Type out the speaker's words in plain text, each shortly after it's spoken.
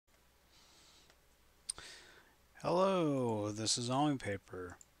Hello, this is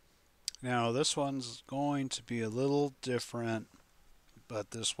Zombiepaper. Now, this one's going to be a little different,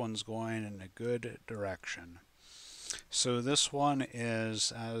 but this one's going in a good direction. So, this one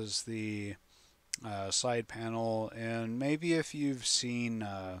is as the side panel, and maybe if you've seen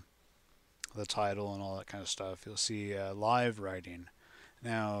the title and all that kind of stuff, you'll see live writing.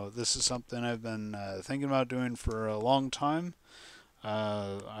 Now, this is something I've been thinking about doing for a long time.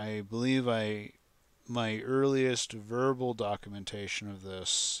 I believe my earliest verbal documentation of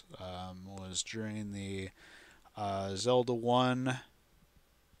this was during the Zelda 1.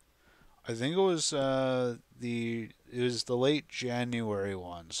 I think it was the late January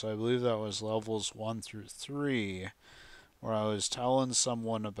one, so I believe that was levels 1 through 3, where I was telling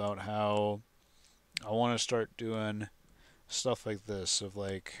someone about how I want to start doing stuff like this of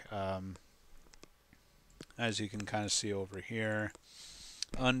as you can kind of see over here,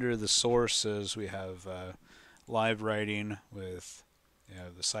 under the sources we have live writing with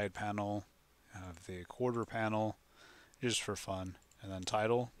the side panel, the quarter panel, just for fun, and then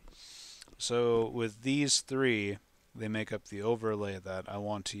title. So with these three, they make up the overlay that I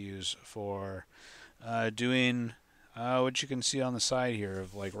want to use for doing what you can see on the side here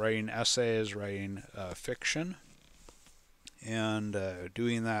of like writing essays, writing fiction, and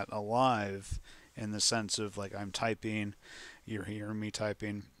doing that alive in the sense of like I'm typing, you're hearing me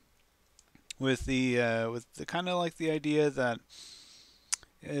typing, with the kind of like the idea that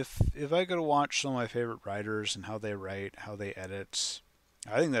if I could watch some of my favorite writers and how they write, how they edit,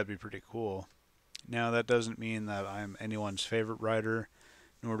 I think that'd be pretty cool. Now that doesn't mean that I'm anyone's favorite writer,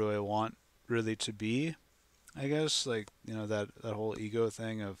 nor do I want really to be. I guess like that whole ego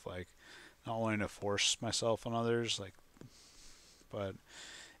thing of like not wanting to force myself on others, like. But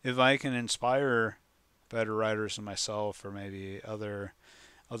if I can inspire better writers than myself, or maybe other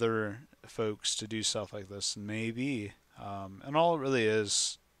folks to do stuff like this, maybe. And all it really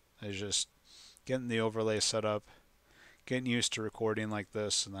is just getting the overlay set up, getting used to recording like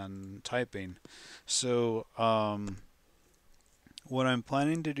this, and then typing. So what I'm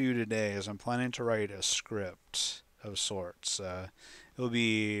planning to do today is I'm planning to write a script of sorts. It'll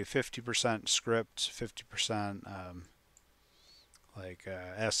be 50% script, 50%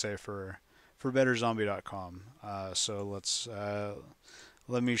 essay for betterzombie.com. So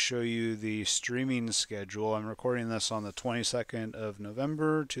let me show you the streaming schedule. I'm recording this on the 22nd of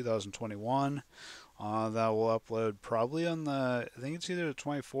November 2021. That will upload probably on I think it's either the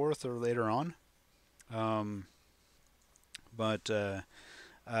 24th or later on. But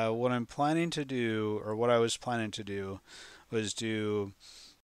what I'm planning to do, or what I was planning to do, was do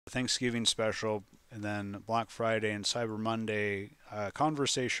Thanksgiving special, and then Black Friday and Cyber Monday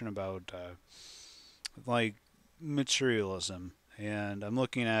conversation about like materialism. And I'm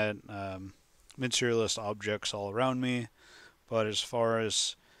looking at materialist objects all around me, but as far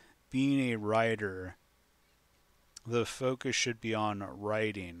as being a writer, the focus should be on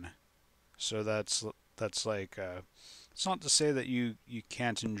writing. So that's like it's not to say that you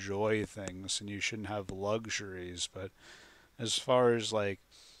can't enjoy things and you shouldn't have luxuries, but as far as like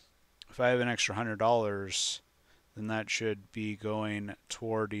if I have an extra $100, then that should be going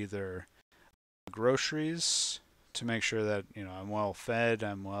toward either groceries to make sure that I'm well fed,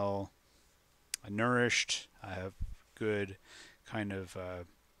 I'm well nourished, I have good kind of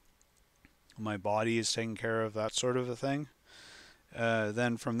my body is taken care of, that sort of a thing.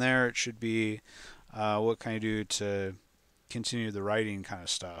 Then from there it should be what can I do to continue the writing kind of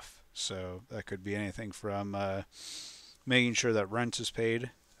stuff. So that could be anything from making sure that rent is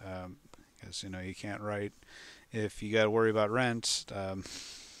paid, because you can't write if you got to worry about rent.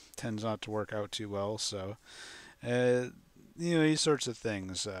 Tends not to work out too well. So these sorts of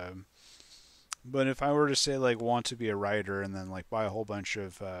things. But if I were to say like want to be a writer and then like buy a whole bunch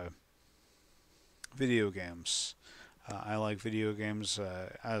of video games. I like video games,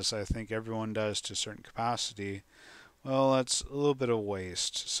 as I think everyone does to a certain capacity. Well, that's a little bit of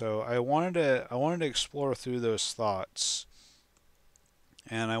waste. So I wanted to explore through those thoughts,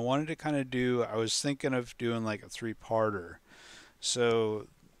 and I wanted to kind of do. I was thinking of doing like a three-parter. So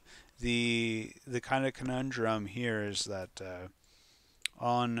the kind of conundrum here is that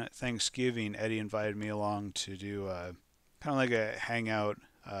on Thanksgiving, Eddie invited me along to do kind of like a hangout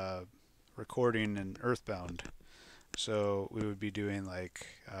recording in Earthbound. So we would be doing like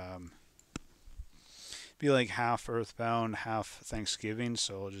be like half Earthbound, half Thanksgiving.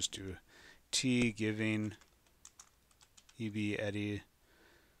 So I'll just do T giving, EB Eddie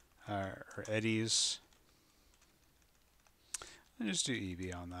or Eddie's. And just do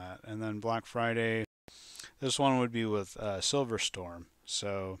EB on that, and then Black Friday. This one would be with Silver Storm.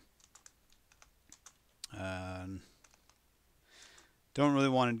 So Don't really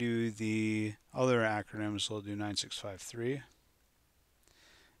want to do the other acronyms, so we'll do 9653.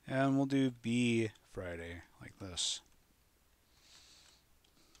 And we'll do B Friday, like this.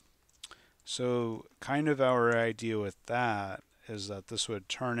 So kind of our idea with that is that this would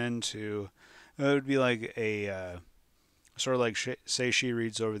turn into, it would be like a, sort of like say she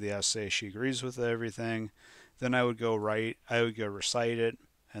reads over the essay, she agrees with everything, then I would go recite it,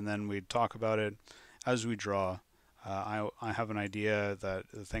 and then we'd talk about it as we draw. I have an idea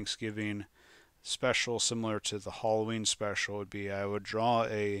that the Thanksgiving special, similar to the Halloween special, would be I would draw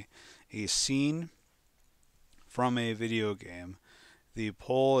a scene from a video game. The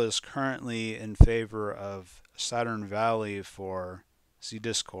poll is currently in favor of Saturn Valley for the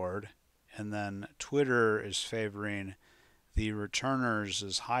Discord, and then Twitter is favoring the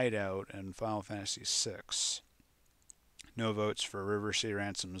Returners' hideout in Final Fantasy VI. No votes for River City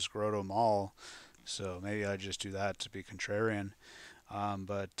Ransom's Grotto Mall, so maybe I just do that to be contrarian.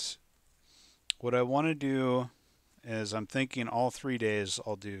 But what I want to do is I'm thinking all 3 days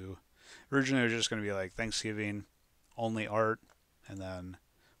I'll do. Originally it was just going to be like Thanksgiving, only art, and then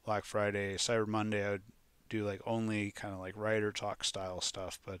Black Friday, Cyber Monday I would do like only kind of like writer talk style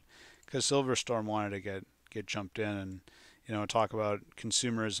stuff. But because Silverstorm wanted to get jumped in and talk about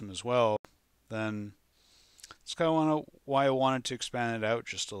consumerism as well, then it's kind of why I wanted to expand it out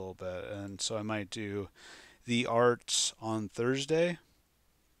just a little bit. And so I might do the arts on Thursday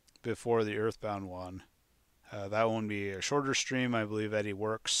before the Earthbound one. That one would be a shorter stream. I believe Eddie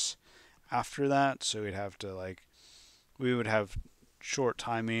works after that, so we would have short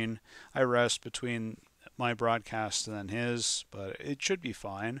timing. I rest between my broadcast and then his, but it should be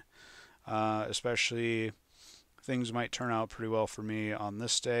fine. Especially things might turn out pretty well for me on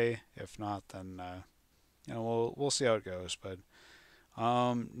this day. If not, then we'll see how it goes. But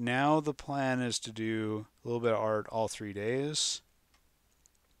now the plan is to do a little bit of art all 3 days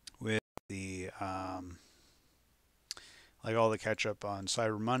with the like all the catch up on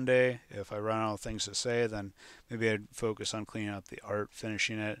Cyber Monday. If I run out of things to say, then maybe I'd focus on cleaning up the art,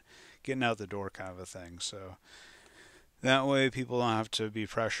 finishing it, getting out the door kind of a thing. So that way people don't have to be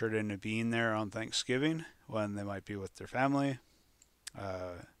pressured into being there on Thanksgiving when they might be with their family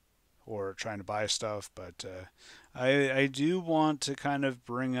or trying to buy stuff. But I do want to kind of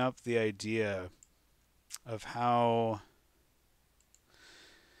bring up the idea of how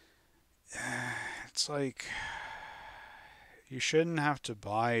it's like you shouldn't have to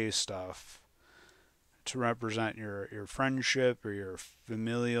buy stuff to represent your friendship or your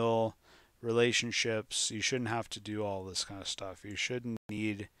familial relationships. You shouldn't have to do all this kind of stuff. You shouldn't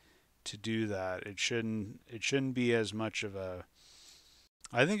need to do that. It shouldn't be as much of a,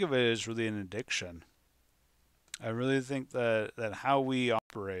 I think of it as really an addiction. I really think that how we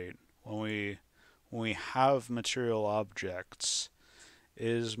operate when we have material objects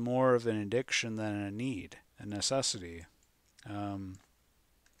is more of an addiction than a need, a necessity.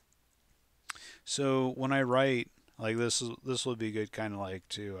 So when I write, like this will be good kind of like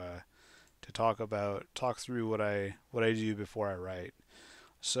to talk through what I do before I write.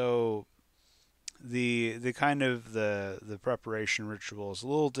 So the kind of the preparation ritual is a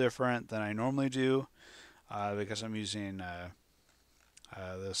little different than I normally do because I'm using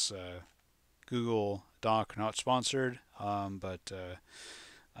this Google Doc, not sponsored, but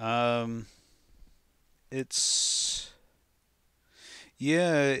it's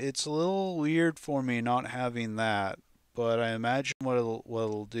it's a little weird for me not having that, but I imagine what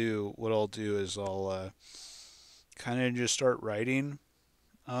I'll do is I'll kind of just start writing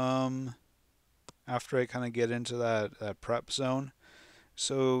after I kind of get into that prep zone.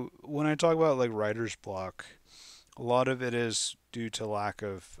 So when I talk about like writer's block, a lot of it is due to lack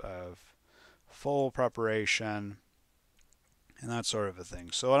of full preparation and that sort of a thing.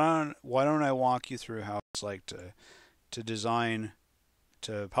 So why don't I walk you through how it's like to design,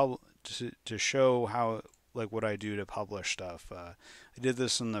 to show how, like what I do to publish stuff. I did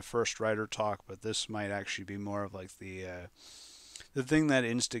this in the first writer talk, but this might actually be more of like the thing that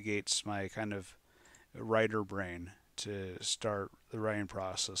instigates my kind of writer brain to start the writing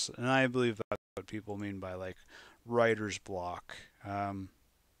process. And I believe that's what people mean by like writer's block.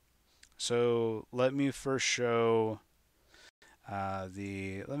 So let me first show let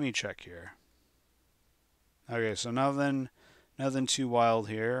me check here. Okay, so nothing too wild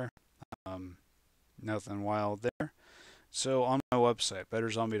here. Nothing wild there. So on my website,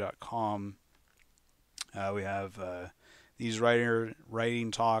 betterzombie.com, we have these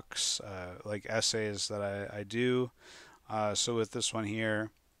writing talks, like essays that I do. So with this one here,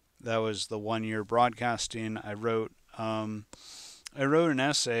 that was the 1 year broadcasting. I wrote an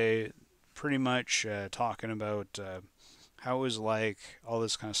essay pretty much talking about how it was like, all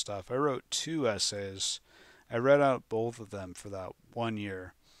this kind of stuff. I wrote 2 essays. I read out both of them for that 1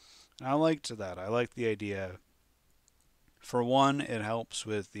 year. And I liked that. I liked the idea. For one, it helps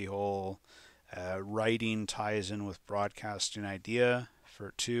with the whole writing ties in with broadcasting idea.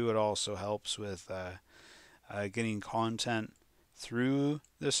 For 2, it also helps with getting content through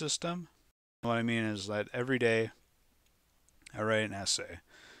the system. What I mean is that every day I write an essay.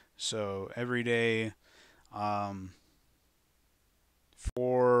 So every day,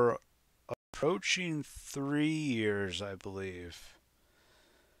 for approaching 3 years, I believe,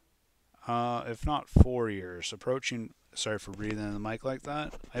 if not 4 years, approaching, sorry for breathing in the mic like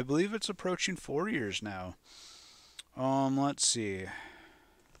that, I believe it's approaching 4 years now. Let's see,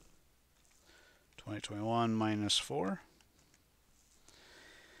 2021 minus 4.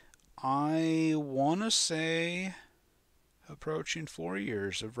 I want to say approaching 4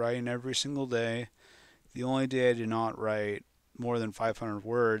 years of writing every single day. The only day I did not write more than 500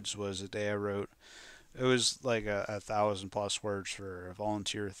 words was the day I wrote, it was like 1,000+ words for a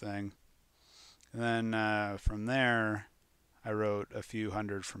volunteer thing. And then from there, I wrote a few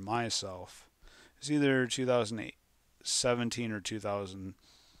hundred for myself. It's either 2017 or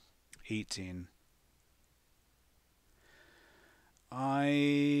 2018.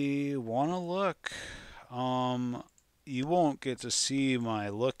 I want to look. You won't get to see my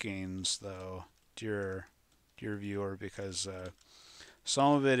lookings though, dear viewer, because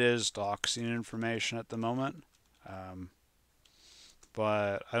some of it is doxing information at the moment.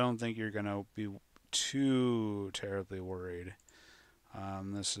 But I don't think you're gonna be too terribly worried.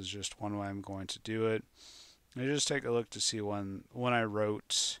 This is just one way I'm going to do it. I just take a look to see when I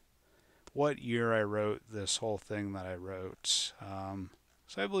wrote, what year I wrote this whole thing that I wrote.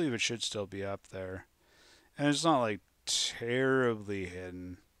 So I believe it should still be up there. And it's not like terribly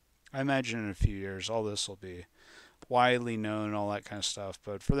hidden. I imagine in a few years all this will be widely known and all that kind of stuff.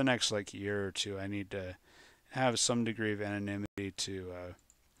 But for the next like year or two, I need to have some degree of anonymity to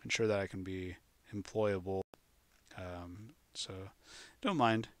ensure that I can be employable. So don't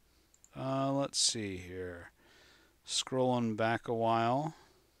mind. Let's see here. Scrolling back a while.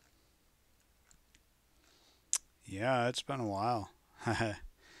 Yeah, it's been a while.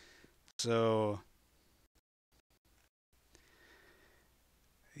 So,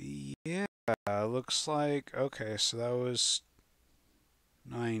 yeah, looks like, okay, so that was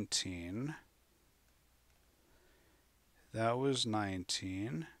 19. That was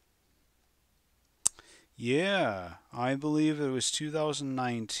 19. Yeah, I believe it was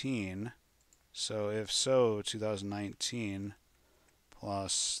 2019. So if so, 2019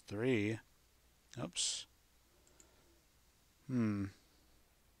 plus 3. Oops. Oh,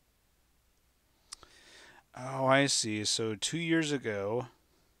 I see. So 2 years ago,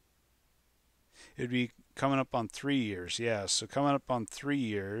 it'd be coming up on 3 years. Yeah, so coming up on 3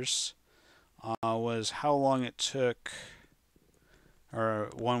 years was how long it took, or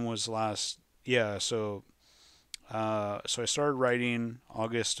one was last, yeah, so I started writing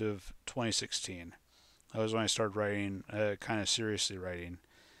August of 2016. That was when I started writing, kind of seriously writing.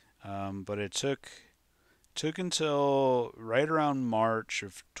 But it took until right around March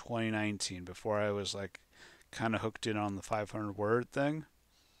of 2019 before I was like kind of hooked in on the 500 word thing.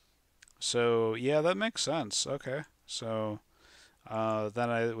 So yeah, that makes sense. Okay, so that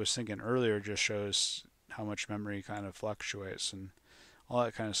I was thinking earlier just shows how much memory kind of fluctuates and all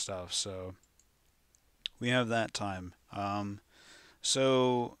that kind of stuff. So we have that time.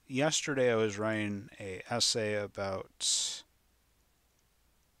 So yesterday I was writing a essay about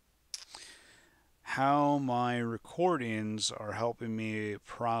how my recordings are helping me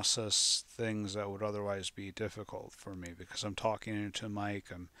process things that would otherwise be difficult for me because I'm talking into a mic,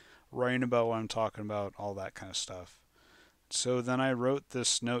 I'm writing about what I'm talking about, all that kind of stuff. So then I wrote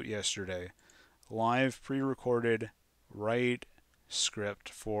this note yesterday, live pre-recorded write script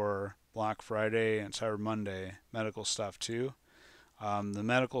for Black Friday and Cyber Monday medical stuff too. The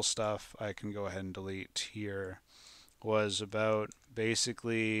medical stuff I can go ahead and delete here. Was about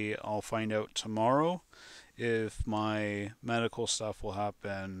basically I'll find out tomorrow if my medical stuff will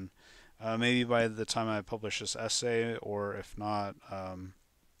happen maybe by the time I publish this essay, or if not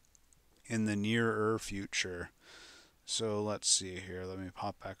in the nearer future. So let's see here, let me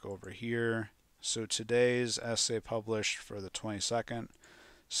pop back over here. So today's essay published for the 22nd.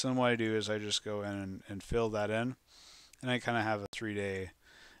 So what I do is I just go in and fill that in, and I kind of have a 3-day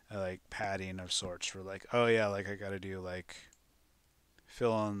like padding of sorts for like, oh yeah, like I gotta do like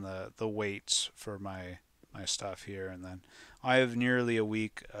fill in the weights for my stuff here, and then I have nearly a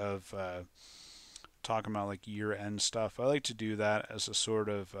week of talking about like year-end stuff. I like to do that as a sort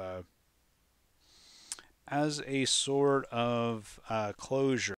of as a sort of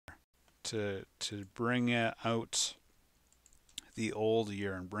closure to bring it out the old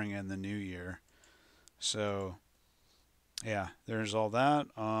year and bring in the new year. So yeah, there's all that.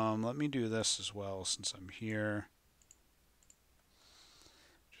 Let me do this as well since I'm here,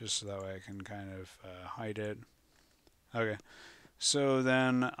 just so that way I can kind of hide it. Okay, so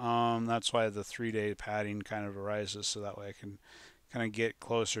then that's why the 3-day padding kind of arises, so that way I can kind of get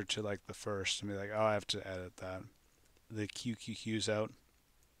closer to like the first and be like, oh, I have to edit that. The QQQ's out.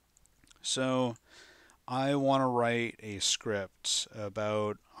 So I want to write a script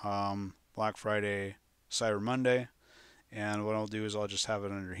about Black Friday, Cyber Monday, and what I'll do is I'll just have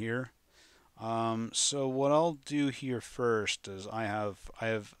it under here. So what I'll do here first is I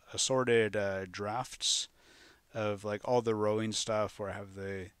have assorted drafts of like all the rowing stuff where I have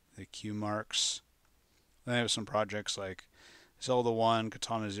the cue marks. Then I have some projects like Zelda 1,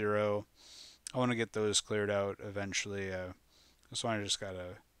 Katana 0. I want to get those cleared out eventually. This one I just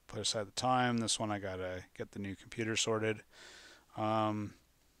gotta put aside the time. This one I gotta get the new computer sorted.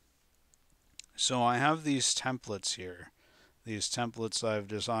 So I have these templates here. These templates I've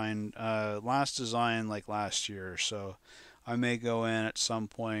designed, last design like last year. So I may go in at some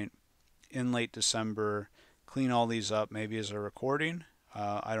point in late December, clean all these up, maybe as a recording.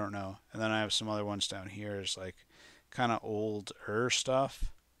 I don't know. And then I have some other ones down here. It's like kind of older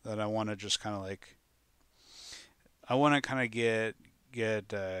stuff that I want to just kind of like, I want to kind of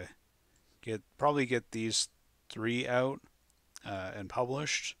probably get these 3 out and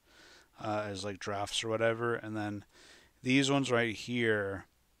published as like drafts or whatever, and then these ones right here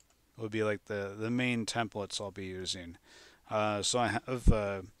would be like the main templates I'll be using. So I have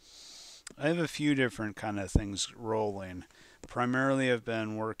a few different kind of things rolling. Primarily I've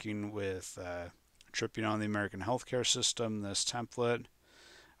been working with Tripping on the American Healthcare System, this template.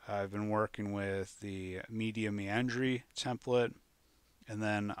 I've been working with the Media Meandry template. And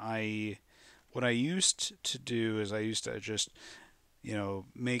then what I used to do is I used to just,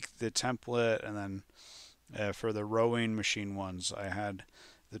 make the template, and then for the rowing machine ones, I had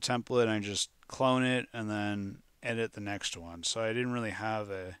the template and I just clone it and then edit the next one. So I didn't really have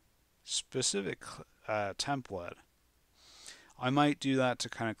a specific template. I might do that to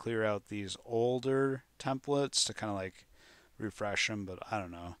kind of clear out these older templates to kind of like refresh them, but I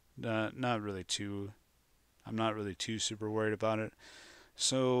don't know. I'm not really too super worried about it.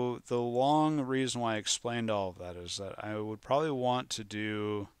 So the long reason why I explained all of that is that I would probably want to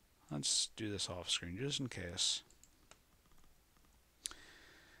do, let's do this off screen just in case.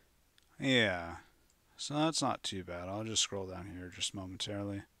 Yeah, so that's not too bad. I'll just scroll down here just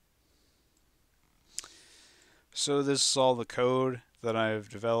momentarily. So this is all the code that I've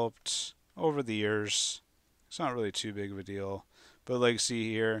developed over the years. It's not really too big of a deal, but like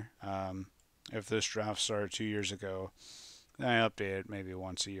see here, if this draft started 2 years ago, then I update it maybe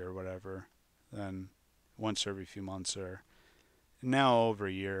once a year or whatever, then once every few months, or now over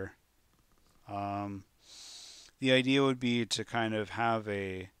a year. The idea would be to kind of have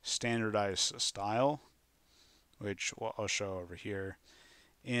a standardized style, which I'll show over here.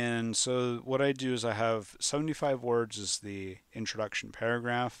 And so what I do is I have 75 words as the introduction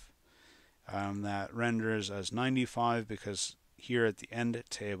paragraph. That renders as 95 because here at the end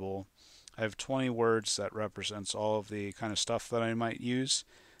table I have 20 words that represents all of the kind of stuff that I might use.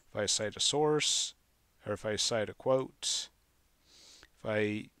 If I cite a source, or if I cite a quote, if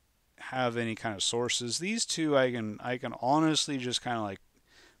I have any kind of sources, these two I can honestly just kind of like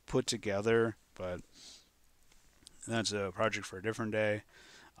put together, but that's a project for a different day.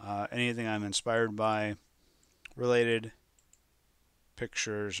 Anything I'm inspired by, related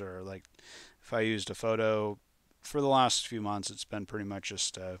pictures, or like if I used a photo for the last few months, it's been pretty much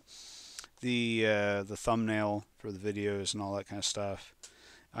just the thumbnail for the videos and all that kind of stuff.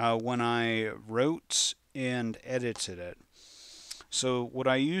 When I wrote and edited it, so what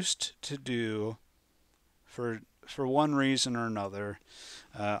I used to do for one reason or another,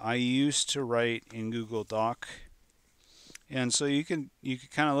 I used to write in Google Doc. And so you can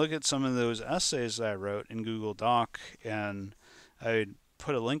kind of look at some of those essays that I wrote in Google Doc, and I'd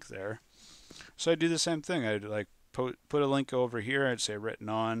put a link there. So I'd do the same thing. I'd like put a link over here. I'd say written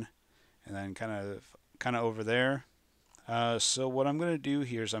on, and then kind of over there. So what I'm going to do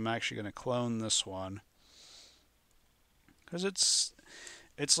here is I'm actually going to clone this one, because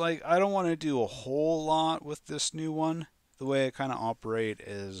it's like I don't want to do a whole lot with this new one. The way I kind of operate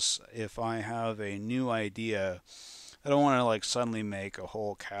is if I have a new idea, I don't want to like suddenly make a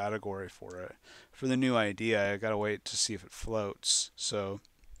whole category for it. For the new idea, I gotta wait to see if it floats. So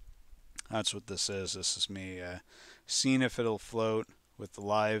that's what this is. This is me seeing if it'll float with the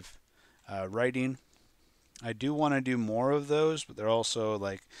live writing. I do want to do more of those, but they're also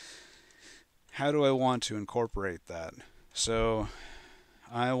like, how do I want to incorporate that? So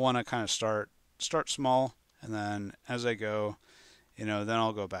I want to kind of start small, and then as I go, then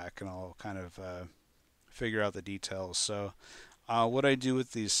I'll go back and I'll kind of figure out the details. So what I do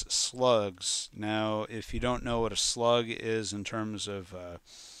with these slugs now, if you don't know what a slug is in terms of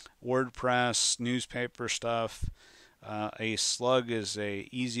WordPress, newspaper stuff, a slug is a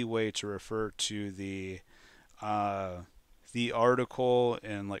easy way to refer to the article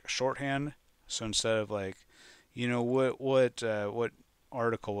in like shorthand. So instead of like, what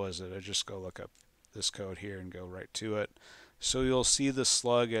article was it? I just go look up this code here and go right to it. So you'll see the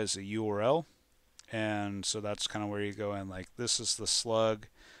slug as a URL, and so that's kind of where you go in. Like this is the slug,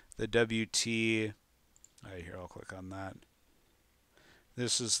 the WT. Right here, I'll click on that.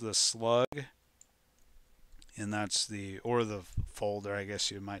 This is the slug, and that's the folder, I guess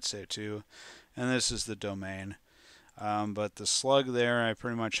you might say too. And this is the domain. But the slug there, I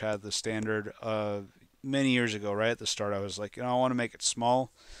pretty much had the standard many years ago, right at the start. I was like, I want to make it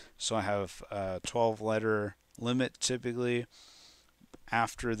small, so I have a 12-letter limit typically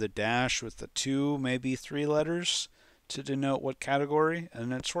after the dash with the 2, maybe 3 letters to denote what category,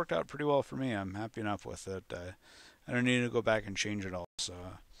 and it's worked out pretty well for me. I'm happy enough with it. I don't need to go back and change it all, so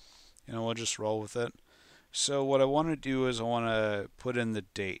we'll just roll with it. So what I want to do is I want to put in the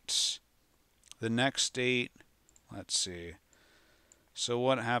dates. The next date, let's see. So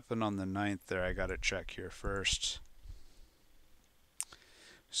what happened on the 9th there? I got to check here first.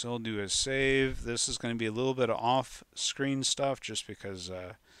 So I'll do a save. This is going to be a little bit of off-screen stuff just because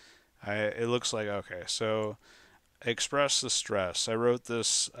it looks like, okay, so express the stress. I wrote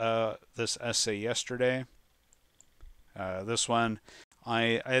this essay yesterday. This one,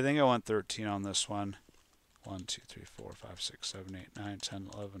 I think I went 13 on this one. 1, 2, 3, 4, 5, 6, 7, 8, 9, 10,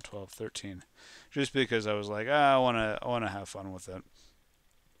 11, 12, 13. Just because I was like, I want to have fun with it.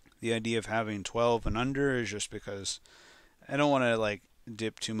 The idea of having 12 and under is just because I don't want to like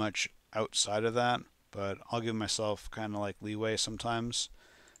dip too much outside of that, but I'll give myself kind of like leeway sometimes.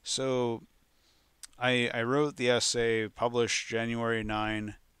 So I wrote the essay, published January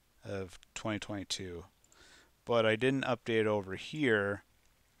 9 of 2022, but I didn't update over here,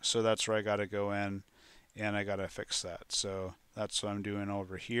 so that's where I got to go in and I got to fix that. So that's what I'm doing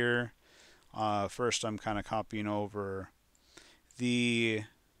over here. First, I'm kind of copying over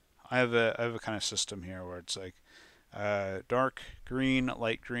I have a kind of system here where it's like dark green,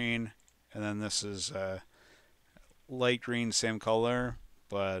 light green, and then this is light green, same color,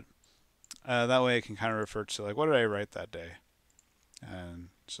 but that way I can kind of refer to like, what did I write that day? And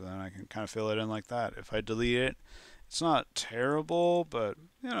so then I can kind of fill it in like that. If I delete it, it's not terrible, but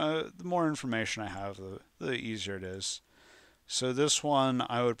the more information I have, the easier it is. So this one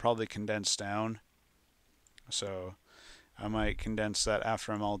I would probably condense down. So I might condense that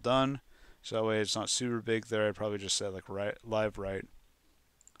after I'm all done. So that way it's not super big there. I'd probably just say like live write.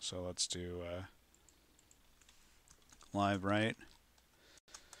 So let's do live write.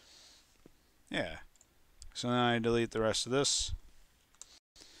 Yeah. So then I delete the rest of this.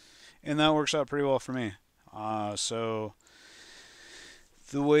 And that works out pretty well for me. So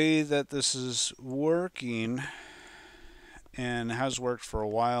the way that this is working and has worked for a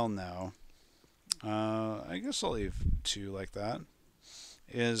while now, I guess I'll leave 2 like that,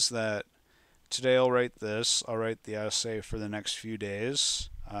 is that today I'll write this. I'll write the essay for the next few days.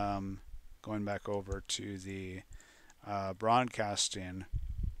 Going back over to the broadcasting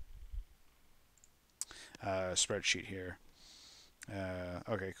spreadsheet here.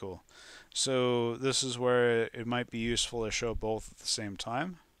 Okay, cool. So this is where it might be useful to show both at the same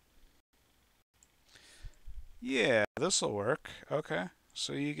time. Yeah, this will work. Okay,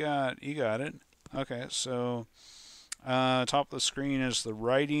 so you got it. Okay, so top of the screen is the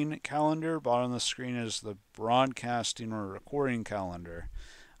writing calendar. Bottom of the screen is the broadcasting or recording calendar.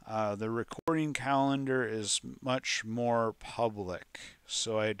 The recording calendar is much more public,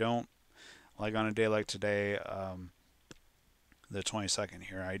 so I don't, like on a day like today, the 22nd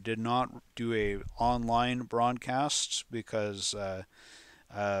here, I did not do a online broadcast because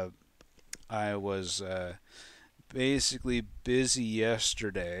I was basically busy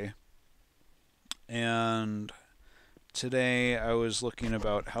yesterday, and today I was looking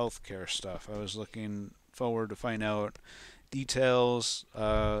about healthcare stuff. I was looking forward to find out details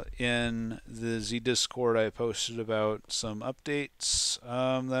in the Z Discord. I posted about some updates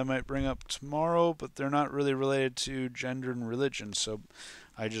that I might bring up tomorrow, but they're not really related to gender and religion. So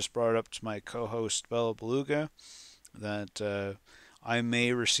I just brought it up to my co-host Bella Beluga that I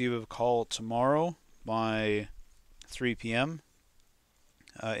may receive a call tomorrow by 3 p.m.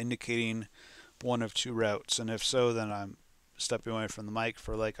 Indicating one of two routes, and if so, then I'm stepping away from the mic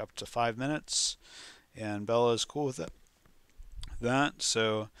for like up to 5 minutes, and Bella is cool with it.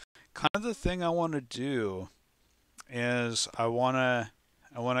 So kind of the thing I want to do is I want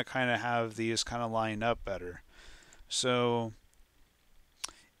to kind of have these kind of line up better. So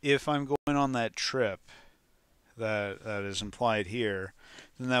if I'm going on that trip that is implied here,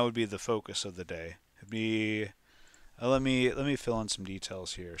 then that would be the focus of the day. It'd be let me fill in some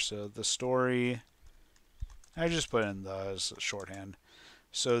details here. So the story, I just put in the as shorthand.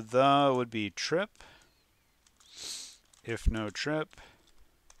 So the would be trip. If no trip.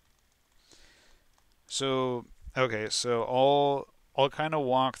 So okay, so I'll kind of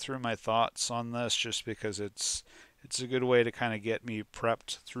walk through my thoughts on this just because it's a good way to kind of get me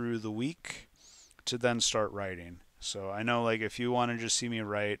prepped through the week to then start writing. So I know like if you want to just see me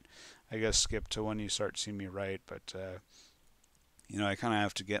write, I guess skip to when you start seeing me write, but I kind of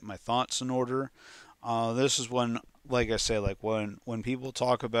have to get my thoughts in order. This is when, like I say, like when people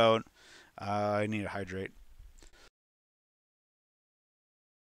talk about, I need to hydrate.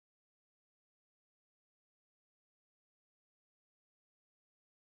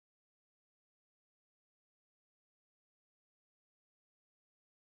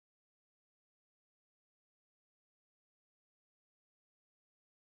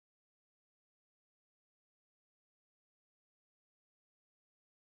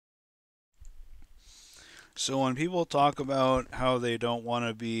 So when people talk about how they don't want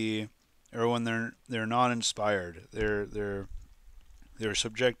to be, or when they're not inspired, they're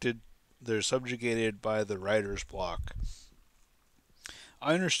subjected, they're subjugated by the writer's block.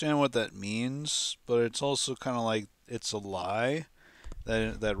 I understand what that means, but it's also kind of like it's a lie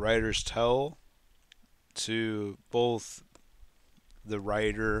that writers tell to both the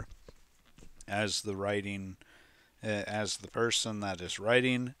writer as the writing as the person that is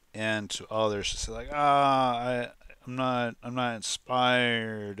writing and to others to say like I'm not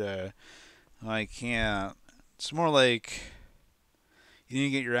inspired, I can't. It's more like you need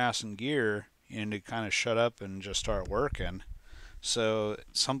to get your ass in gear and to kind of shut up and just start working. So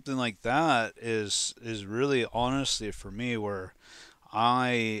something like that is really honestly for me where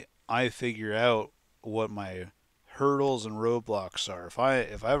I figure out what my hurdles and roadblocks are. If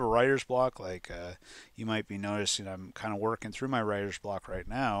I have a writer's block, like you might be noticing, I'm kind of working through my writer's block right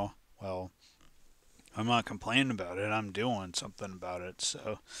now. Well, I'm not complaining about it. I'm doing something about it.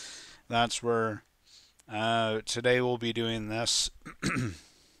 So that's where today we'll be doing this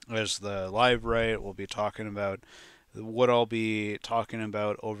as the live write. We'll be talking about what I'll be talking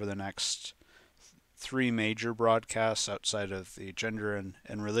about over the next three major broadcasts outside of the gender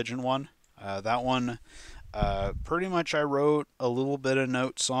and religion one. That one, pretty much I wrote a little bit of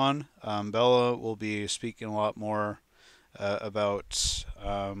notes on. Bella will be speaking a lot more about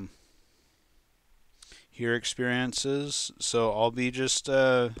her experiences. So I'll be just,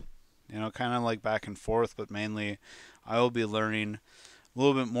 kind of like back and forth, but mainly I will be learning a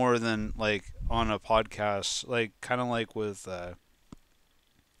little bit more than like on a podcast, like kind of like with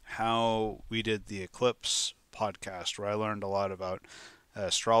how we did the Eclipse podcast, where I learned a lot about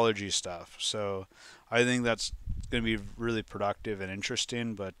astrology stuff. So I think that's going to be really productive and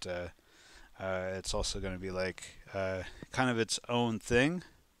interesting, but it's also going to be like kind of its own thing.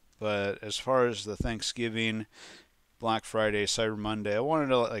 But as far as the Thanksgiving, Black Friday, Cyber Monday, I wanted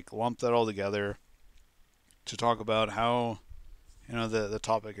to like lump that all together to talk about how the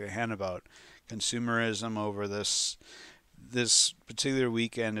topic at hand about consumerism over this particular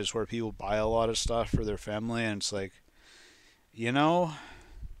weekend is where people buy a lot of stuff for their family, and it's like, you know,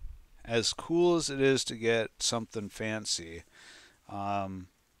 as cool as it is to get something fancy,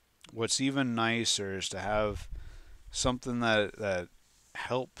 what's even nicer is to have something that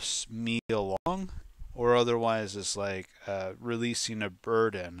helps me along, or otherwise is like releasing a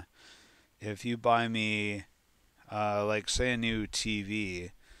burden. If you buy me, like say a new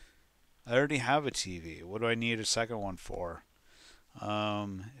TV, I already have a TV. What do I need a second one for?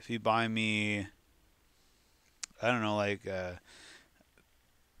 If you buy me, I don't know, like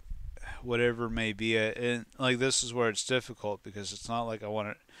whatever it may be, and like this is where it's difficult because it's not like I want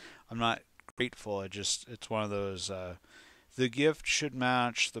it. I'm not grateful. It's one of those. The gift should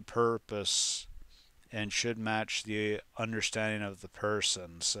match the purpose and should match the understanding of the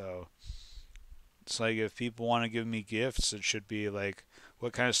person. So it's like if people want to give me gifts, it should be like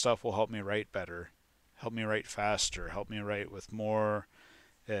what kind of stuff will help me write better, help me write faster, help me write with more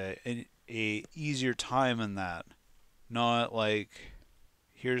a easier time in that. Not like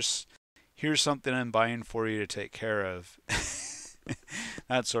here's something I'm buying for you to take care of.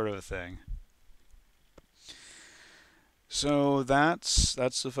 That sort of a thing. So that's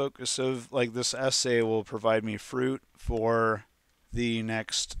the focus of like this essay will provide me fruit for the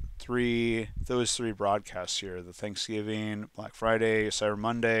next those three broadcasts here, the Thanksgiving, Black Friday, Cyber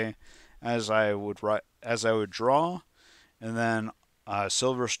Monday, as I would draw, and then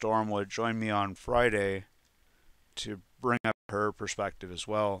Silver Storm would join me on Friday to bring up her perspective as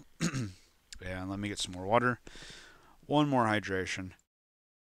well. And let me get some more water. One more hydration.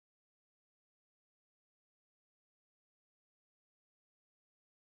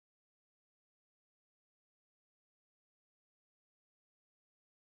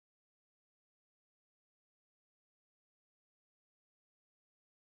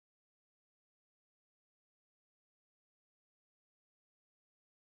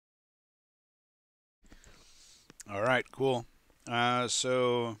 All right, cool.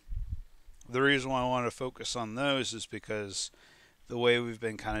 So the reason why I want to focus on those is because the way we've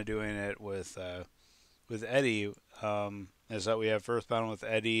been kind of doing it with Eddie is that we have Earthbound with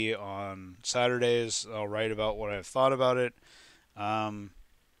Eddie on Saturdays. I'll write about what I've thought about it. Um,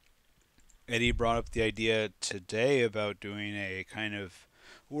 Eddie brought up the idea today about doing a kind of.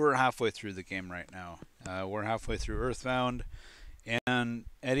 We're halfway through the game right now. We're halfway through Earthbound, and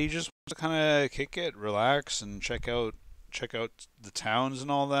Eddie just wants to kind of kick it, relax, and check out the towns and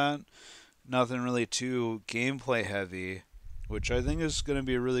all that. Nothing really too gameplay heavy, which I think is going to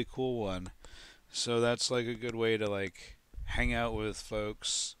be a really cool one. So that's like a good way to like hang out with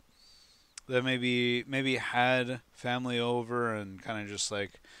folks that maybe had family over and kind of just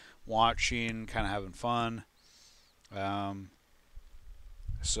like watching, kind of having fun. Um,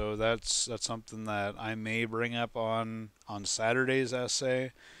 so that's something that I may bring up on Saturday's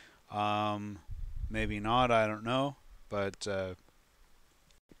essay. Um, Maybe not, I don't know. But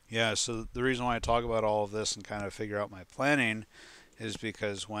yeah, so the reason why I talk about all of this and kind of figure out my planning is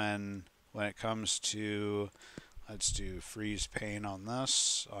because when it comes to, let's do freeze pane on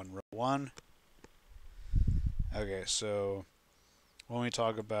this on row one. Okay, so when we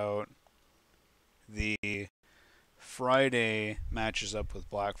talk about the Friday matches up with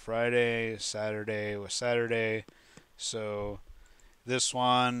Black Friday, Saturday with Saturday. So this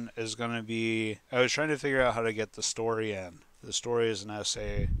one is going to be. I was trying to figure out how to get the story in. The story is an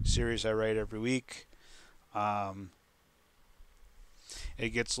essay series I write every week. Um, it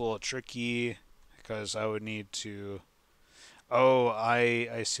gets a little tricky because I would need to. Oh,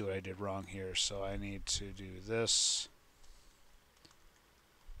 I see what I did wrong here. So I need to do this.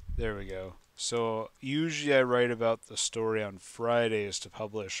 There we go. So usually I write about the story on Fridays to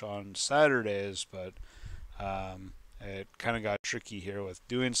publish on Saturdays, but it kind of got tricky here with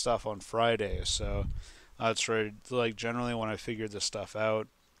doing stuff on Fridays. So that's right. Like generally when I figured this stuff out,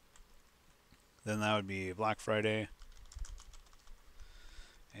 then that would be Black Friday,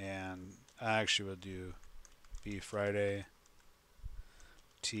 and I actually would do B Friday,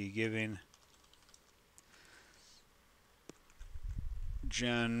 T Giving,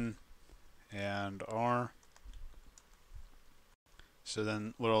 Gen, and R. So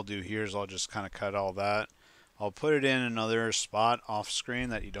then what I'll do here is I'll just kind of cut all that. I'll put it in another spot off screen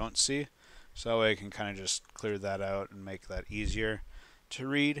that you don't see. So that way I can kind of just clear that out and make that easier to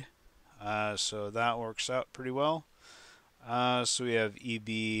read. So that works out pretty well. So we have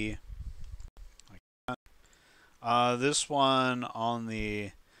EB like that. This one on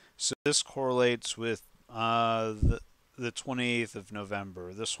the, so this correlates with the 28th of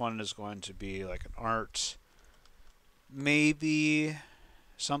November. This one is going to be like an art, maybe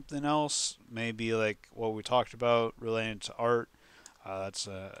something else, maybe like what we talked about related to art. That's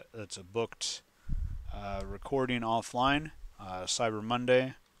a booked recording offline, Cyber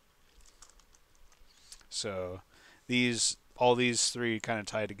Monday. So all these three kind of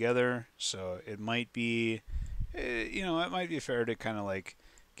tie together. So it might be, it might be fair to kind of like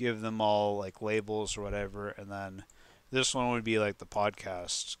give them all like labels or whatever, and then this one would be like the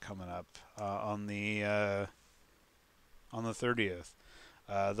podcast coming up on the 30th.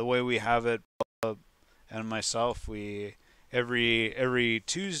 The way we have it, and myself, we every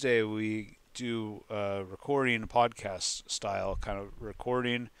Tuesday we do recording, podcast style kind of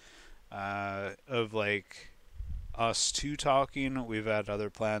recording of like us two talking. We've had other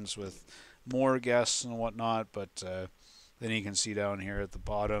plans with more guests and whatnot, but then you can see down here at the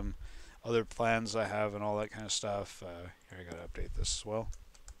bottom other plans I have and all that kind of stuff. Here, I gotta update this as well.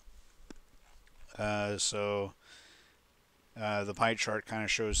 So the pie chart kind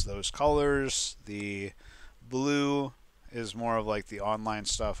of shows those colors. The blue is more of like the online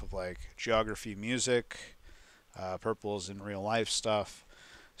stuff of like geography, music. Purple is in real life stuff.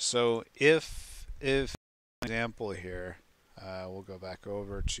 So if example here, we'll go back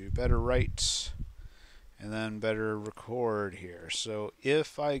over to Better Write, and then better record here. So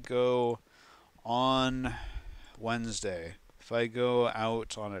if I go on Wednesday, if I go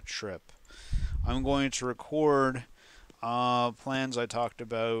out on a trip, I'm going to record plans I talked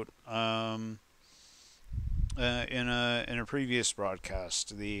about in a previous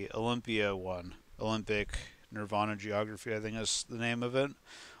broadcast, the Olympia one, Olympic Nirvana Geography, I think is the name of it.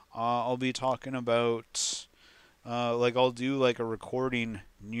 I'll be talking about like I'll do like a recording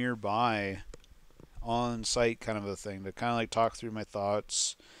nearby on site kind of a thing to kind of like talk through my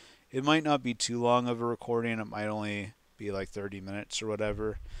thoughts. It might not be too long of a recording. It might only be like 30 minutes or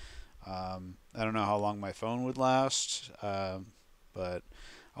whatever. I don't know how long my phone would last, but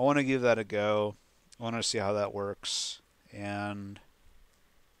I want to give that a go. I want to see how that works, and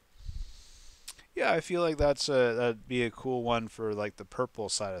yeah, I feel like that'd be a cool one for like the purple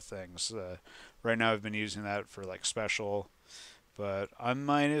side of things. Right now, I've been using that for like special, but I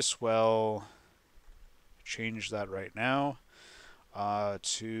might as well change that right now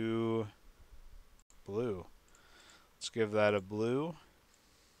to blue. Let's give that a blue.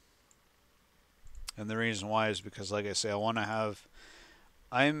 And the reason why is because, like I say, I want to have.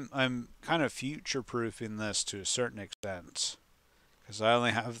 I'm kind of future proofing this to a certain extent because I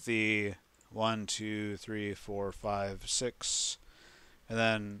only have the 1, 2, 3, 4, 5, 6, and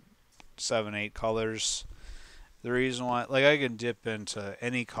then 7, 8 colors. The reason why, like, I can dip into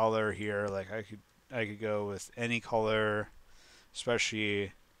any color here. Like I could go with any color,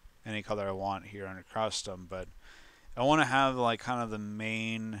 especially any color I want here under custom. But I want to have like kind of the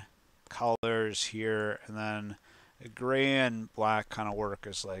main colors here, and then gray and black kind of work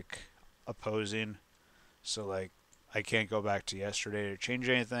as like opposing. So like I can't go back to yesterday to change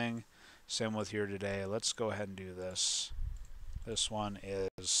anything. Same with here today. Let's go ahead and do this. This one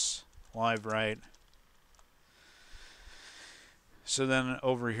is live right. So then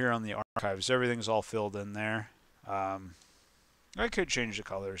over here on the archives, everything's all filled in there. I could change the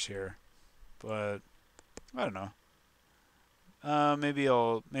colors here, but I don't know. Maybe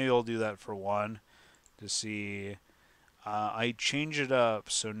I'll do that for one to see. I change it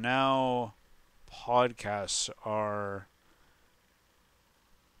up so now podcasts are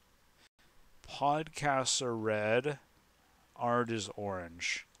red, art is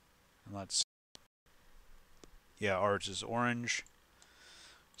orange, and art is orange.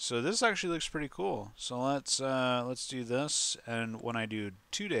 So this actually looks pretty cool. So let's do this, and when I do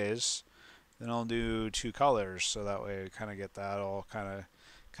 2 days, then I'll do 2 colors, so that way we kind of get that all kind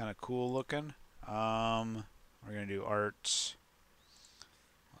of cool looking. We're gonna do art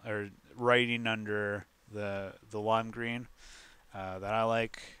or writing under the lime green that I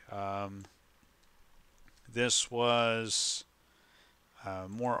like. This was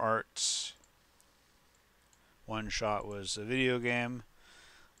more art. One shot was a video game.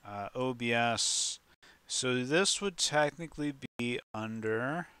 OBS. So this would technically be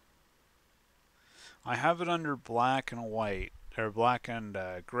under. I have it under black and white, or black and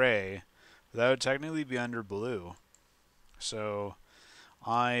gray. But that would technically be under blue. So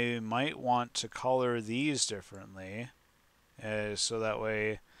I might want to color these differently, so that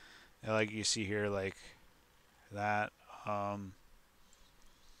way, like you see here, like that.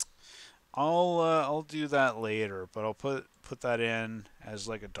 I'll do that later, but I'll put that in as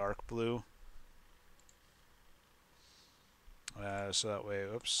like a dark blue. So that way,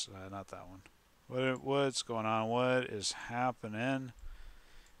 oops, not that one. What's going on? What is happening?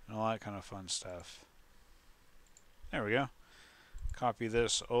 And all that kind of fun stuff. There we go. Copy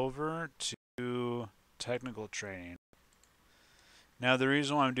this over to technical training. Now the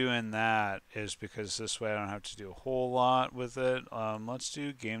reason why I'm doing that is because this way I don't have to do a whole lot with it. Let's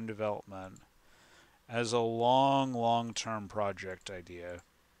do game development as a long-term project idea.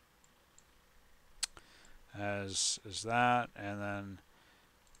 As that, and then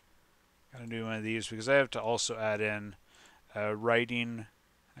I'm gonna do one of these because I have to also add in writing.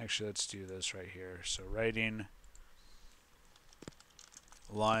 Actually, let's do this right here. So writing,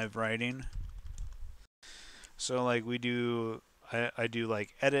 live writing. So like we do. I do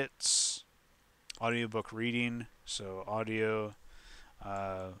like edits, audiobook reading, so audio.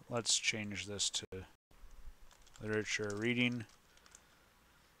 Let's change this to literature reading,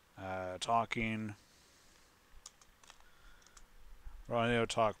 talking, audio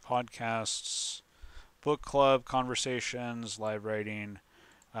talk podcasts, book club conversations, live writing.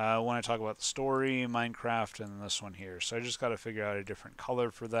 When I talk about the story, Minecraft, and this one here. So I just got to figure out a different color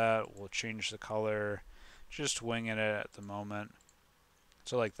for that. We'll change the color, just winging it at the moment.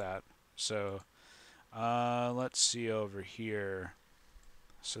 So like that. So let's see over here.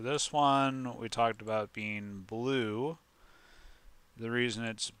 So this one we talked about being blue. The reason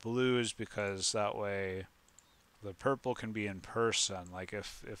it's blue is because that way the purple can be in person. Like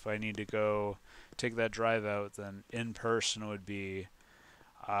if I need to go take that drive out, then in person would be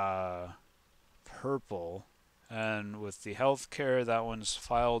purple. And with the healthcare, that one's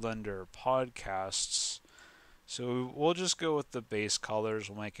filed under podcasts. So we'll just go with the base colors.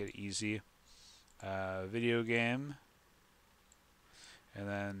 We'll make it easy. Video game. And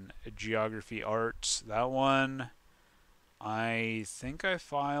then geography arts. That one, I think I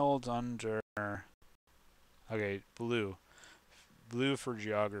filed under... Okay, blue. Blue for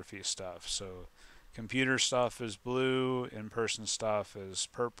geography stuff. So computer stuff is blue. In-person stuff is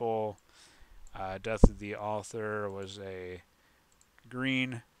purple. Death of the author was a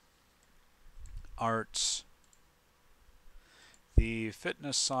green. Arts. The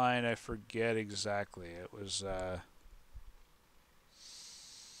fitness side, I forget exactly. It was...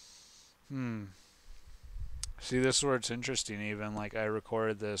 See, this is where it's interesting. Even like I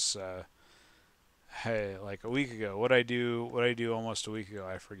recorded this, hey, like a week ago. What I do almost a week ago,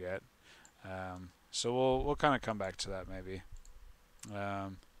 I forget. So we'll kind of come back to that maybe.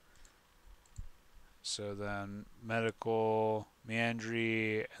 So then medical,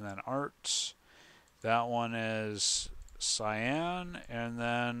 meandry, and then arts. That one is cyan, and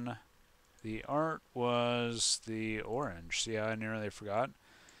then the art was the orange. See how I nearly forgot?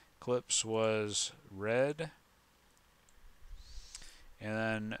 Clips was red. And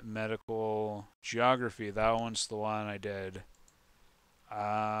then medical geography. That one's the one I did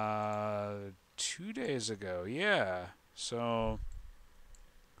 2 days ago. Yeah. So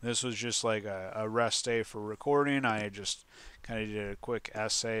this was just like a rest day for recording. I just kind of did a quick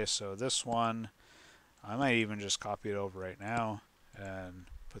essay. So this one, I might even just copy it over right now and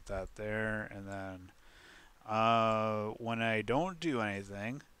put that there. And then when I don't do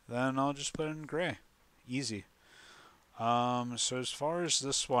anything, then I'll just put it in gray. Easy. So as far as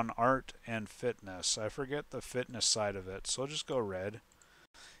this one, art and fitness, I forget the fitness side of it, so I'll just go red.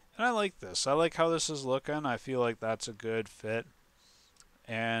 And I like this. I like how this is looking. I feel like that's a good fit.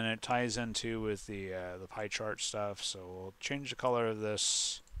 And it ties into with the pie chart stuff, so we'll change the color of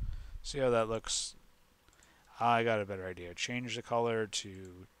this. See how that looks. I got a better idea. Change the color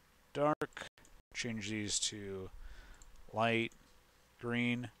to dark. Change these to light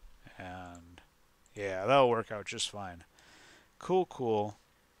green, and yeah, that'll work out just fine. Cool.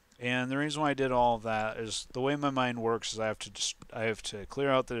 And the reason why I did all of that is the way my mind works is I have to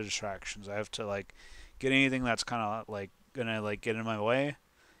clear out the distractions. I have to like get anything that's kind of like gonna like get in my way,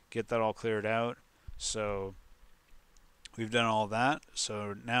 get that all cleared out. So we've done all that.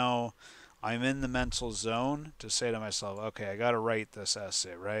 So now I'm in the mental zone to say to myself, okay, I got to write this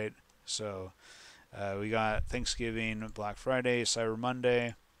essay, right? So we got Thanksgiving, Black Friday, Cyber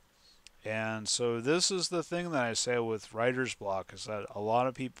Monday. And so this is the thing that I say with writer's block, is that a lot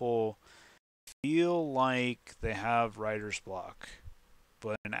of people feel like they have writer's block.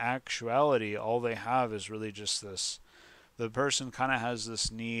 But in actuality, all they have is really just this. The person kind of has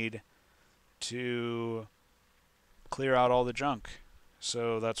this need to clear out all the junk.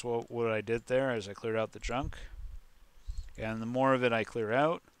 So that's what I did there, is I cleared out the junk. And the more of it I clear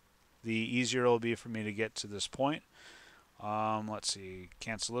out, the easier it'll be for me to get to this point. Let's see,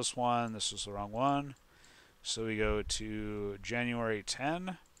 cancel this one. This was the wrong one. So we go to January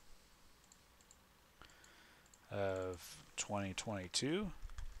 10 of 2022.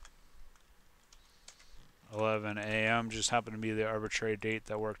 11 a.m. just happened to be the arbitrary date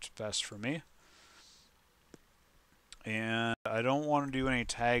that worked best for me. And I don't want to do any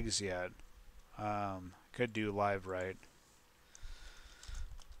tags yet. Could do live write,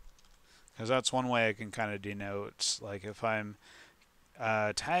 because that's one way I can kind of denote. Like if I'm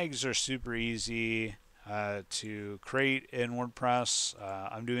tags are super easy to create in WordPress.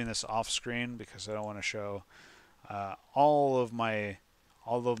 I'm doing this off screen because I don't want to show all of my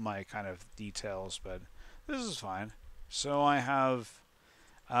kind of details, but this is fine. So I have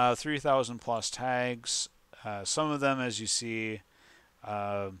 3,000 plus tags. Some of them, as you see,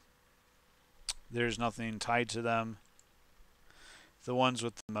 there's nothing tied to them. The ones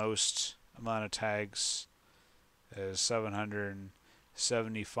with the most amount of tags is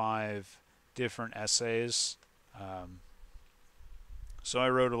 775 different essays. So I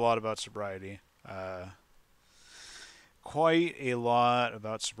wrote a lot about sobriety. Quite a lot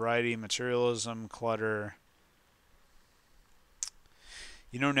about sobriety, materialism, clutter.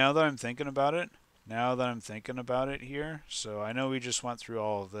 You know, now that I'm thinking about it here, so I know we just went through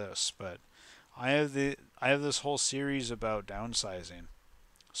all of this, but I have this whole series about downsizing.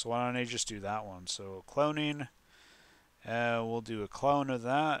 So why don't I just do that one? So cloning, we'll do a clone of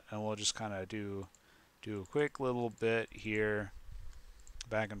that, and we'll just kind of do a quick little bit here.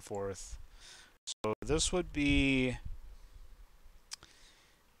 back and forth. So this would be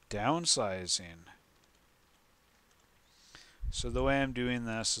downsizing. So the way I'm doing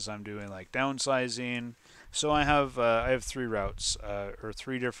this is I'm doing like downsizing. So I have 3 routes or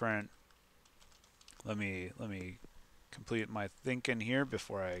 3 different. Let me complete my thinking here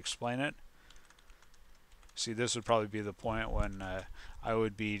before I explain it. See, this would probably be the point when I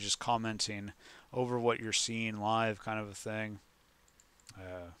would be just commenting over what you're seeing live, kind of a thing.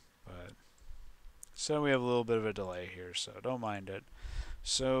 But so we have a little bit of a delay here, so don't mind it.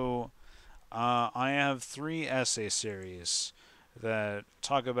 So I have 3 essay series that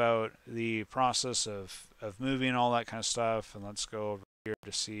talk about the process of moving, all that kind of stuff. And let's go over here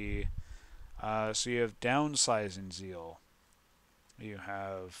to see. So you have downsizing zeal. You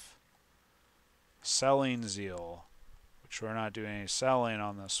have selling zeal, which we're not doing any selling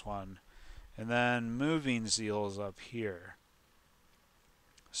on this one. And then moving zeal is up here.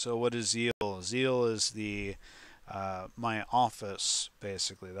 So what is zeal? Zeal is the my office,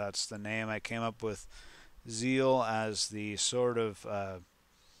 basically. That's the name I came up with. Zeal as the sort of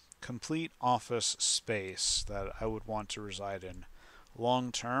complete office space that I would want to reside in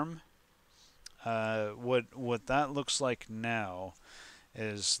long term. What that looks like now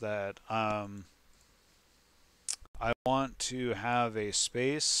is that I want to have a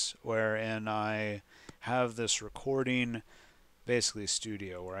space wherein I have this recording, basically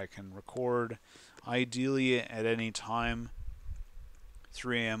studio, where I can record ideally at any time,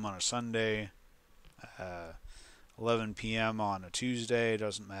 3 a.m. on a Sunday, 11 p.m. on a Tuesday,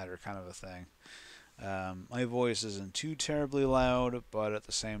 doesn't matter, kind of a thing. My voice isn't too terribly loud, but at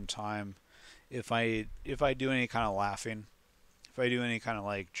the same time, if I do any kind of laughing, if I do any kind of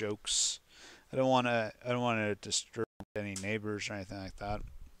like jokes, I don't want to disturb any neighbors or anything like that.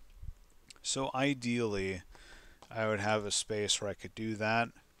 So ideally, I would have a space where I could do that.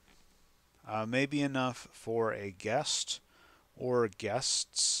 Maybe enough for a guest or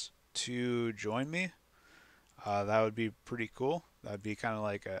guests to join me. That would be pretty cool. That would be kind of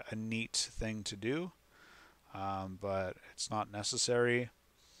like a neat thing to do, but it's not necessary.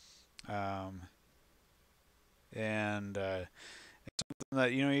 And it's something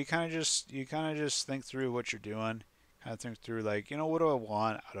that you kind of just think through what you're doing, kind of think through like what do I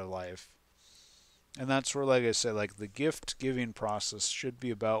want out of life, and that's where, like I said, like the gift giving process should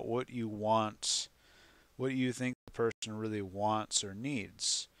be about what you want, what you think the person really wants or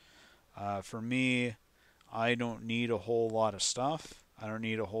needs. For me, I don't need a whole lot of stuff. I don't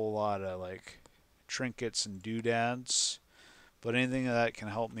need a whole lot of like trinkets and doodads, but anything that can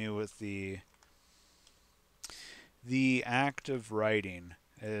help me with the act of writing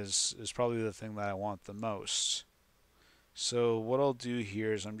is probably the thing that I want the most. So what I'll do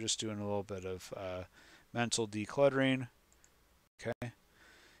here is I'm just doing a little bit of mental decluttering. Okay,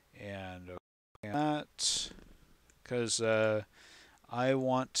 and that because I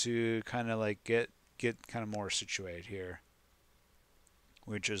want to kind of like get kind of more situated here,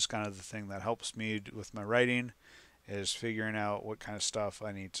 which is kind of the thing that helps me with my writing, is figuring out what kind of stuff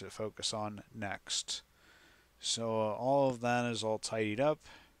I need to focus on next. So all of that is all tidied up.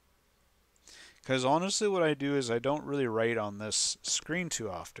 Because honestly, what I do is I don't really write on this screen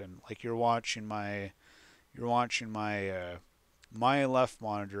too often. Like you're watching my my left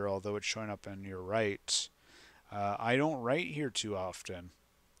monitor, although it's showing up in your right. I don't write here too often,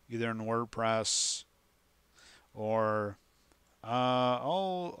 either in WordPress or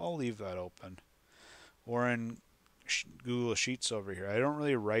I'll leave that open, or in Google Sheets over here. I don't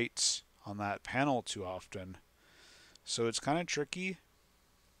really write on that panel too often. So it's kind of tricky.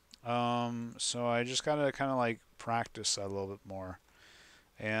 So I just gotta kind of like practice that a little bit more.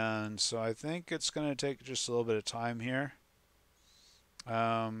 And so I think it's gonna take just a little bit of time here.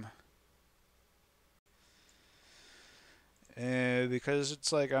 Because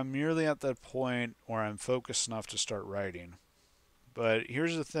it's like I'm nearly at that point where I'm focused enough to start writing. But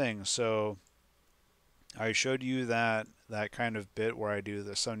here's the thing. So I showed you that kind of bit where I do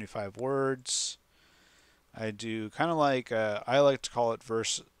the 75 words. I do kind of like I like to call it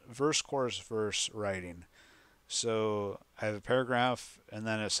verse chorus verse writing. So I have a paragraph and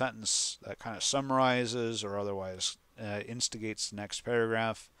then a sentence that kind of summarizes or otherwise instigates the next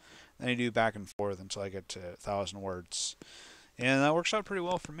paragraph. Then I do back and forth until I get to 1,000 words, and that works out pretty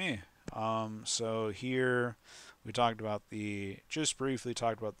well for me. So here we talked about just briefly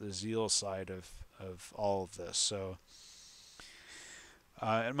talked about the zeal side of all of this. So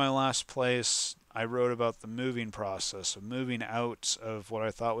in my last place, I wrote about the moving process of moving out of what I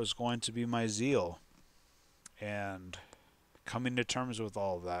thought was going to be my zeal and coming to terms with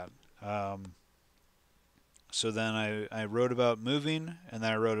all of that. So then I wrote about moving, and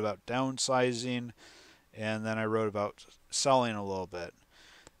then I wrote about downsizing, and then I wrote about selling a little bit.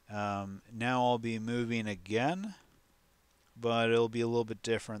 Now I'll be moving again, but it'll be a little bit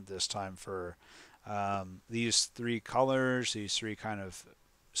different this time for these three colors, these three kind of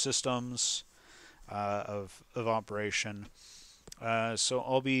systems of operation. So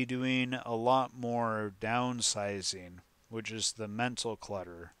I'll be doing a lot more downsizing, which is the mental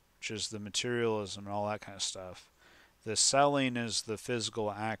clutter, which is the materialism and all that kind of stuff. The selling is the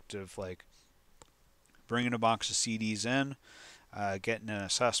physical act of like bringing a box of CDs in, getting an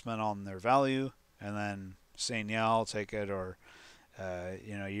assessment on their value, and then saying, "Yeah, I'll take it," or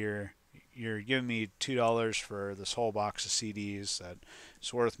you're giving me $2 for this whole box of CDs that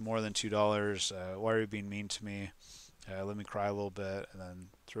it's worth more than $2. Why are you being mean to me? Let me cry a little bit, and then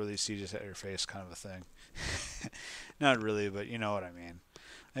throw these CDs at your face, kind of a thing. Not really, but you know what I mean.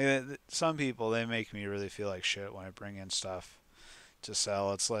 Like, some people, they make me really feel like shit when I bring in stuff to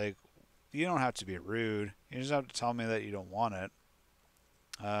sell. It's like, you don't have to be rude. You just have to tell me that you don't want it.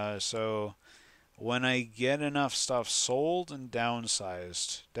 So when I get enough stuff sold and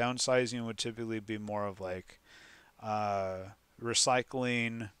downsized, downsizing would typically be more of like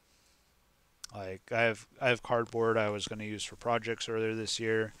recycling. Like I have cardboard I was going to use for projects earlier this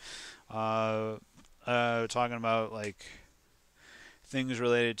year. Talking about like things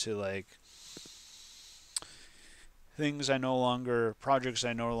related to like projects I no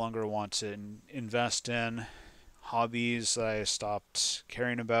longer want to invest in, hobbies that I stopped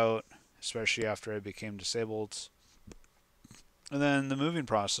caring about, especially after I became disabled. And then the moving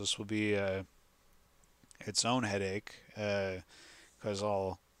process will be its own headache because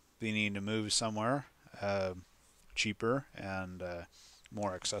I'll be needing to move somewhere cheaper and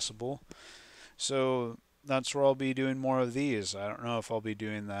more accessible. So that's where I'll be doing more of these. I don't know if I'll be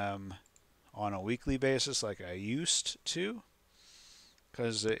doing them on a weekly basis like I used to,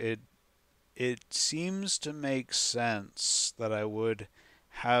 because it seems to make sense that I would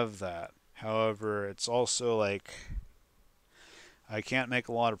have that. However, it's also like I can't make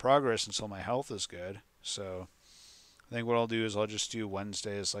a lot of progress until my health is good. So I think what I'll do is I'll just do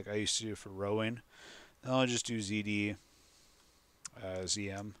Wednesdays like I used to do for rowing. Then I'll just do ZD,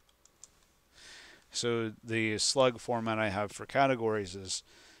 ZM. So the slug format I have for categories is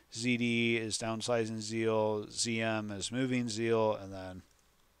ZD is downsizing zeal, ZM is moving zeal, and then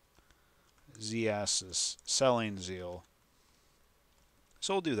ZS is selling zeal.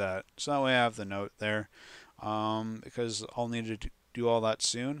 So we'll do that. So that way I have the note there, because I'll need to do all that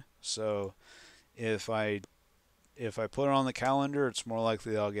soon. So if I put it on the calendar, it's more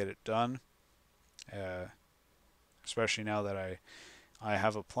likely I'll get it done. Especially now that I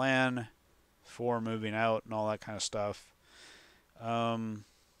have a plan for moving out and all that kind of stuff.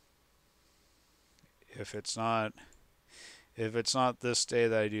 If it's not this day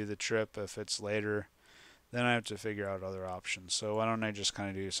that I do the trip, if it's later, then I have to figure out other options. So why don't I just kind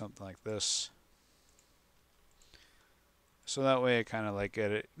of do something like this? So that way I kind of like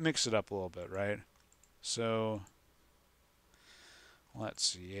mix it up a little bit, right? So let's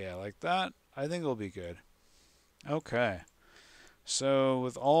see, yeah, like that. I think it'll be good. Okay. So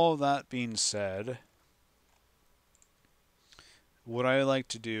with all of that being said, what I like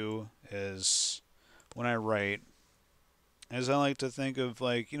to do is when I write is I like to think of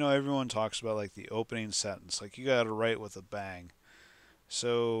like, everyone talks about like the opening sentence. Like you got to write with a bang.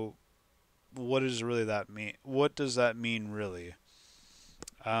 So what does really that mean? What does that mean really?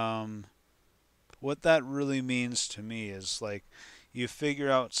 What that really means to me is like you figure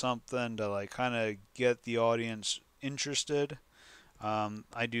out something to like kind of get the audience interested.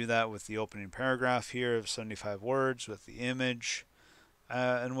 I do that with the opening paragraph here of 75 words, with the image,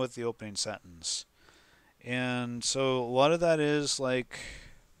 and with the opening sentence. And so a lot of that is like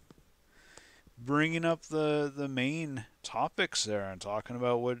bringing up the main topics there and talking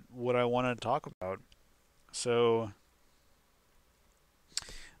about what I want to talk about. So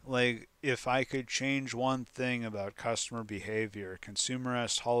like if I could change one thing about customer behavior,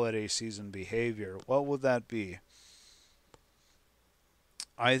 consumerist holiday season behavior, what would that be?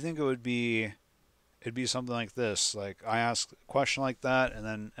 I think it'd be something like this. Like I ask a question like that and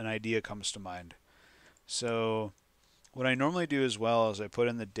then an idea comes to mind. So what I normally do as well is I put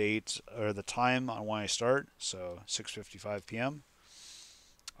in the date or the time on when I start. So 6:55 p.m.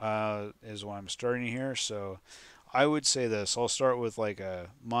 Is when I'm starting here. So I would say this. I'll start with like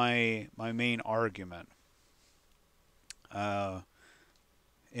my main argument.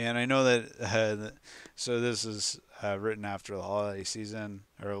 And I know that so this is written after the holiday season,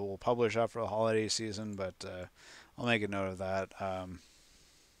 or will publish after the holiday season, but I'll make a note of that.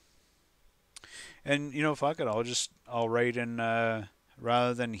 And you know, fuck it, I'll write in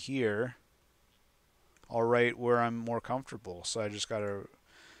rather than here, I'll write where I'm more comfortable. So I just gotta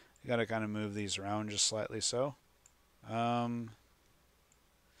kind of move these around just slightly so.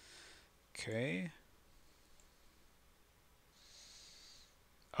 Okay.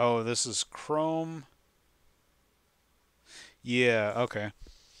 Oh, this is Chrome. Yeah, okay.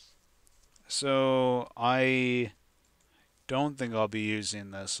 So I don't think I'll be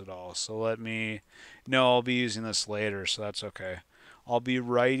using this at all. So no, I'll be using this later, so that's okay. I'll be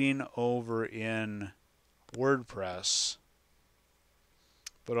writing over in WordPress,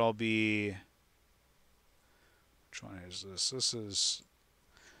 but which one is this?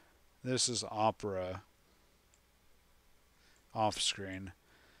 This is Opera off screen.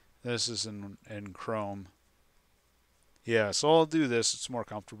 This is in Chrome. Yeah, so I'll do this. It's more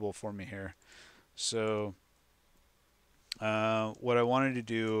comfortable for me here. So what I wanted to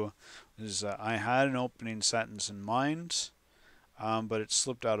do is I had an opening sentence in mind, but it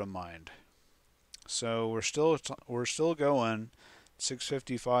slipped out of mind. So we're still going.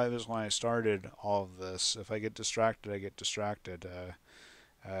 6:55 is when I started all of this. If I get distracted, I get distracted.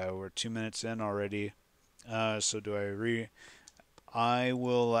 We're 2 minutes in already. So do I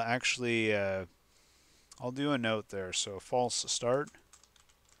will actually. I'll do a note there. So false start.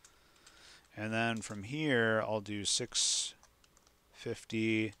 And then from here, I'll do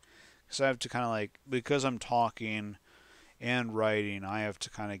 6:50. Because I have to kind of because I'm talking and writing, I have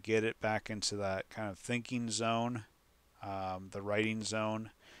to kind of get it back into that kind of thinking zone, the writing zone.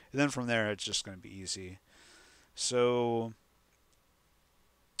 And then from there, it's just going to be easy. So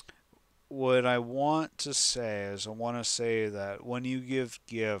what I want to say is I want to say that when you give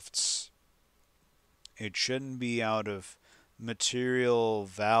gifts, it shouldn't be out of material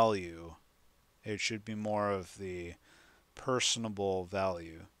value. It should be more of the personable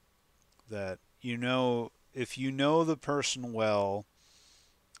value. That if you know the person well,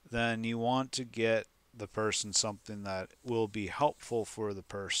 then you want to get the person something that will be helpful for the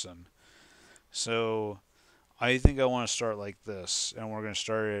person. So I think I want to start like this, and we're going to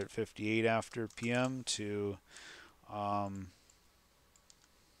start at 58 after PM to.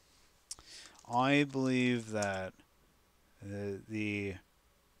 I believe that the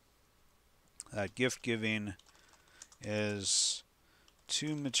that gift giving is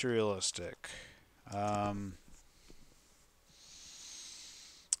too materialistic.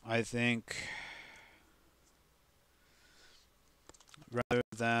 I think rather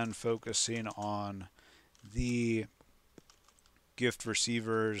than focusing on the gift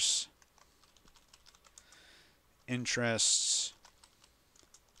receiver's interests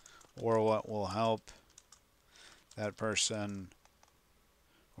or what will help that person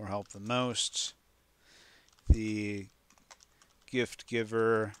or help the most, the gift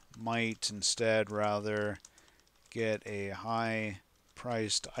giver might instead rather get a high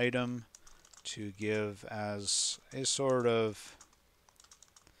priced item to give as a sort of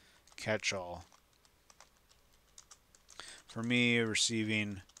catch-all. For me,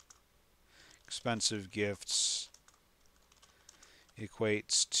 receiving expensive gifts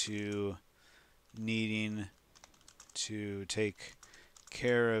equates to needing to take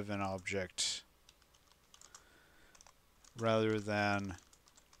care of an object rather than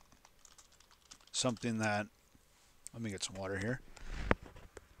something that. Let me get some water here.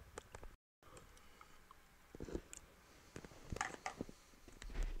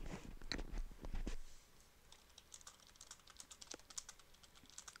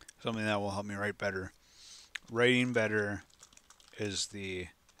 Something that will help me write better. Writing better is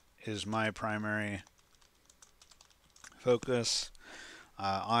my primary focus.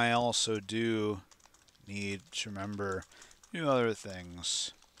 I also do need to remember do other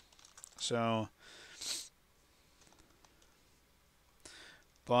things. So,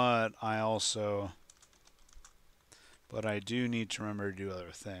 but I do need to remember to do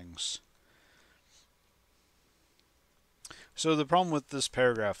other things. So the problem with this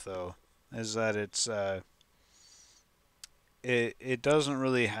paragraph, though, is that it doesn't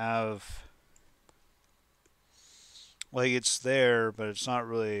really have, it's there, but it's not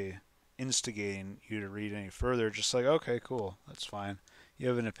really instigating you to read any further. Just like, okay, cool, that's fine. You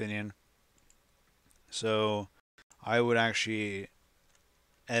have an opinion. So I would actually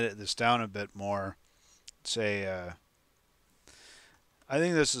edit this down a bit more. Say, I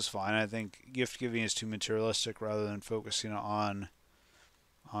think this is fine. I think gift giving is too materialistic rather than focusing on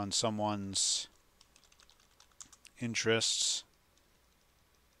someone's interests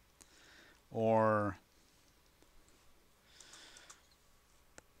or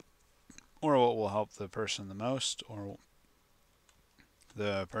what will help the person the most, or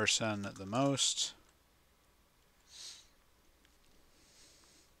the person the most.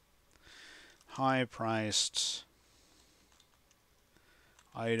 High-priced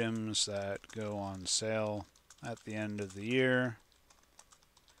items that go on sale at the end of the year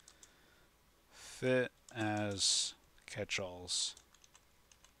fit as catch-alls.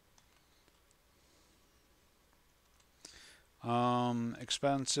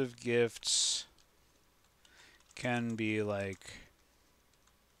 Expensive gifts can be like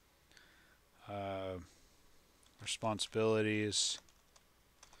responsibilities.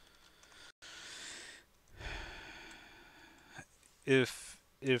 If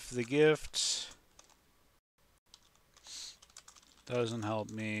the gift doesn't help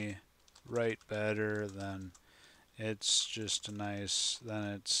me write better, then it's just a nice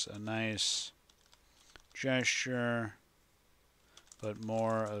gesture, but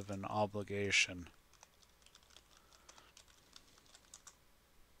more of an obligation.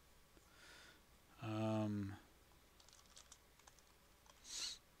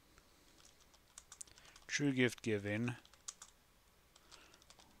 True gift giving.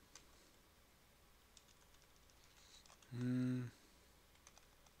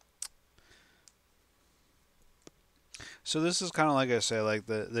 So this is kind of like I say, like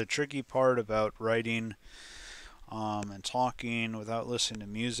the tricky part about writing and talking without listening to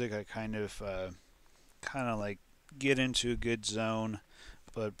music. I kind of like get into a good zone,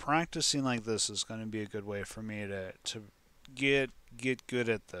 but practicing like this is going to be a good way for me to get good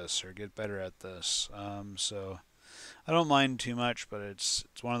at this or get better at this. So I don't mind too much, but it's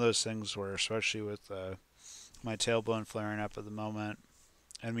one of those things where, especially with my tailbone flaring up at the moment,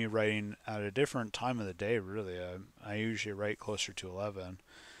 and me writing at a different time of the day, really. I usually write closer to 11,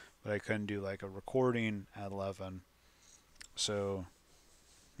 but I couldn't do like a recording at 11. So,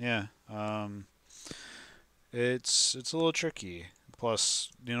 yeah, it's a little tricky. Plus,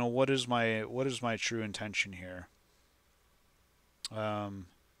 what is my true intention here? So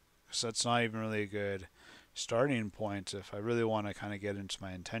that's not even really a good starting point if I really want to kind of get into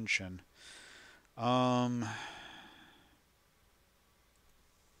my intention.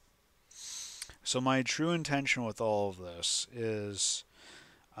 So my true intention with all of this is,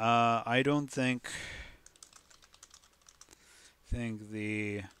 I don't think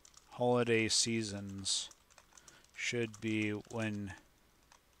the holiday seasons should be when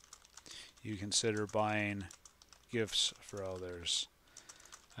you consider buying gifts for others.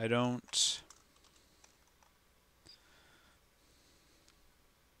 I don't.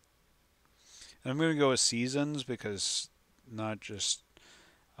 I'm going to go with seasons because not just.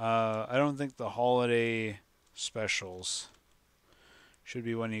 I don't think the holiday specials should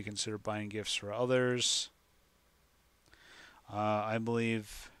be when you consider buying gifts for others. I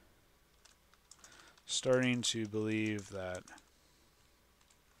believe, starting to believe that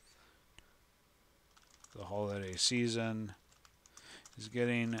the holiday season is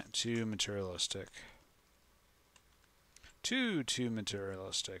getting too materialistic. Too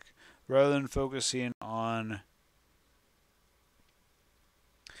materialistic. Rather than focusing on,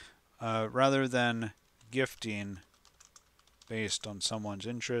 rather than gifting based on someone's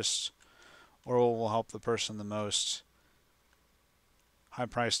interests or what will help the person the most,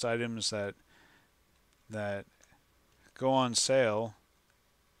 high-priced items that go on sale.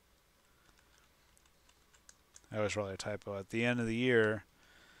 That was really a typo. At the end of the year,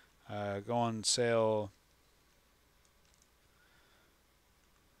 go on sale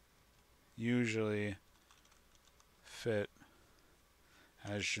usually fit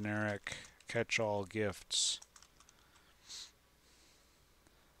as generic catch-all gifts.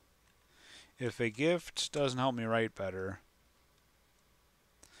 If a gift doesn't help me write better,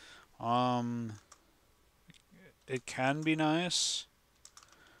 it can be nice,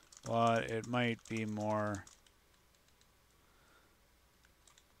 but it might be more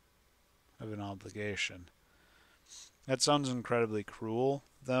of an obligation. That sounds incredibly cruel,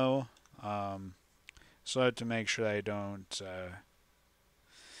 though. So I have to make sure I don't.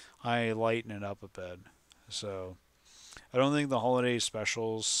 I lighten it up a bit. So I don't think the holiday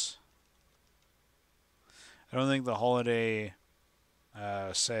specials. I don't think the holiday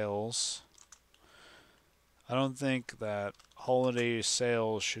sales. I don't think that holiday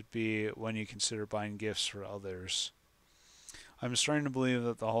sales should be when you consider buying gifts for others. I'm starting to believe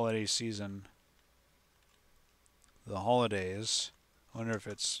that the holiday season, the holidays, I wonder if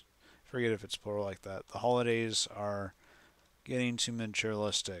it's, forget if it's plural like that, the holidays are getting too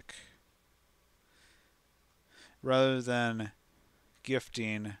materialistic. Rather than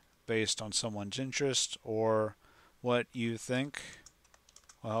gifting based on someone's interest or what you think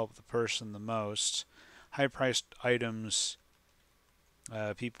will help the person the most, high-priced items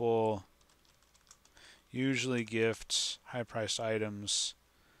People usually gift high-priced items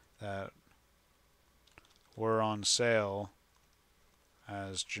that were on sale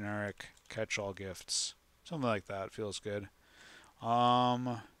as generic catch-all gifts. Something like that feels good.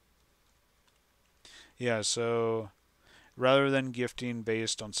 Um, yeah, so rather than gifting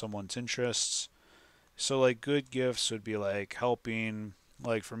based on someone's interests, so like good gifts would be like helping,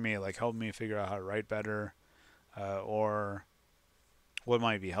 like for me, like helping me figure out how to write better, or what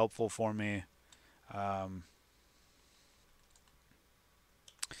might be helpful for me. Um,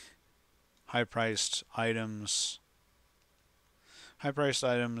 high-priced items, high-priced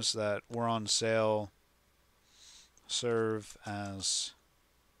items that were on sale serve as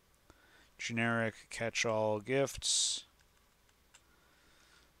generic catch-all gifts.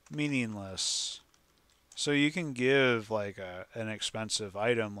 Meaningless. So you can give like an expensive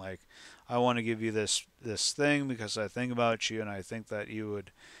item, like I want to give you this thing because I think about you and I think that you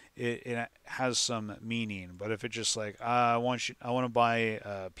would. It has some meaning, but if it's just like I want to buy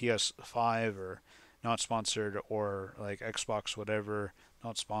a PS5 or not sponsored, or like Xbox whatever,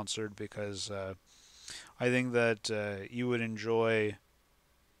 not sponsored, because I think that you would enjoy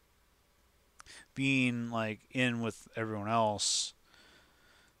being like in with everyone else.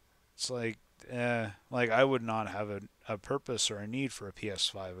 It's like I would not have a purpose or a need for a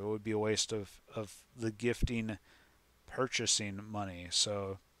PS5. It would be a waste of the gifting purchasing money.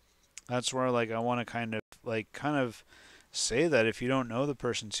 So that's where like I want to kind of say that if you don't know the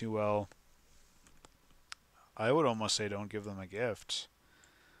person too well, I would almost say don't give them a gift.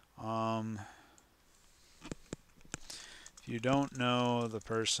 Um, if you don't know the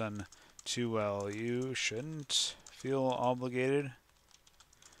person too well, you shouldn't feel obligated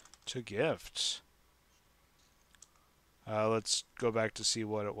to gift. Let's go back to see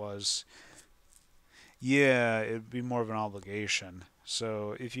what it was. Yeah, it'd be more of an obligation.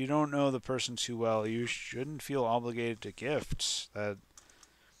 So if you don't know the person too well, you shouldn't feel obligated to gift. That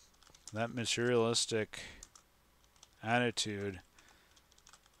materialistic attitude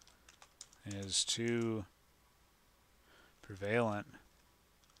is too prevalent.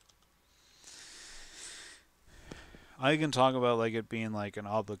 I can talk about like it being like an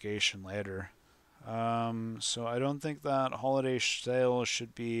obligation later. So I don't think that holiday sale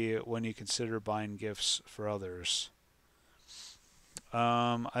should be when you consider buying gifts for others.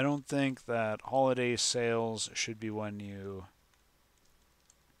 I don't think that holiday sales should be when you.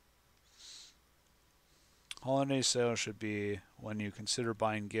 Holiday sales should be when you consider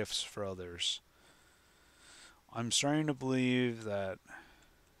buying gifts for others. I'm starting to believe that.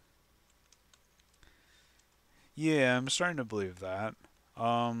 Yeah, I'm starting to believe that.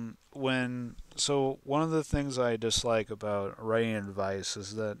 One of the things I dislike about writing advice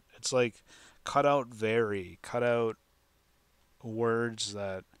is that it's like cut out words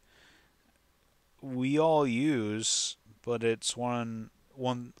that we all use, but it's one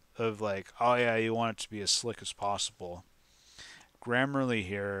of like, oh yeah, you want it to be as slick as possible. Grammarly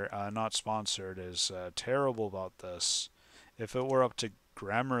here, not sponsored, is terrible about this. If it were up to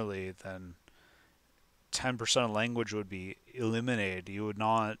Grammarly, then 10% of language would be eliminated. You would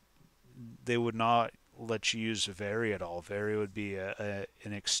not, they would not let you use very at all. Very would be an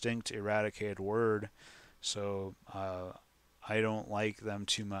extinct, eradicated word. So I don't like them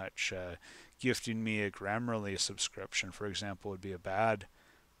too much. Gifting me a Grammarly subscription, for example, would be a bad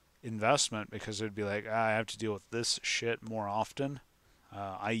investment because it would be like, I have to deal with this shit more often.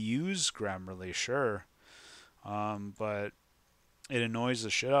 I use Grammarly, sure, but it annoys the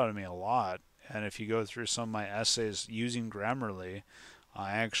shit out of me a lot. And if you go through some of my essays using Grammarly,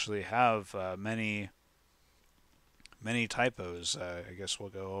 I actually have many typos. I guess we'll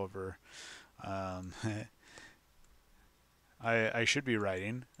go over. Um, I should be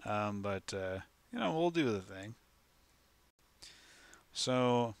writing, but we'll do the thing.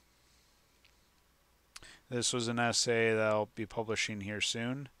 So this was an essay that I'll be publishing here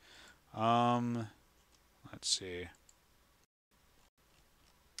soon. Um, let's see.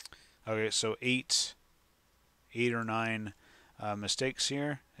 Okay, so eight or nine mistakes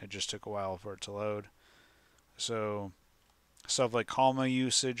here. It just took a while for it to load. So stuff like comma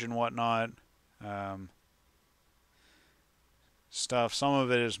usage and whatnot. Um, stuff. Some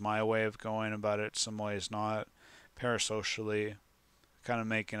of it is my way of going about it. Some ways not. Parasocially, kind of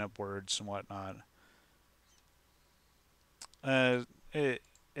making up words and whatnot. Uh,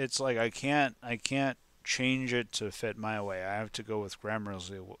 it's like I can't change it to fit my way. I have to go with Grammarly's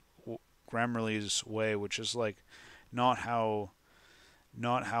way, which is like not how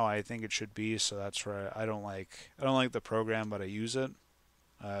I think it should be. So that's where I don't like the program, but I use it.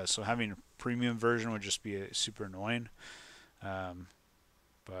 So having a premium version would just be super annoying. Um,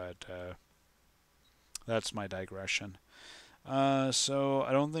 but that's my digression. So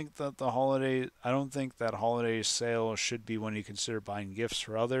I don't think that holiday sale should be when you consider buying gifts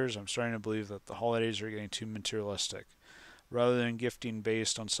for others. I'm starting to believe that the holidays are getting too materialistic. Rather than gifting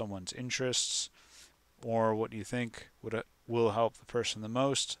based on someone's interests or what you think will help the person the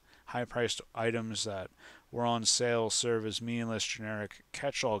most, high-priced items that were on sale serve as meaningless generic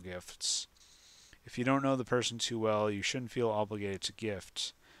catch-all gifts. If you don't know the person too well, you shouldn't feel obligated to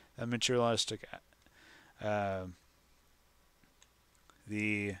gift. That materialistic yeah,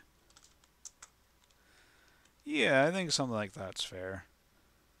 I think something like that's fair.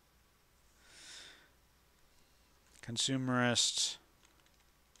 Consumerist,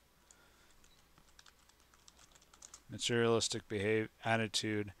 materialistic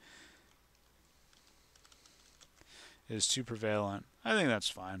attitude is too prevalent. I think that's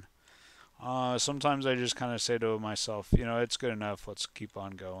fine. Sometimes I just kind of say to myself, it's good enough. Let's keep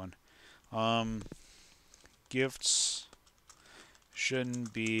on going. Gifts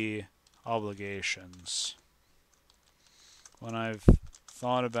shouldn't be obligations. When I've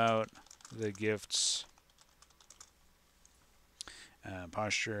thought about the gifts,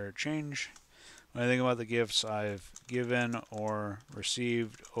 posture change. When I think about the gifts I've given or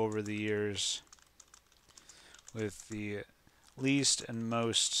received over the years, with the least and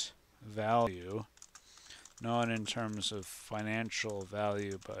most value, not in terms of financial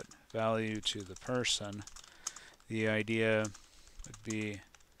value, but value to the person, the idea would be,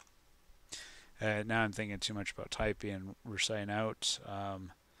 now I'm thinking too much about typing and reciting out,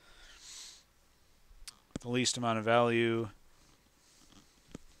 the least amount of value.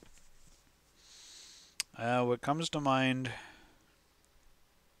 What comes to mind,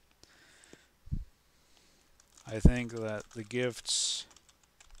 I think that the gifts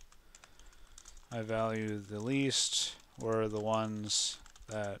I value the least were the ones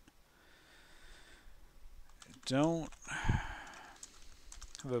that don't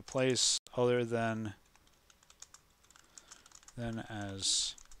have a place other than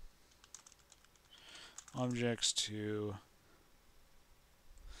as objects to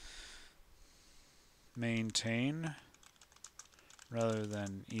maintain rather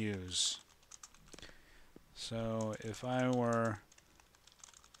than use. So if I were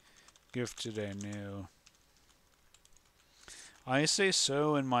gifted a new, I say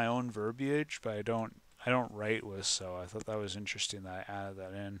so in my own verbiage, but I don't write with so. I thought that was interesting that I added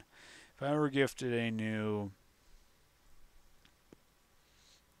that in. If I were gifted a new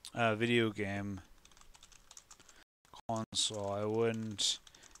video game console, I wouldn't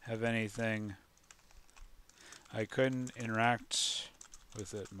have anything. I couldn't interact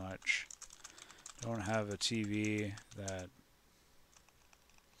with it much. Don't have a TV that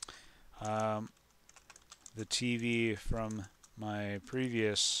the TV from my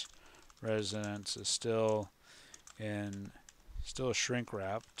previous residence is still shrink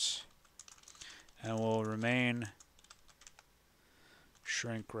wrapped and will remain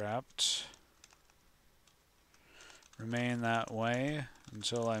shrink wrapped, remain that way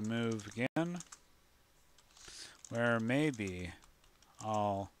until I move again, where maybe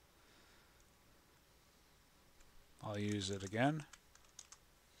I'll use it again.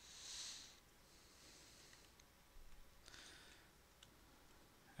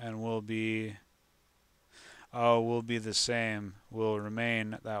 And will be the same, will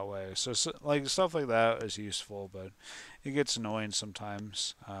remain that way. So like stuff like that is useful, but it gets annoying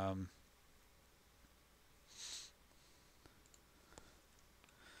sometimes.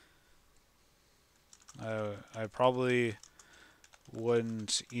 I probably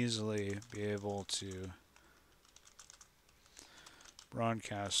wouldn't easily be able to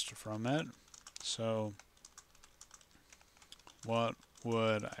broadcast from it. So what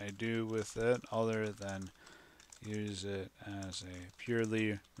would I do with it other than use it as a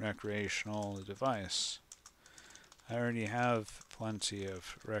purely recreational device? I already have plenty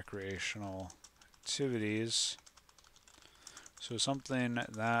of recreational activities, so something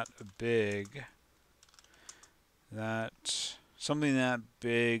that big,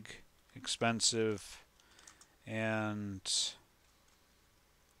 expensive, and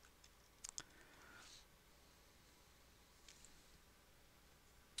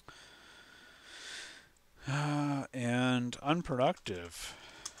unproductive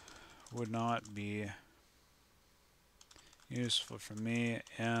would not be useful for me.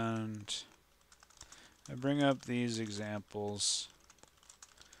 And I bring up these examples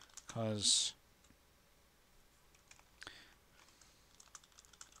because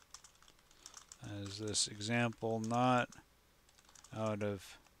as this example, not out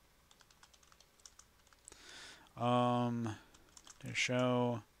of to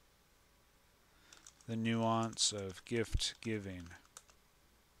show the nuance of gift giving.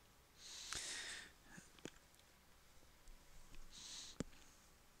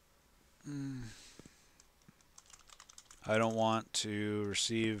 I don't want to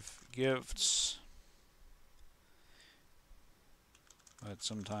receive gifts, but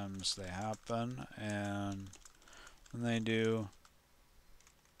sometimes they happen, and when they do,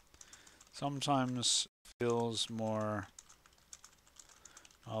 sometimes feels more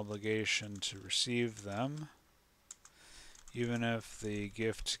obligation to receive them, even if the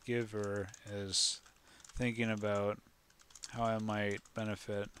gift giver is thinking about how I might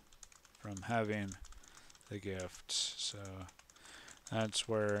benefit from having the gift. So that's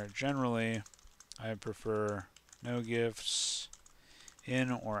where generally I prefer no gifts,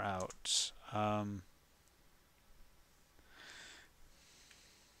 in or out. For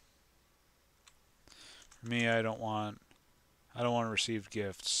me, I don't want to receive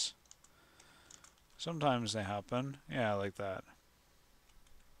gifts. Sometimes they happen. Yeah, like that.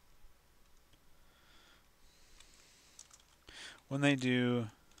 When they do,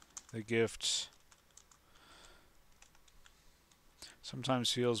 the gift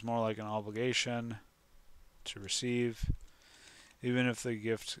sometimes feels more like an obligation to receive, even if the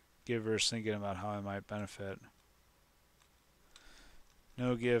gift giver is thinking about how I might benefit.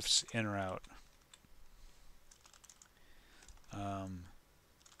 No gifts, in or out.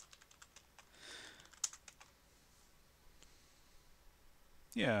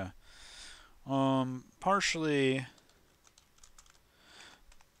 Yeah. Partially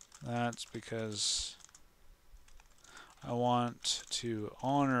that's because I want to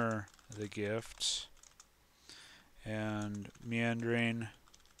honor the gift, and meandering.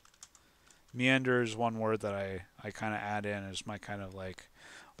 Meander is one word that I kind of add in as my kind of like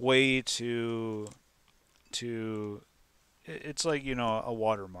way to it's like, you know, a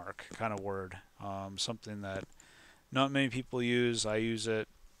watermark kind of word. Something that not many people use. I use it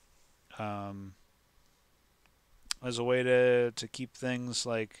as a way to keep things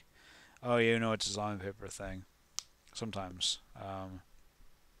like, oh, you know, it's a Zombiepaper thing sometimes.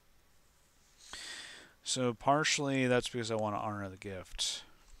 So partially that's because I want to honor the gift.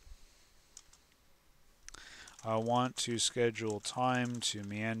 I want to schedule time to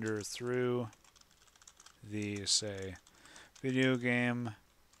meander through the, say, video game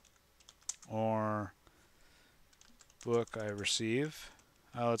or book I receive.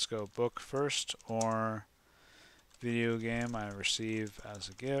 Let's go book first, or video game I receive as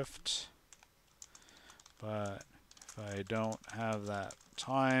a gift. But if I don't have that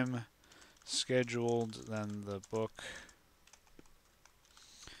time scheduled, then the book,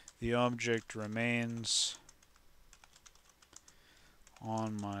 the object remains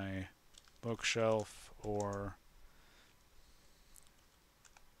on my bookshelf or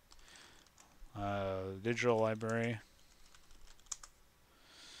digital library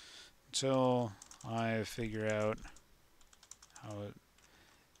until I figure out how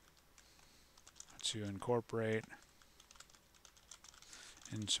to incorporate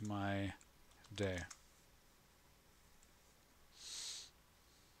into my day.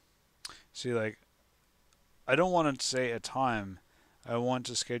 See, like, I don't want to say a time. I want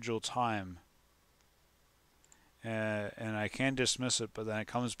to schedule time. And I can dismiss it, but then it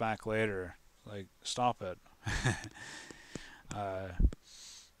comes back later. Like, stop it.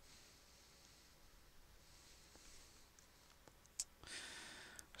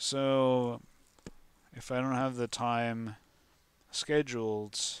 So, if I don't have the time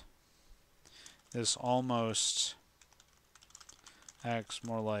scheduled, this almost acts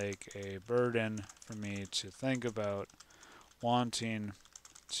more like a burden for me to think about wanting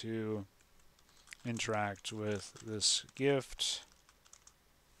to interact with this gift.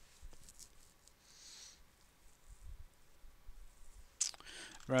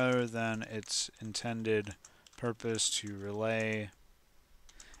 Rather than its intended purpose to relay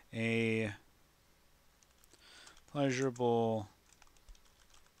a pleasurable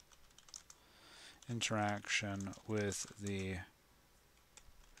interaction with the,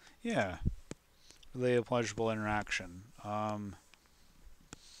 relay a pleasurable interaction.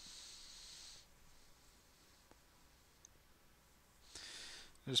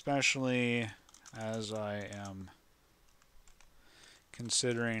 Especially as I am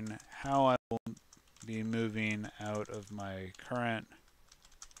considering how I will be moving out of my current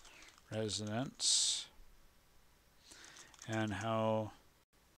residence and how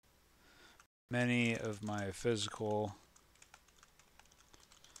many of my physical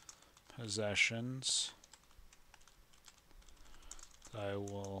possessions I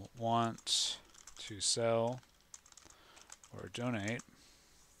will want to sell or donate.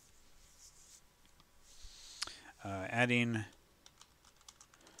 Adding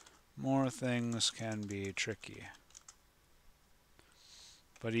more things can be tricky.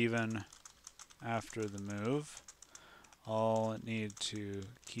 But even after the move, I'll need to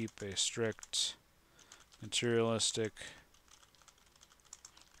keep a strict materialistic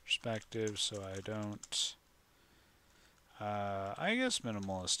perspective so I don't, I guess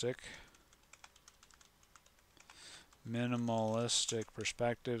minimalistic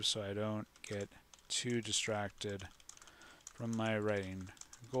perspective so I don't get too distracted from my writing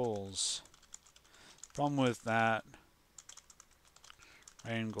goals. Problem with that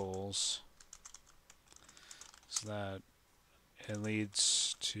writing goals is that it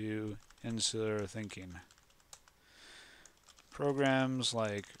leads to insular thinking. Programs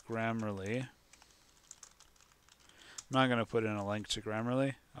like Grammarly, I'm not going to put in a link to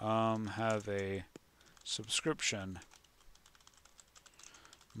Grammarly, have a subscription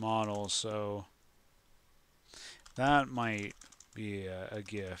model, so that might be a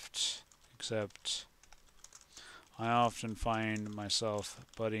gift, except I often find myself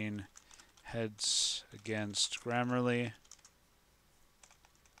butting heads against Grammarly.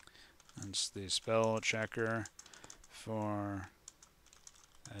 It's the spell checker for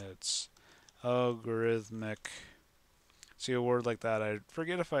its algorithmic. See a word like that, I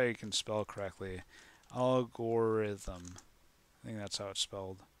forget if I can spell correctly. Algorithm. I think that's how it's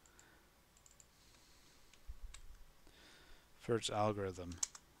spelled. For its algorithm.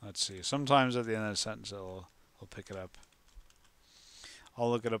 Let's see. Sometimes at the end of the sentence it'll pick it up. I'll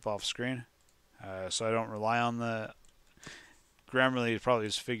look it up off screen. So I don't rely on the Grammarly is probably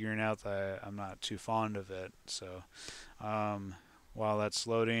just figuring out that I'm not too fond of it. So while that's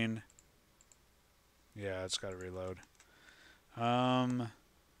loading, yeah, it's got to reload.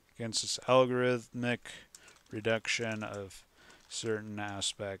 Against its algorithmic reduction of certain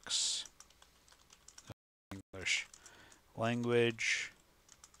aspects of English language.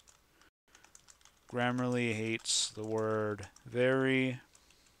 Grammarly hates the word very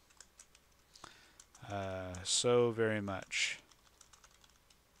so very much.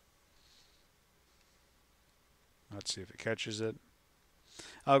 Let's see if it catches it.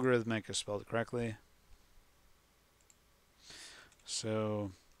 Algorithmic is spelled correctly.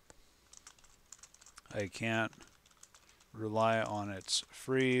 So I can't rely on its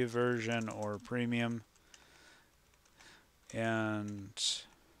free version or premium. And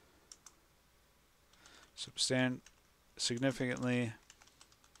significantly,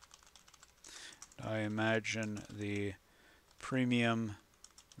 I imagine the premium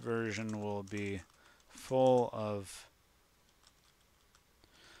version will be full of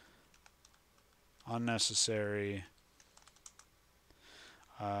unnecessary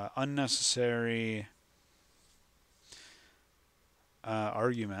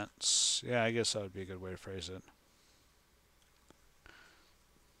arguments. Yeah, I guess that would be a good way to phrase it.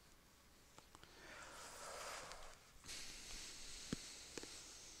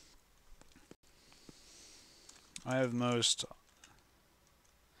 I have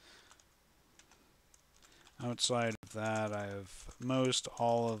outside of that, I have most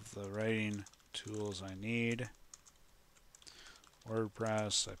all of the writing tools I need.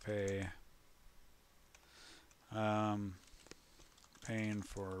 WordPress, I pay paying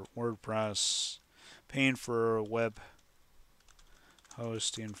for WordPress, paying for web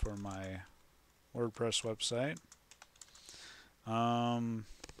hosting for my WordPress website. The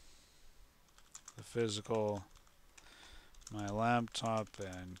physical, my laptop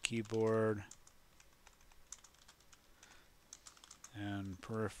and keyboard and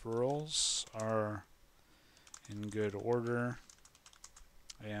peripherals are in good order,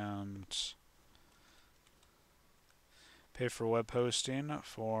 and pay for web hosting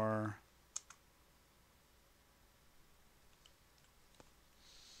for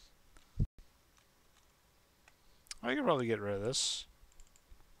I could probably get rid of this.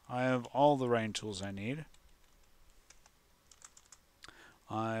 I have all the writing tools I need.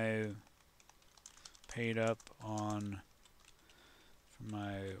 I paid up on for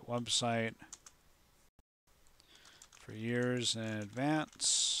my website for years in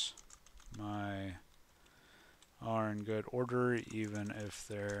advance. My are in good order even if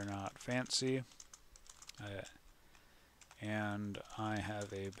they're not fancy. And I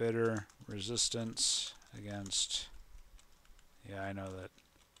have a bitter resistance against, yeah, I know that,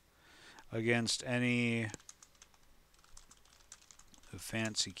 against any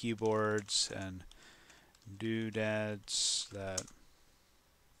fancy keyboards and doodads that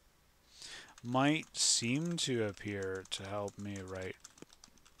might seem to appear to help me write,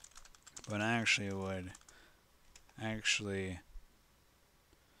 but actually would actually,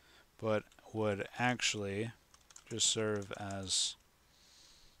 but would actually just serve as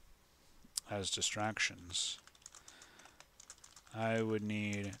distractions. I would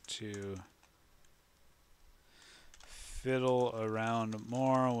need to fiddle around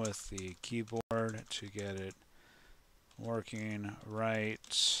more with the keyboard to get it working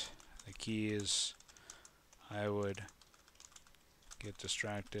right. The keys, I would get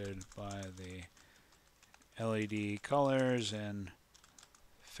distracted by the LED colors and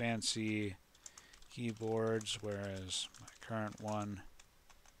fancy keyboards, whereas my current one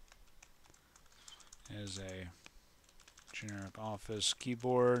is a generic office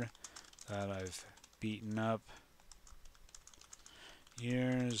keyboard that I've beaten up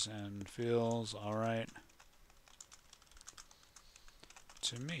years and feels alright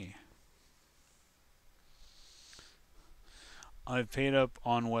to me. I've paid up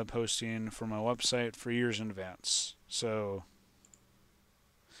on web hosting for my website for years in advance. So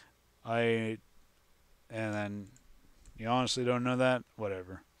and then you honestly don't know that?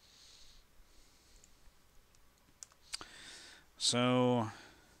 Whatever. So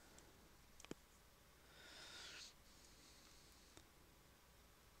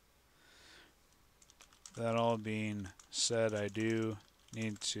that all being said, I do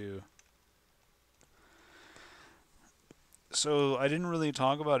need to. So I didn't really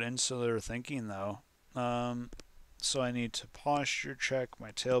talk about insular thinking though. So I need to posture check.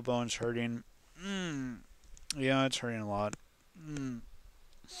 My tailbone's hurting. Yeah, it's hurting a lot.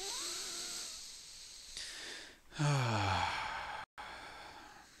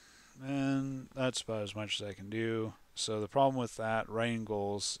 And that's about as much as I can do. So the problem with that writing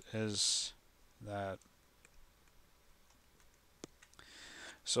goals is that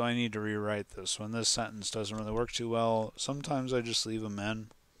so I need to rewrite this. When this sentence doesn't really work too well, sometimes I just leave them in.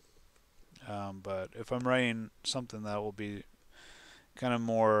 But if I'm writing something that will be kind of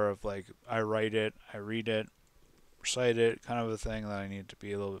more of like I write it, I read it, recite it, kind of a thing, that I need to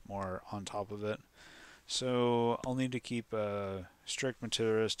be a little bit more on top of it. So I'll need to keep a strict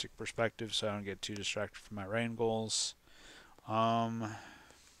materialistic perspective so I don't get too distracted from my writing goals. There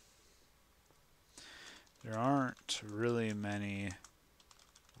aren't really many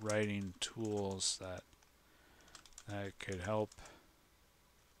writing tools that could help.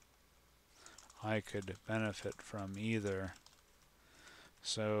 I could benefit from either.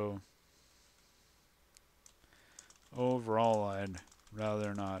 So overall, I'd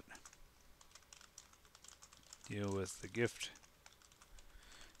rather not deal with the gift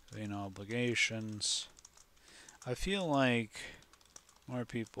giving obligations. I feel like more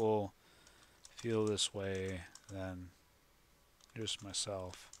people feel this way than just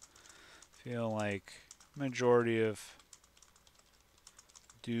myself. I feel like majority of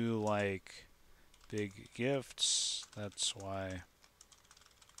do like big gifts. That's why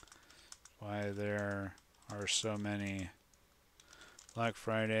there are so many Black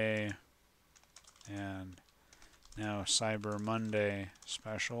Friday and now Cyber Monday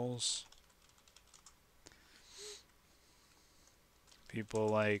specials. People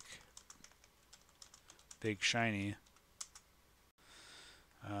like big shiny.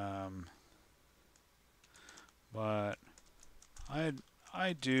 But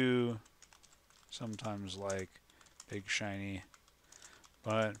I do sometimes like big shiny,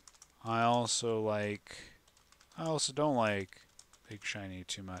 but I also don't like big shiny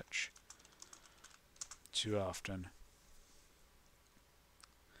too much, too often.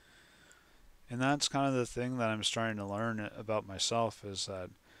 And that's kind of the thing that I'm starting to learn about myself, is that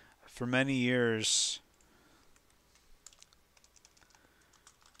for many years,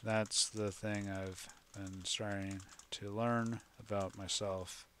 that's the thing I've been starting to learn about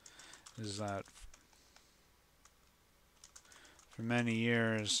myself, is that for many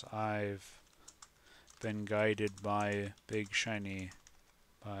years I've been guided by big shiny,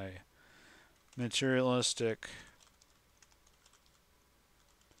 by materialistic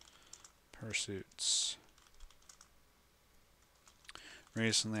pursuits.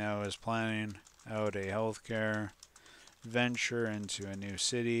 Recently I was planning out a healthcare venture into a new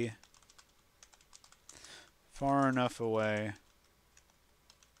city, far enough away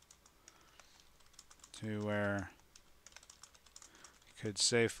to where I could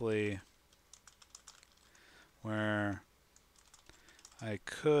safely, where I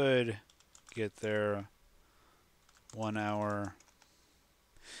could get there 1 hour.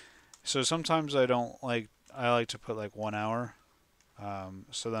 So sometimes I like to put like 1 hour.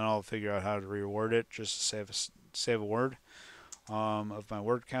 So then I'll figure out how to reword it just to save a word of my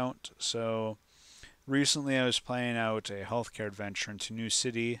word count. So recently I was planning out a healthcare adventure into new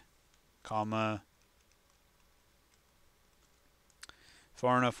city, comma,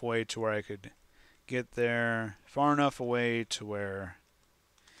 far enough away to where I could get there, far enough away to where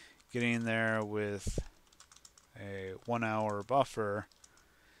getting there with a 1 hour buffer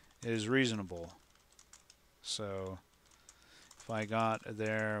is reasonable. So if I got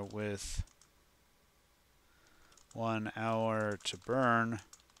there with 1 hour to burn,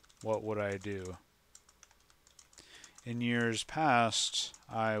 what would I do? In years past,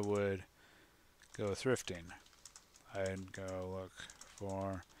 I would go thrifting. I'd go look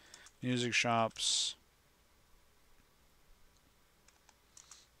for music shops,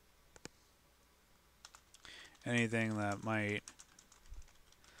 anything that might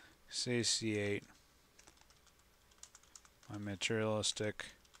satiate my materialistic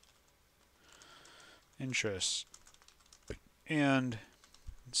interests. And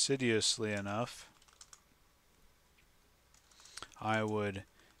insidiously enough, I would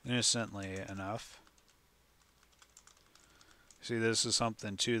innocently enough. See, this is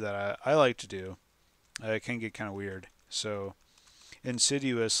something too that I like to do. It can get kind of weird. So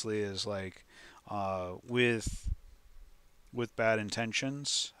insidiously is like with bad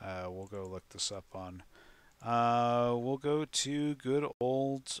intentions. We'll go look this up on. We'll go to good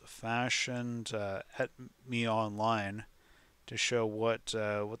old-fashioned at me online to show what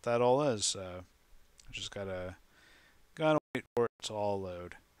that all is. I just gotta wait for it to all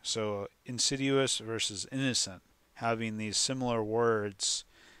load. So insidious versus innocent, having these similar words,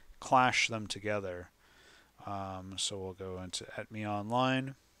 clash them together. So we'll go into at me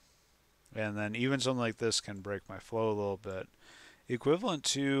online, and then even something like this can break my flow a little bit. Equivalent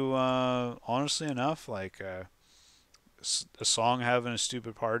to, honestly enough, like a song having a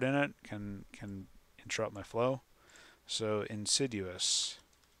stupid part in it can interrupt my flow. So insidious.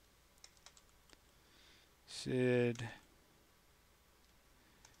 Sid.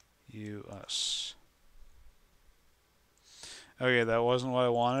 U-S. Okay, that wasn't what I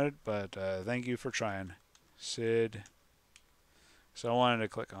wanted, but thank you for trying. Sid. So I wanted to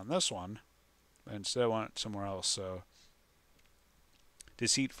click on this one, but instead I want it somewhere else. So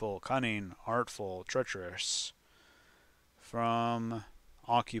deceitful, cunning, artful, treacherous. From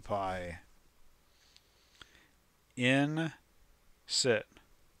occupy. In, sit.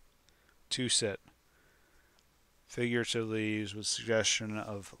 To sit. Figuratively used with suggestion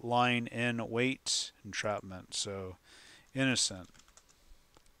of lying in wait, entrapment. So innocent.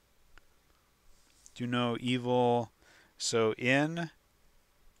 Do no evil. So in.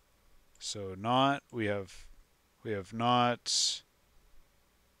 So not. We have not.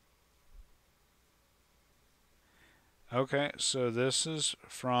 Okay, so this is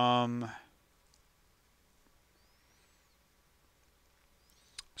from.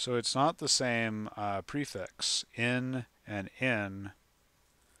 So it's not the same prefix. In and in.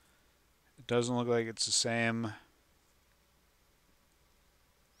 It doesn't look like it's the same.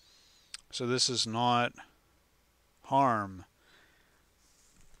 So this is not harm.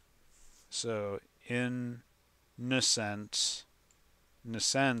 So innocent.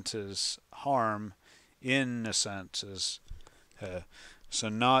 Innocent is harm. Innocent is. So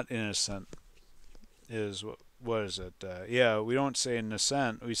not innocent is what is it? Yeah, we don't say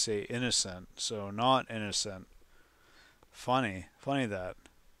innocent, we say innocent. So not innocent. Funny that.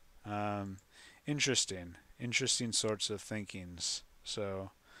 Interesting sorts of thinkings.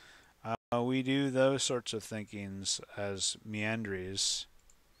 So we do those sorts of thinkings as meanderies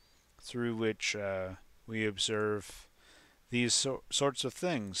through which we observe these sorts of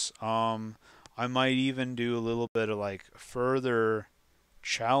things. I might even do a little bit of like further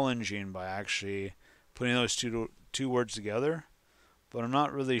challenging by actually putting those two words together, but I'm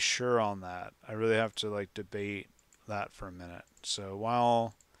not really sure on that. I really have to like debate that for a minute. So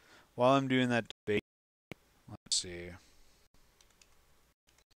while I'm doing that debate, let's see.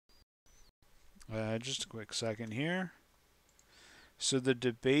 Just a quick second here. So the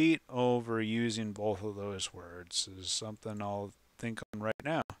debate over using both of those words is something I'll think on right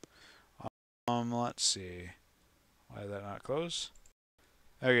now. Let's see. Why did that not close?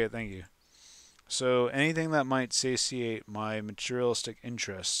 Okay, thank you. So anything that might satiate my materialistic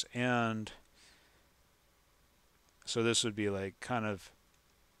interests, and so this would be like kind of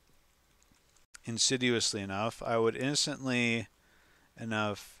insidiously enough, I would innocently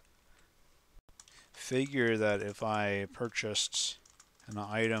enough figure that if I purchased an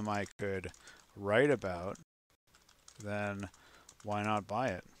item I could write about, then why not buy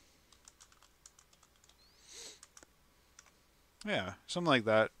it? Yeah, something like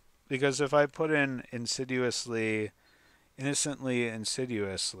that. Because if I put in insidiously, innocently,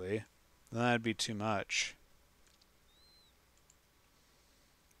 insidiously, then that'd be too much.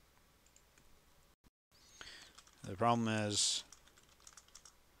 The problem is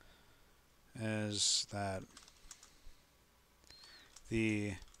is that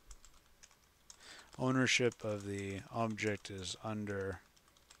the ownership of the object is under,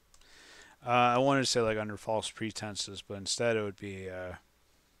 I wanted to say like under false pretenses, but instead it would be,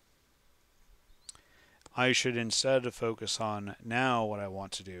 I should instead focus on now what I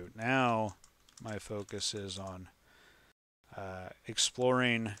want to do. Now my focus is on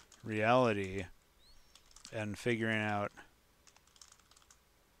exploring reality and figuring out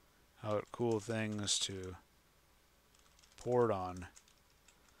cool things to port on.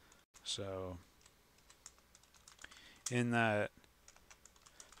 So in that,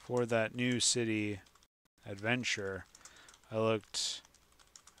 for that new city adventure, I looked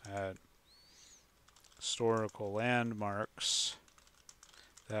at historical landmarks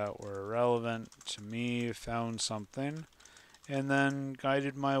that were relevant to me, found something, and then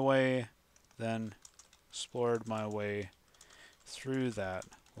guided my way, then explored my way through that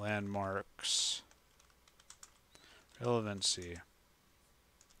landmark's relevancy.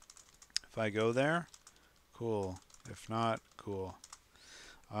 If I go there, cool. If not, cool.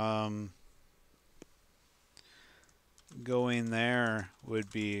 Going there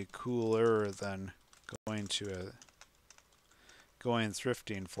would be cooler than going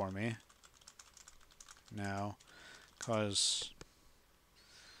thrifting for me now, because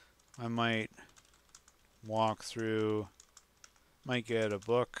I might walk through, might get a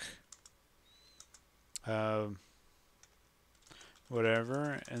book,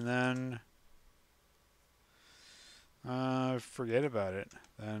 whatever, and then forget about it.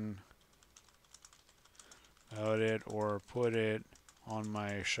 Then about it, or put it on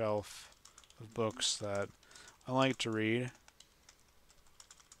my shelf of books that I like to read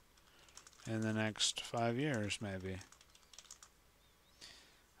in the next 5 years, maybe.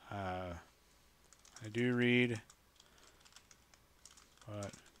 I do read,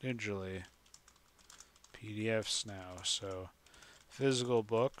 but digitally, PDFs now, so physical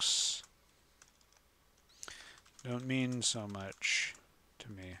books don't mean so much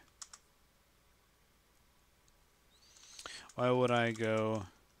to me. Why would I go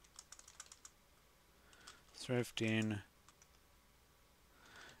thrifting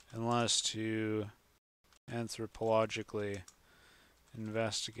unless to anthropologically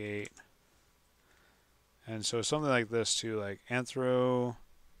investigate? And so something like this too, like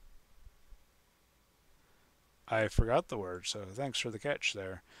I forgot the word, so thanks for the catch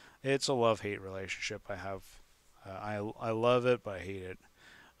there. It's a love-hate relationship I have. I love it, but I hate it.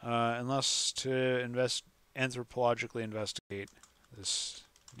 Unless to anthropologically investigate this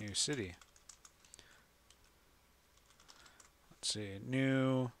new city. Let's see,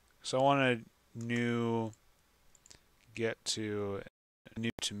 new. So I want to get to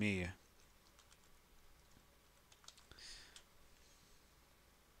new to me.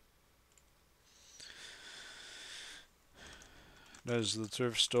 Does the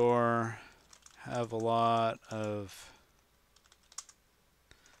thrift store have a lot of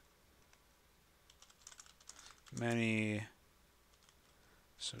many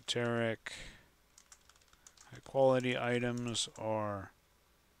esoteric high quality items or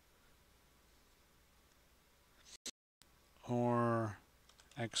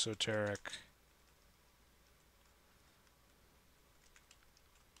exoteric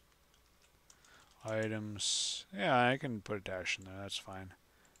items? Yeah, I can put a dash in there, that's fine.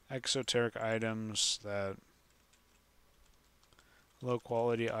 Exoteric items that, low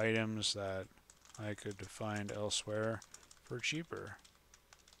quality items that I could find elsewhere for cheaper.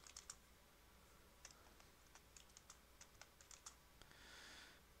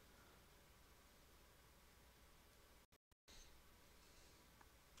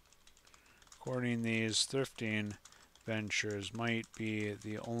 According, these thrifting ventures might be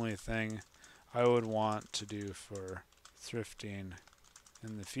the only thing I would want to do for thrifting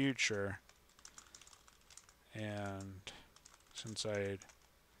in the future, and since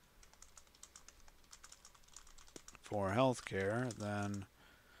for healthcare, then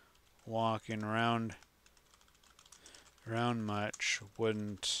walking around much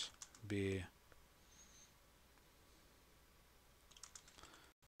wouldn't be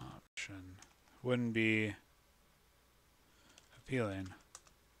option, wouldn't be appealing.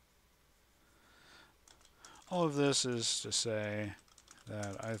 All of this is to say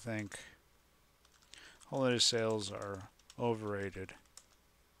that I think holiday sales are overrated.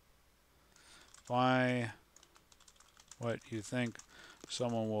 Buy what you think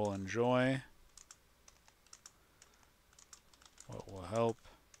someone will enjoy, what will help.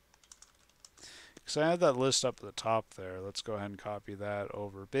 Because I had that list up at the top there. Let's go ahead and copy that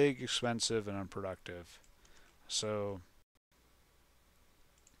over. Big, expensive, and unproductive. So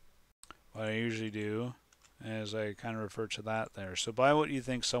what I usually do is I kind of refer to that there. So buy what you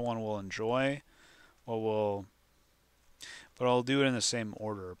think someone will enjoy, but I'll do it in the same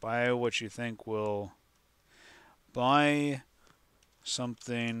order. Buy what you think will buy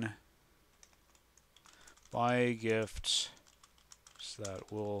something, buy gifts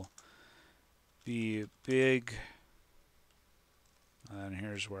that will be big. And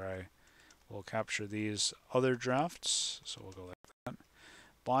here's where I will capture these other drafts. So we'll go like that.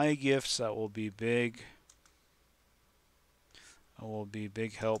 Buy gifts that will be big. Will be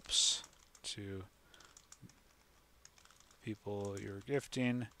big helps to people you're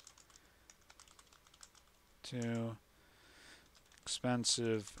gifting to.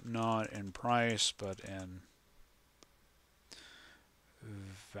 Expensive, not in price, but in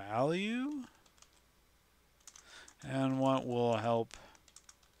value. And what will help,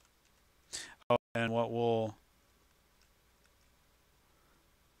 and what will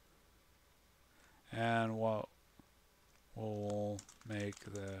make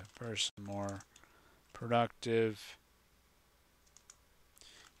the person more productive,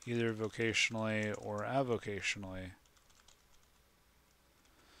 either vocationally or avocationally.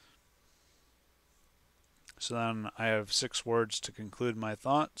 So then I have 6 words to conclude my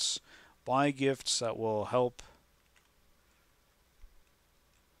thoughts. Buy gifts that will help,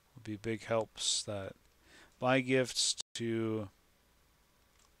 will be big helps that buy gifts to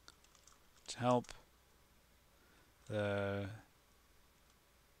help the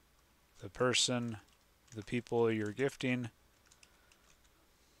person, the people you're gifting.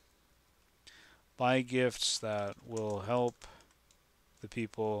 Buy gifts that will help the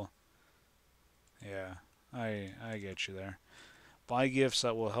people. Yeah, I get you there. Buy gifts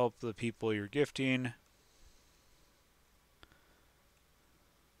that will help the people you're gifting.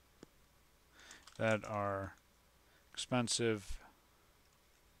 That are expensive,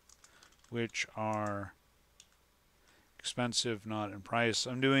 which are expensive, not in price.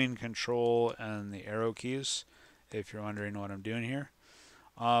 I'm doing Control and the arrow keys, if you're wondering what I'm doing here.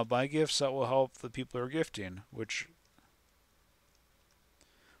 Buy gifts that will help the people who are gifting, which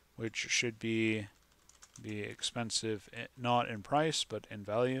should be expensive, not in price, but in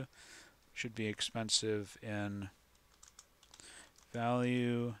value. Should be expensive in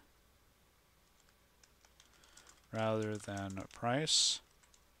value rather than price.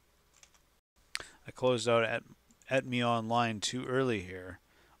 I closed out at me online too early here.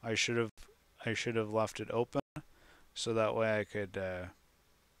 I should have left it open so that way I could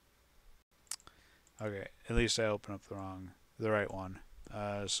okay, at least I opened up the right one.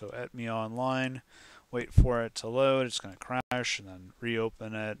 So at me online, wait for it to load, it's going to crash, and then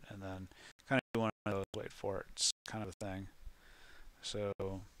reopen it, and then kind of do one of those, wait for it, it's kind of a thing.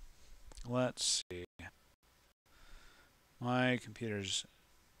 So let's see. My computer's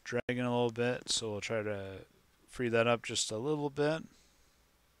dragging a little bit, so we'll try to free that up just a little bit.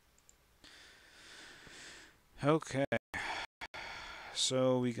 Okay.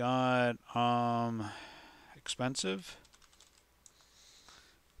 So we got expensive.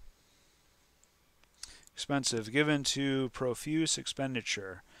 Expensive, given to profuse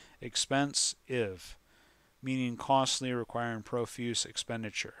expenditure. Expensive, meaning costly, requiring profuse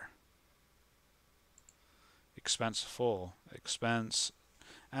expenditure. Expenseful, expense,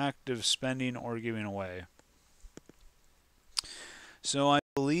 active spending or giving away. So I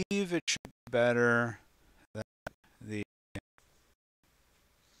believe it should be better than the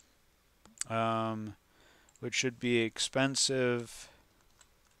which should be expensive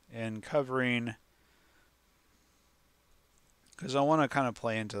in covering, because I want to kind of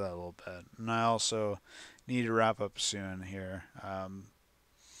play into that a little bit, and I also need to wrap up soon here.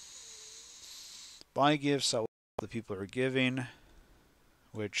 Buy gifts that the people are giving,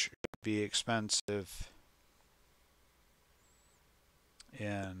 which would be expensive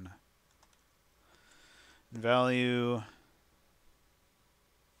in value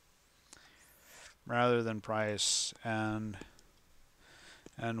rather than price, and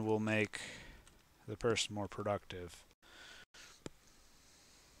will make the person more productive.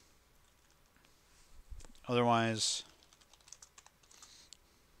 Otherwise,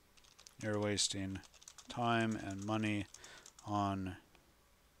 you're wasting time and money on.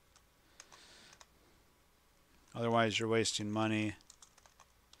 Otherwise, you're wasting money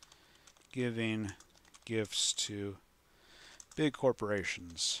giving gifts to big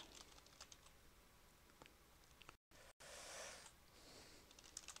corporations.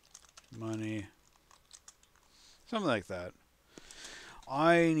 Money, something like that.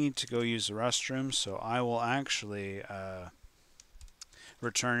 I need to go use the restroom, so I will actually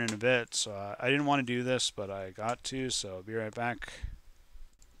return in a bit. So I didn't want to do this, but I got to, so I'll be right back.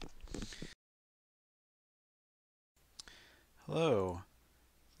 Hello,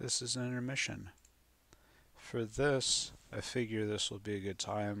 this is an intermission. For this, I figure this will be a good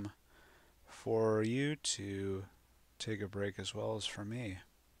time for you to take a break as well as for me.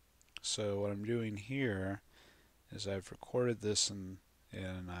 So what I'm doing here is I've recorded this in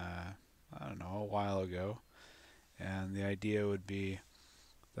I don't know, a while ago, and the idea would be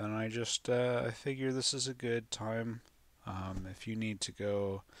then I figure this is a good time. If you need to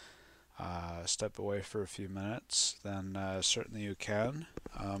go step away for a few minutes, then certainly you can.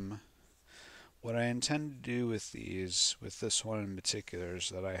 What I intend to do with these, with this one in particular, is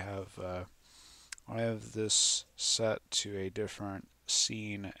that I have this set to a different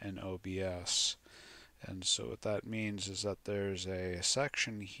scene in OBS. And so what that means is that there's a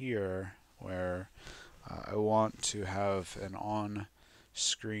section here where I want to have an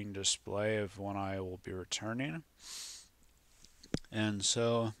on-screen display of when I will be returning. And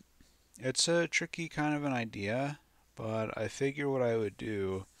so it's a tricky kind of an idea, but I figure what I would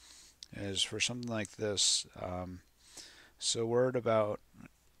do is for something like this, so we're at about,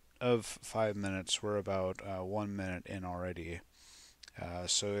 of 5 minutes, we're about 1 minute in already.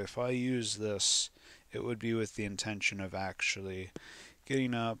 So if I use this, it would be with the intention of actually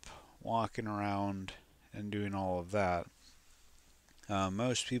getting up, walking around, and doing all of that.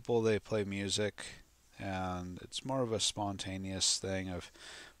 Most people, they play music, and it's more of a spontaneous thing of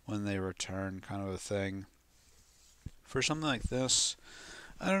when they return kind of a thing. For something like this,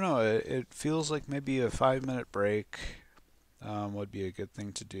 I don't know, it feels like maybe a 5 minute break would be a good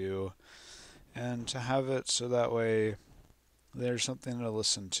thing to do, and to have it so that way there's something to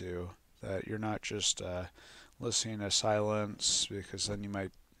listen to, that you're not just listening to silence, because then you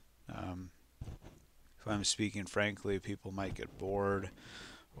might, if I'm speaking frankly, people might get bored,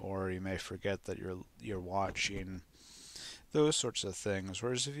 or you may forget that you're watching, those sorts of things.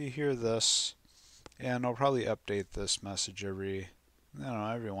 Whereas if you hear this, and I'll probably update this message every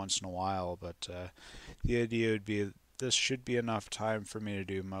once in a while, but the idea would be this should be enough time for me to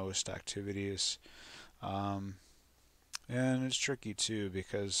do most activities. And it's tricky too,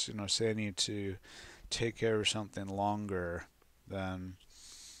 because say I need to take care of something longer, then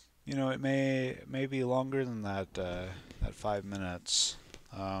it may be longer than that 5 minutes.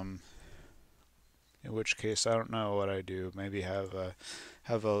 In which case I don't know what I do. Maybe have a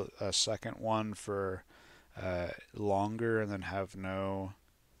second one for longer, and then have no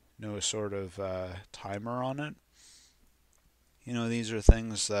sort of timer on it. These are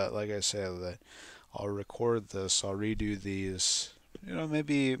things that, like I say, that I'll record this, I'll redo these,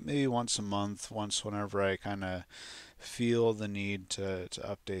 maybe once a month, once whenever I kind of feel the need to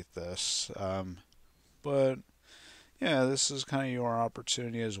update this. But yeah, this is kind of your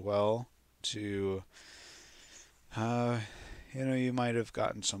opportunity as well to, you might have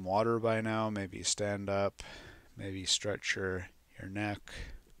gotten some water by now, maybe stand up, maybe stretch your neck,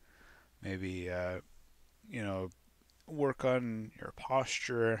 maybe, work on your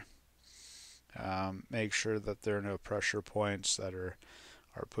posture, make sure that there are no pressure points that are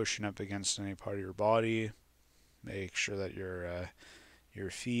pushing up against any part of your body. Make sure that your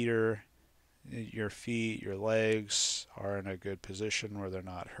feet, your legs are in a good position where they're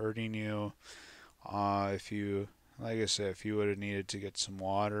not hurting you. If you, like I said, if you would have needed to get some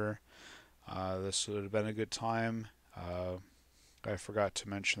water, this would have been a good time. I forgot to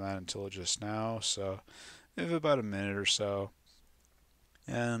mention that until just now, so we have about a minute or so.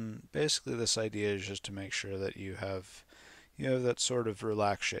 And basically this idea is just to make sure that you have that sort of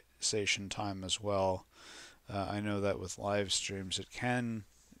relaxation time as well. I know that with live streams it can,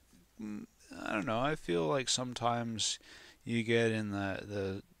 I don't know, I feel like sometimes you get in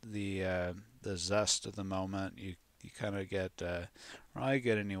the zest of the moment. You kind of get, or I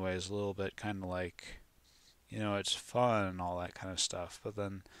get anyways, a little bit kind of like, it's fun and all that kind of stuff. But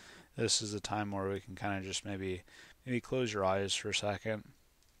then this is the time where we can kind of just maybe close your eyes for a second.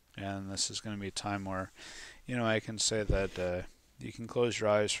 And this is going to be a time where, I can say that you can close your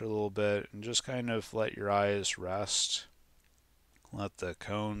eyes for a little bit and just kind of let your eyes rest. Let the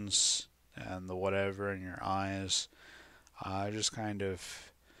cones and the whatever in your eyes just kind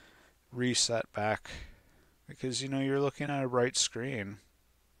of reset back. Because, you're looking at a bright screen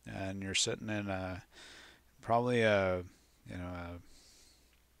and you're sitting in probably a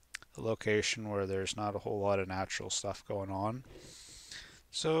location where there's not a whole lot of natural stuff going on.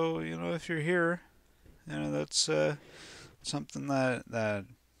 So, if you're here, that's something that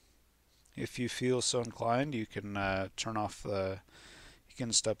if you feel so inclined, you can turn off you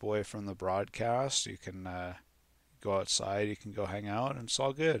can step away from the broadcast, you can go outside, you can go hang out, and it's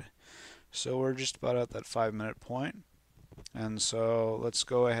all good. So we're just about at that 5 minute point, and so let's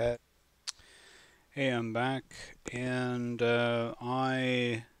go ahead Hey, I'm back, and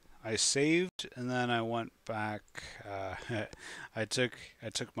I saved, and then I went back. I took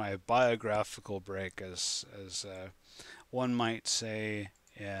my biographical break, as one might say,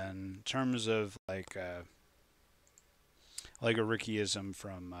 in terms of like a Rickyism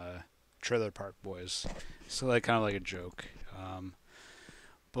from Trailer Park Boys. So like kind of like a joke.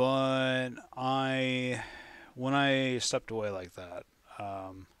 But I when I stepped away like that,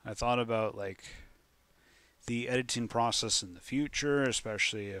 I thought about like the editing process in the future,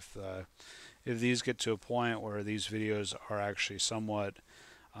 especially if these get to a point where these videos are actually somewhat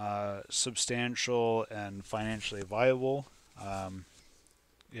substantial and financially viable.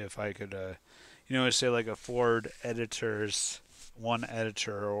 If I could, say like afford editors, one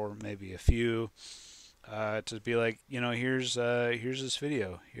editor or maybe a few, to be like, here's this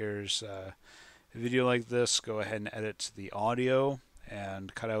video, here's a video like this. Go ahead and edit the audio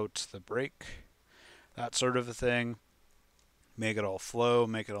and cut out the break, that sort of a thing. Make it all flow,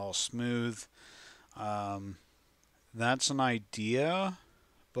 make it all smooth. Um, that's an idea,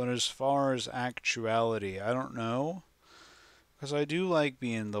 but as far as actuality, I don't know. Because I do like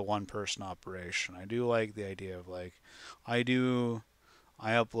being the one person operation. I do like the idea of like, I do,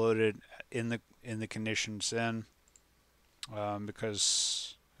 I uploaded in the conditions in,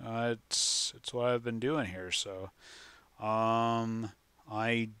 because it's what I've been doing here. So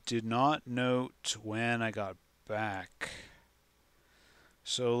I did not note when I got back.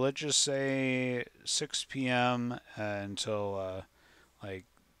 So let's just say 6 p.m. Until like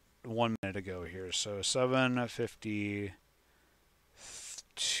 1 minute ago here. So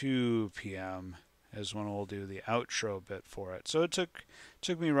 7:52 p.m. is when we'll do the outro bit for it. So it took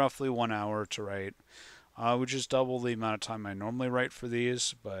me roughly 1 hour to write, which is double the amount of time I normally write for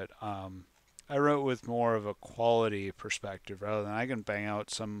these. But I wrote with more of a quality perspective rather than I can bang out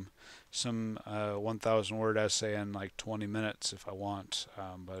some 1,000 word essay in like 20 minutes if I want.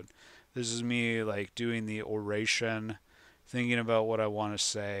 But this is me like doing the oration, thinking about what I want to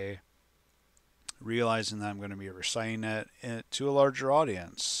say, realizing that I'm going to be reciting it to a larger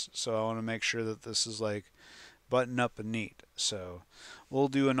audience. So I want to make sure that this is like buttoned up and neat. So we'll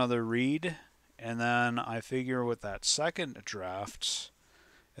do another read, and then I figure with that second draft,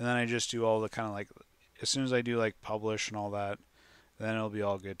 and then I just do all the kind of like, as soon as I do like publish and all that, then it'll be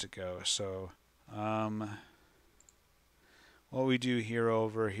all good to go. So what we do here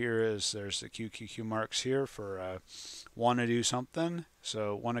over here is there's the QQQ marks here for want to do something.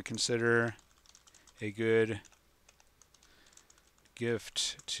 So want to consider a good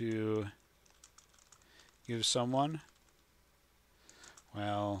gift to give someone.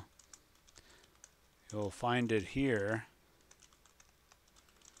 Well, you'll find it here,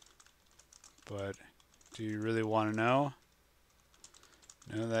 but do you really want to know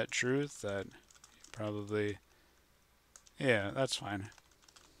that truth? That probably, yeah, that's fine.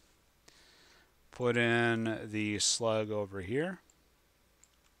 Put in the slug over here.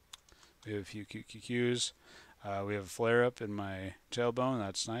 We have a few QQQs. We have a flare up in my tailbone.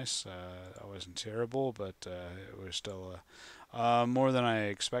 That's nice. That wasn't terrible, but it was still more than I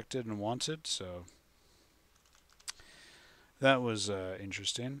expected and wanted. So that was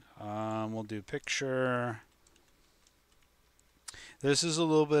interesting. We'll do picture. This is a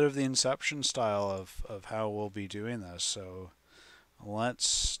little bit of the Inception style of how we'll be doing this. So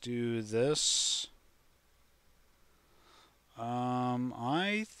let's do this.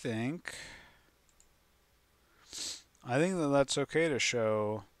 I think that that's okay to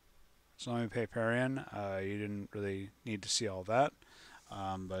show Zombiepaper. You didn't really need to see all that,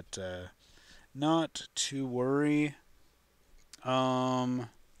 but not to worry.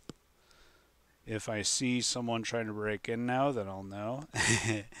 If I see someone trying to break in now, then I'll know.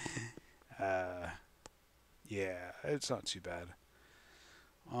 Yeah, it's not too bad.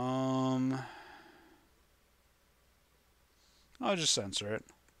 I'll just censor it.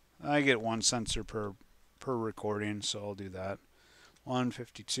 I get one censor per recording, so I'll do that.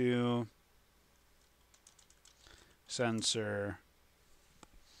 152 censor.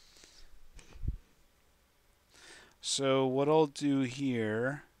 So what I'll do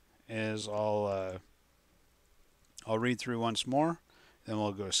here is I'll read through once more, then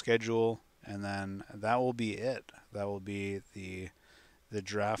we'll go schedule, and then that will be it. That will be the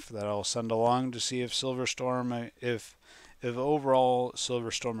draft that I'll send along to see if Silverstorm, if overall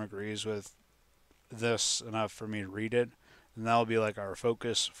Silverstorm agrees with this enough for me to read it, then that'll be like our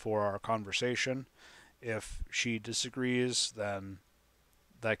focus for our conversation. If she disagrees, then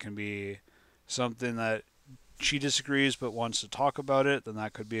that can be something that she disagrees but wants to talk about it, then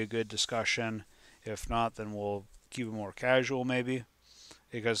that could be a good discussion. If not, then we'll keep it more casual maybe.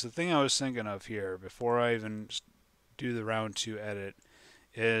 Because the thing I was thinking of here before I even do the round 2 edit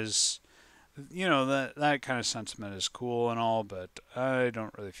is, that kind of sentiment is cool and all, but I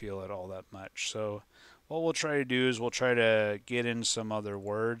don't really feel it all that much. So what we'll try to do is we'll try to get in some other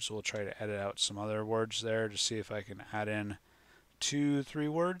words. We'll try to edit out some other words there to see if I can add in 2-3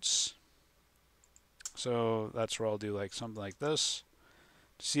 words. So that's where I'll do like something like this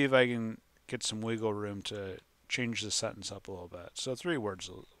to see if I can get some wiggle room to change the sentence up a little bit. So 3 words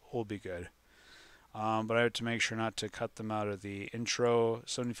will be good. But I have to make sure not to cut them out of the intro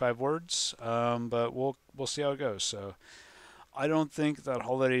 75 words. But we'll see how it goes. So I don't think that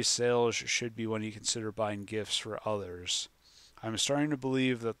holiday sales should be when you consider buying gifts for others. I'm starting to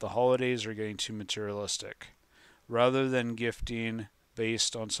believe that the holidays are getting too materialistic. Rather than gifting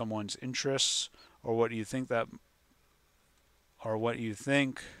based on someone's interests or what you think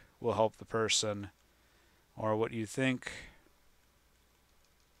will help the person, or what you think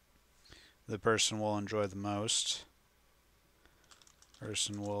the person will enjoy the most.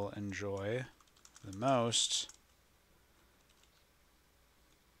 Person will enjoy the most.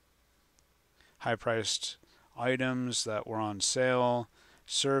 High-priced items that were on sale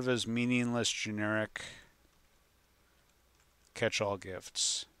serve as meaningless, generic catch-all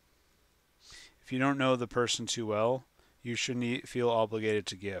gifts. If you don't know the person too well, you shouldn't feel obligated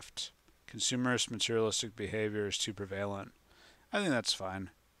to gift. Consumerist materialistic behavior is too prevalent. I think that's fine.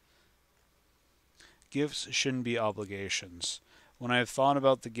 Gifts shouldn't be obligations. When I've thought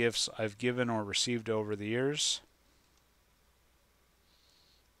about the gifts I've given or received over the years,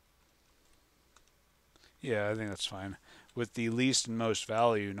 yeah, I think that's fine. With the least and most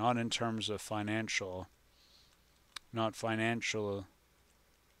value, not in terms of financial, not financial.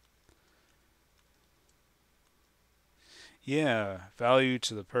 Yeah, value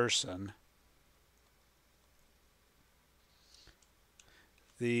to the person.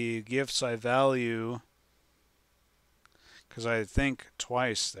 The gifts I value, because I think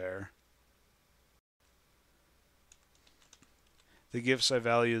twice there. The gifts I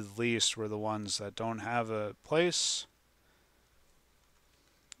value the least were the ones that don't have a place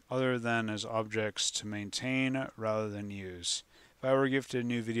other than as objects to maintain rather than use. If I were gifted a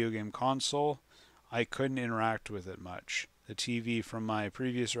new video game console, I couldn't interact with it much. The TV from my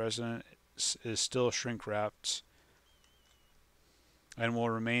previous residence is still shrink wrapped and will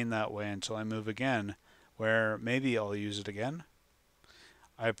remain that way until I move again, where maybe I'll use it again.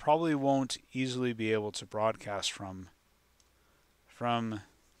 I probably won't easily be able to broadcast from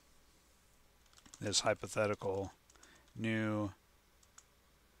this hypothetical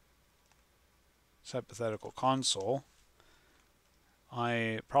console.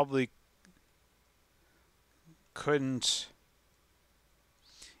 I probably couldn't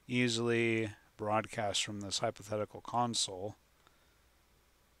easily broadcast from this hypothetical console.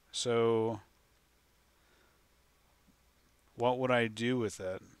 So what would I do with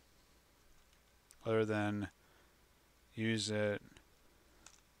it other than use it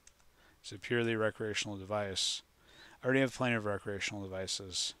as a purely recreational device? I already have plenty of recreational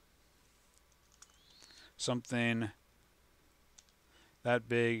devices. Something that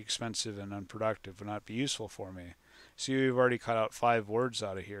big, expensive, and unproductive would not be useful for me. See, we've already cut out 5 words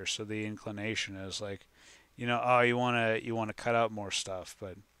out of here, so the inclination is like, you want to cut out more stuff,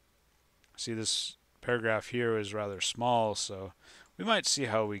 but see, this paragraph here is rather small, so we might see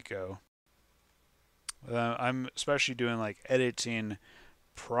how we go. I'm especially doing like editing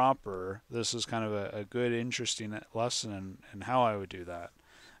proper. This is kind of a good, interesting lesson in how I would do that.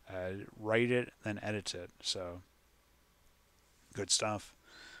 Write it, then edit it. So, good stuff.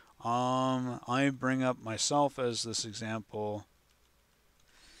 I bring up myself as this example.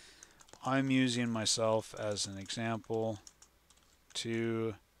 I'm using myself as an example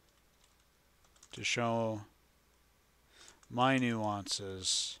to show my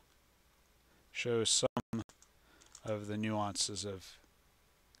nuances, show some of the nuances of,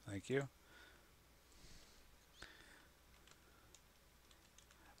 thank you.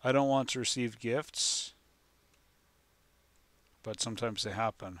 I don't want to receive gifts, but sometimes they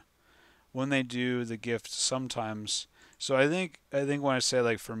happen. When they do, the gift sometimes. So I think when I say,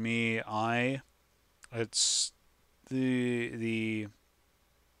 like, for me, it's the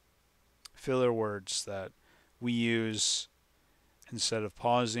filler words that we use instead of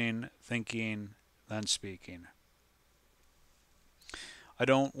pausing, thinking, then speaking. I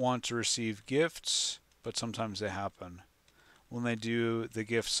don't want to receive gifts, but sometimes they happen. When they do, the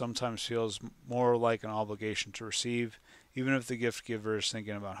gift sometimes feels more like an obligation to receive, even if the gift giver is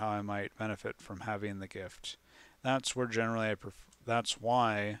thinking about how I might benefit from having the gift. That's why generally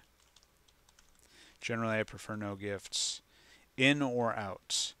I prefer no gifts. in or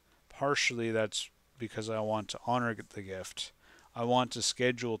out. Partially that's because I want to honor the gift. I want to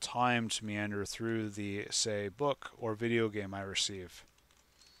schedule time to meander through the, say, book or video game I receive.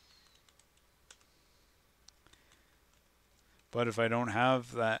 But if I don't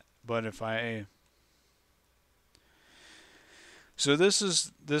have that, so this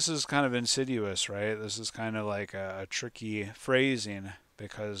is kind of insidious, right? This is kind of like a tricky phrasing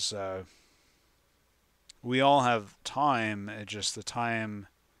because we all have time. It's just the time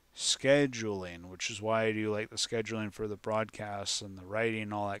scheduling, which is why I do like the scheduling for the broadcasts and the writing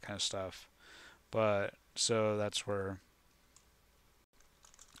and all that kind of stuff. But so that's where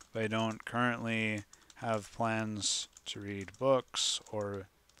if I don't currently have plans to read books or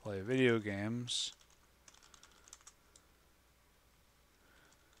play video games,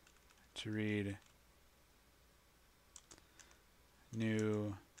 to read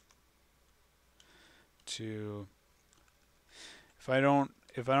new, to if I don't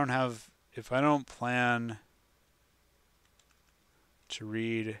plan to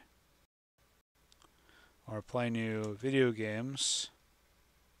read or play new video games,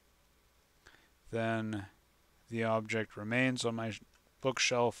 then the object remains on my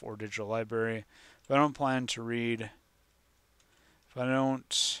bookshelf or digital library. If I don't plan to read, if I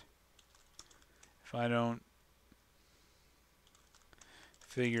don't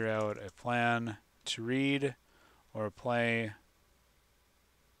figure out a plan to read or play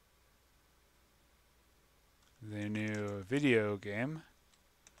the new video game.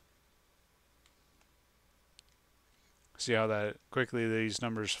 See how that quickly these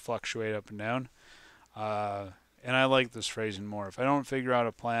numbers fluctuate up and down. And I like this phrasing more. If I don't figure out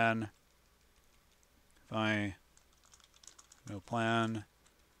a plan, if I no plan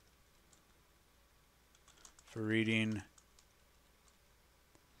for reading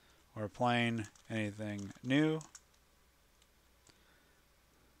or playing anything new,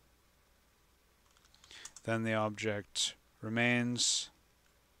 then the object remains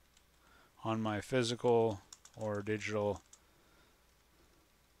on my physical or digital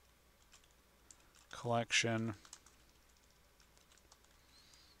collection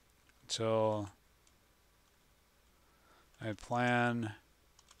until I plan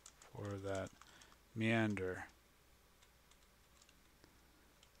for that meander,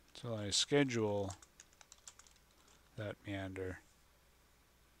 until I schedule that meander.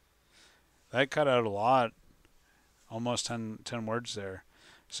 That cut out a lot, almost 10 words there.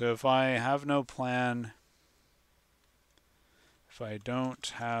 So if I have no plan, if I don't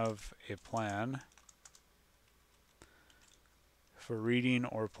have a plan for reading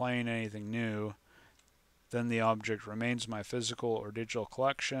or playing anything new, then the object remains my physical or digital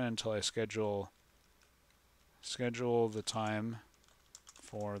collection until I schedule the time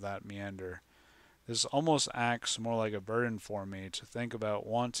for that meander. This almost acts more like a burden for me to think about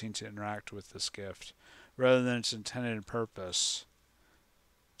wanting to interact with this gift rather than its intended purpose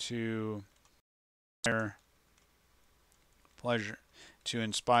to inspire pleasure, to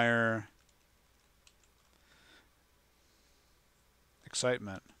inspire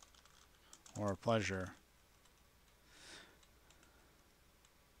excitement or pleasure.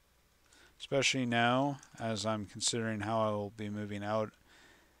 Especially now, as I'm considering how I will be moving out.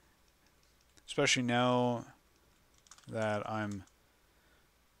 Especially now that I'm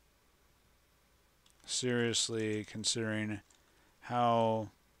seriously considering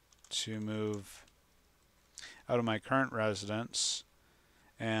how to move out of my current residence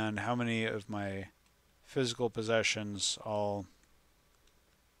and how many of my physical possessions I'll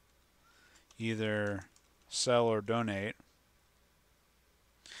either sell or donate.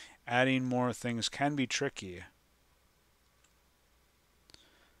 Adding more things can be tricky.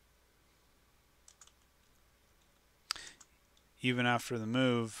 Even after the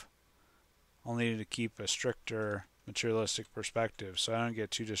move, I'll need to keep a stricter materialistic perspective so I don't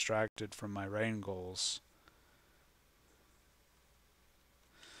get too distracted from my writing goals.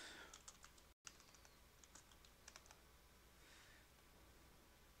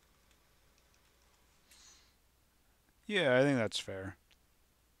 Yeah, I think that's fair.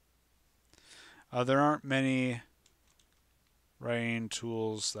 There aren't many writing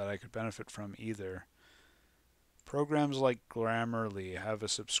tools that I could benefit from either. Programs like Grammarly have a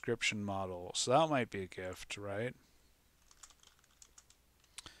subscription model, so that might be a gift, right?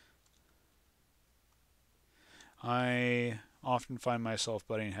 I often find myself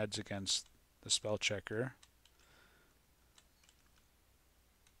butting heads against the spell checker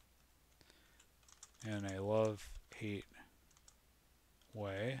in a love-hate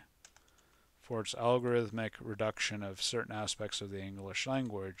way for its algorithmic reduction of certain aspects of the English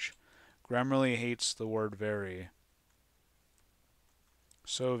language. Grammarly hates the word very.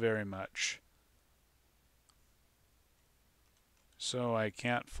 so very much. So I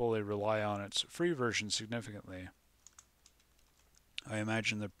can't fully rely on its free version significantly. I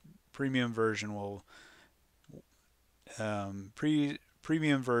imagine the premium version will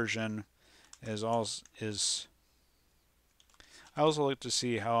premium version is I also like to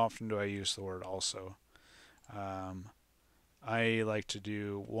see how often do I use the word also. Um, I like to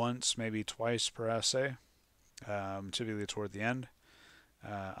do once, maybe twice per essay, typically toward the end.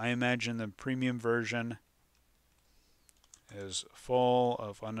 I imagine the premium version is full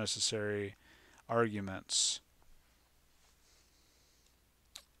of unnecessary arguments.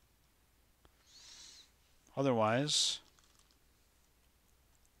 Otherwise,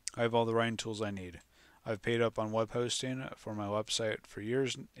 I have all the writing tools I need. I've paid up on web hosting for my website for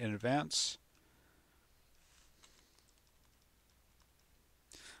years in advance.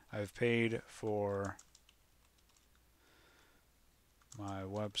 I've paid for my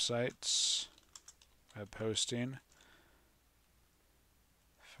websites, web hosting.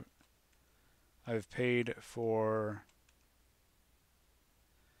 I've paid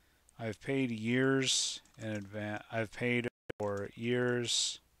years in advance. I've paid for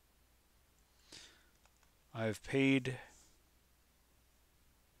years. I've paid.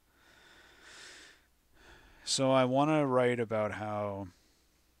 So I want to write about how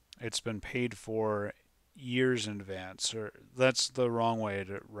it's been paid for years in advance, or that's the wrong way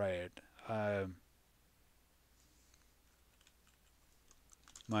to write it.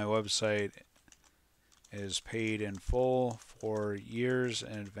 My website is paid in full for years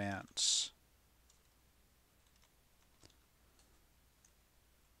in advance.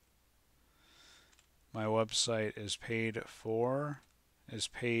 My website is paid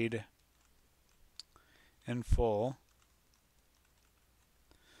in full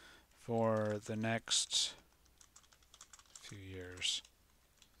for the next few years.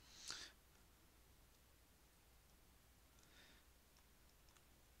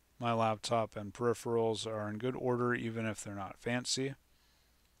 My laptop and peripherals are in good order even if they're not fancy.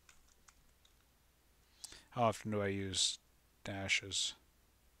 How often do I use dashes?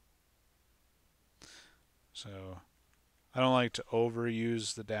 So I don't like to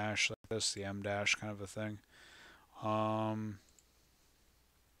overuse the dash like this, the M dash kind of a thing. I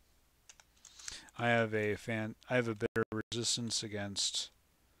have a bit of resistance against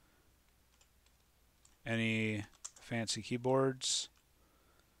any fancy keyboards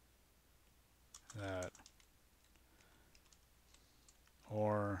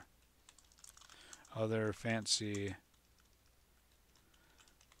or other fancy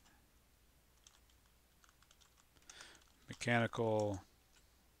mechanical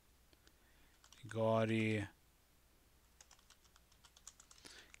gaudy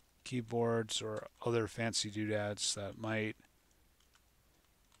keyboards or other fancy doodads that might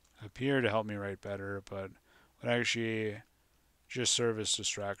appear to help me write better but would actually just serve as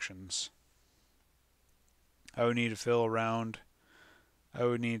distractions. I would need to fill around. I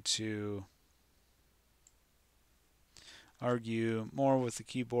would need to argue more with the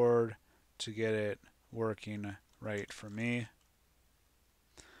keyboard to get it working right for me.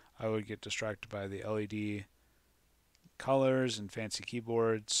 I would get distracted by the LED colors and fancy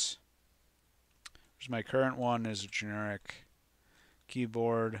keyboards. My current one is a generic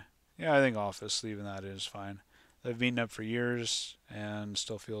keyboard. Yeah, I think Office, leaving that is fine. They've been up for years and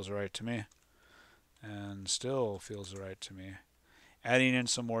still feels right to me. Adding in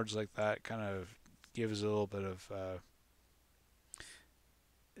some words like that kind of gives a little bit of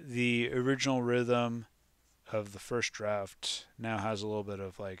the original rhythm of the first draft now has a little bit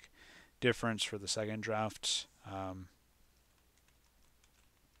of like difference for the second draft.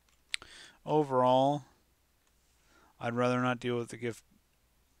 Overall, I'd rather not deal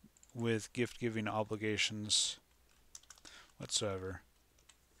with gift giving obligations whatsoever.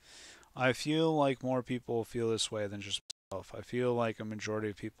 I feel like more people feel this way than just myself. I feel like a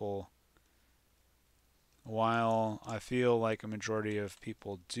majority of people, while I feel like a majority of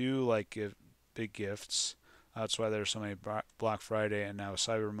people do like big gifts, that's why there's so many Black Friday and now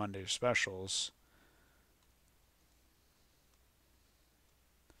Cyber Monday specials.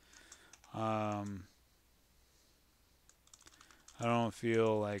 I don't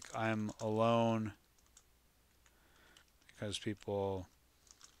feel like I'm alone because people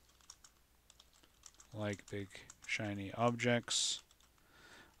like big shiny objects.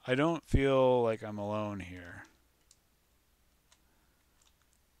 I don't feel like I'm alone here.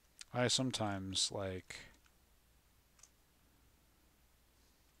 I sometimes like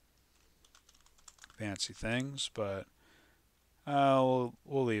fancy things, but we'll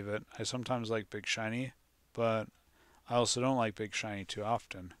leave it. I sometimes like big shiny, but I also don't like big shiny too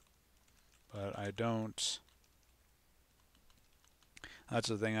often, but I don't. That's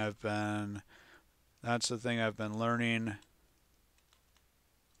the thing I've been. That's the thing I've been learning.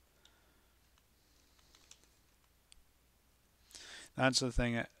 That's the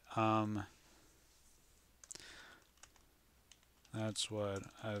thing. That's what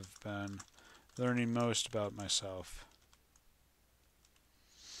I've been learning most about myself.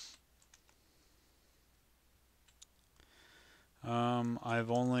 I've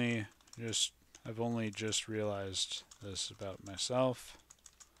only just realized this about myself.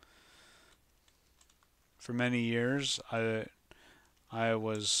 For many years, I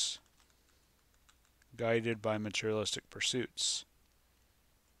was guided by materialistic pursuits.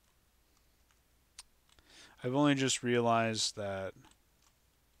 I've only just realized that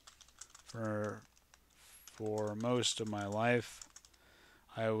for most of my life,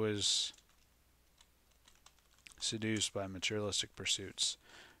 I was seduced by materialistic pursuits.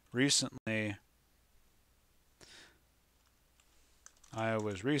 Recently, I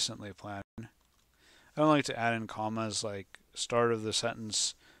was planning. I don't like to add in commas like start of the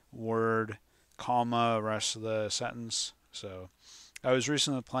sentence, word, comma, rest of the sentence. So, I was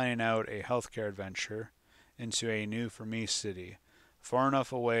recently planning out a healthcare adventure into a new for me city, far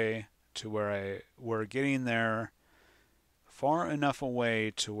enough away to where we're getting there, far enough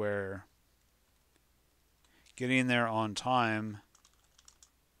away to where getting there on time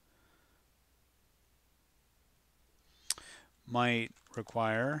might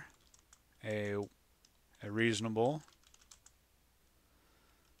require a reasonable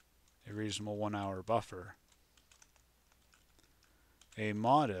 1 hour buffer. A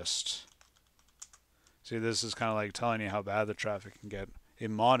modest, see, this is kind of like telling you how bad the traffic can get. A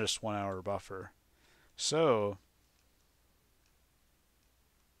modest 1 hour buffer. So,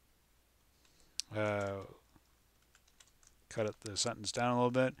 cut the sentence down a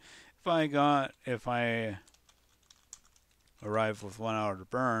little bit. If I arrive with 1 hour to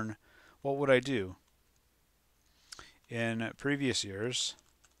burn, what would I do? In previous years,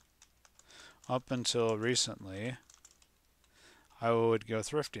 up until recently, I would go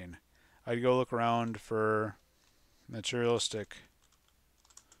thrifting. I'd go look around for materialistic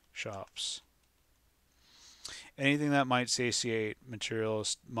shops. Anything that might satiate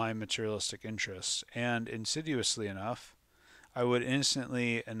my materialistic interests. And insidiously enough, I would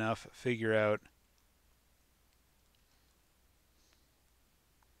instantly enough figure out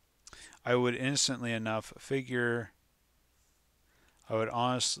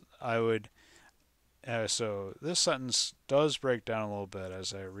so this sentence does break down a little bit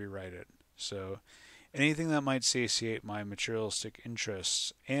as I rewrite it. So anything that might satiate my materialistic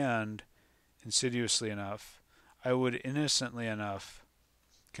interests, and insidiously enough, I would innocently enough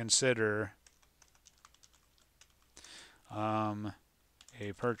consider a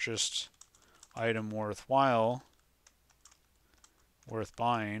purchased item worth buying,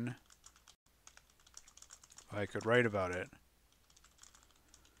 if I could write about it.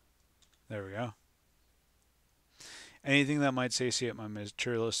 There we go. Anything that might satiate my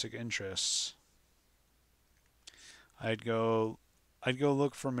materialistic interests. I'd go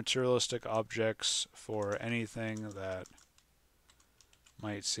look for materialistic objects for anything that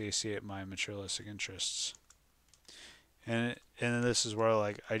might satiate my materialistic interests. And this is where,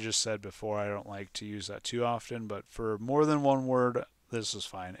 like I just said before, I don't like to use that too often, but for more than one word, this is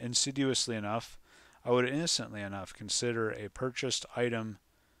fine. Insidiously enough, I would innocently enough consider a purchased item.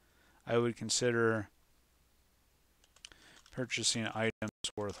 I would consider purchasing items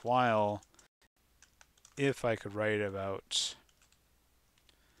worthwhile if I could write about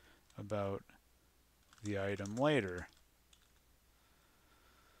the item later.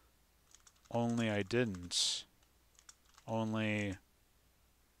 Only I didn't. Only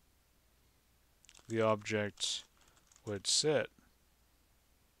the object would sit. ...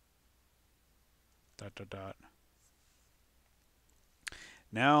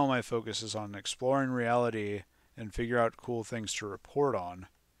 Now my focus is on exploring reality and figure out cool things to report on.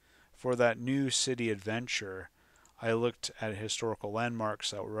 For that new city adventure, I looked at historical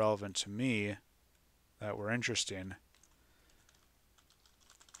landmarks that were relevant to me, that were interesting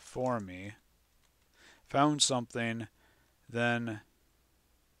for me, found something, then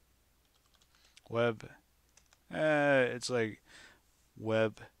it's like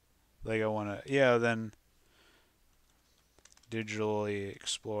web, like I want to, then digitally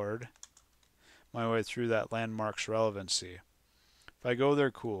explored my way through that landmark's relevancy. If I go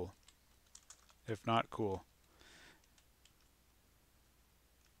there, cool. If not, cool.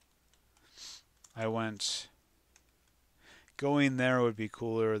 Going there would be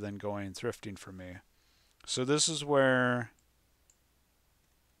cooler than going thrifting for me. So this is where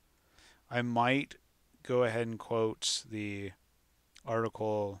I might go ahead and quote the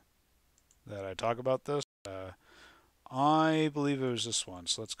article that I talk about this. I believe it was this one.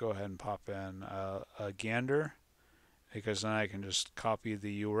 So let's go ahead and pop in a gander, because then I can just copy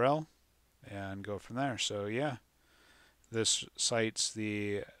the URL and go from there. So yeah, this cites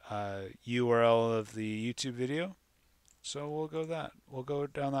the URL of the YouTube video. So we'll go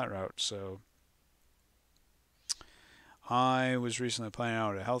down that route. So I was recently planning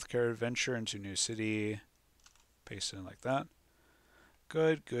out a healthcare adventure into a new city. Paste it in like that.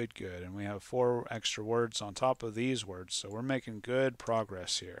 Good, good, good. And we have 4 extra words on top of these words. So we're making good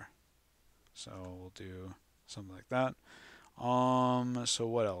progress here. So we'll do something like that. So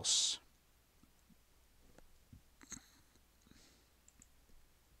what else?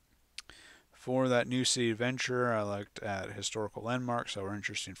 For that new city adventure, I looked at historical landmarks that were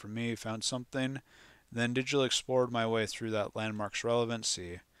interesting for me, found something, then digitally explored my way through that landmark's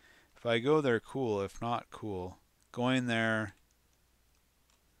relevancy. If I go there, cool. If not, cool. Going there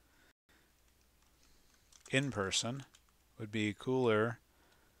in person would be cooler.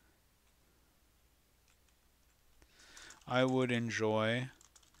 I would enjoy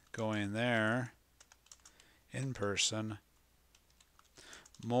going there in person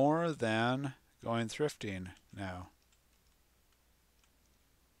more than going thrifting now.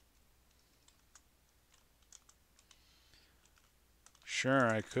 Sure,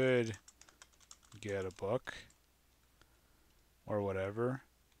 I could get a book or whatever,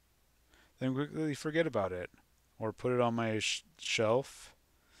 then quickly forget about it, or put it on my shelf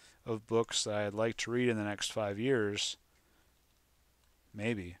of books that I'd like to read in the next 5 years.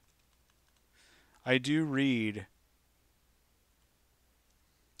 Maybe. I do read.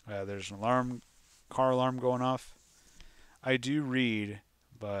 There's an car alarm going off. I do read,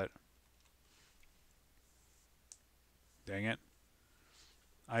 but dang it.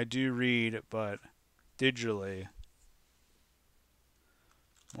 I do read, but digitally.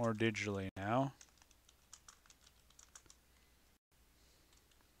 More digitally now.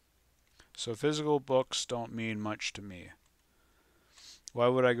 So physical books don't mean much to me. Why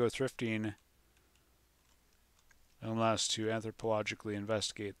would I go thrifting unless to anthropologically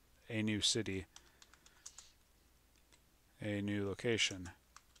investigate a new city, a new location?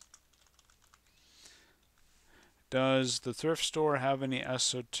 Does the thrift store have any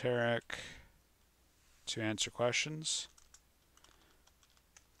esoteric to answer questions?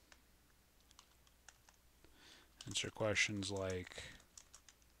 Answer questions like,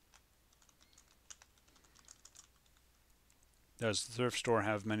 does the thrift store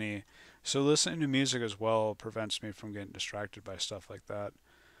have many? So listening to music as well prevents me from getting distracted by stuff like that.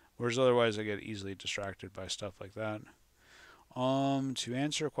 Whereas otherwise I get easily distracted by stuff like that. To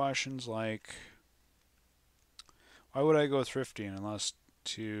answer questions like, why would I go thrifting unless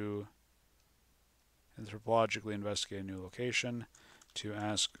to anthropologically investigate a new location? To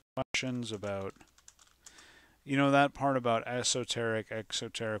ask questions about, that part about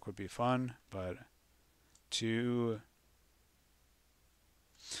exoteric would be fun, but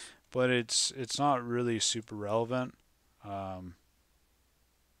it's not really super relevant. So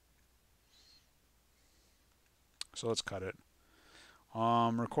let's cut it.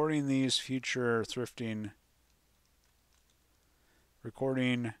 Recording these future thrifting,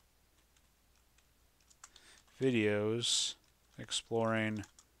 recording videos, exploring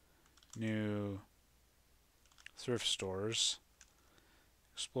new thrift stores.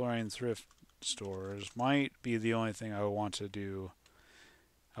 Exploring thrift stores might be the only thing I would want to do.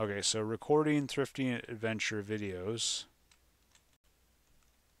 Okay, so recording thrifting adventure videos,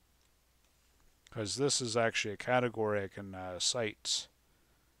 because this is actually a category I can cite.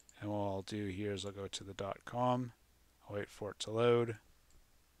 And what I'll do here is I'll go to the .com. I'll wait for it to load.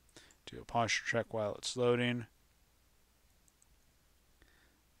 Do a posture check while it's loading.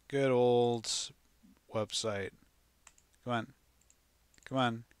 Good old website. Come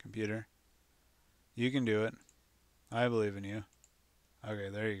on, computer. You can do it. I believe in you. Okay,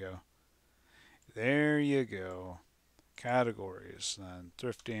 there you go. There you go. Categories. Then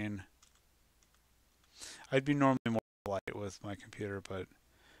thrifting. I'd be normally more polite with my computer, but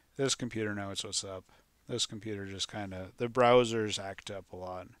this computer knows what's up. This computer just the browsers act up a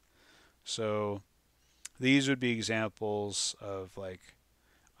lot. So these would be examples of like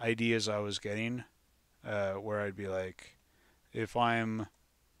ideas I was getting, where I'd be like, if I'm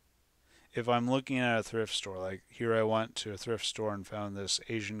looking at a thrift store, like here I went to a thrift store and found this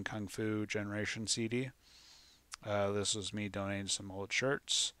Asian Kung Fu Generation CD. This was me donating some old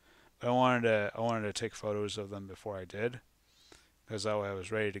shirts. But I wanted to take photos of them before I did, because that way I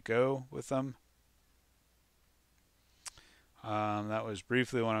was ready to go with them. That was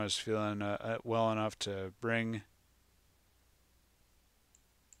briefly when I was feeling well enough to bring.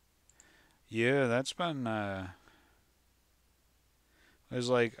 Yeah, that's been. It was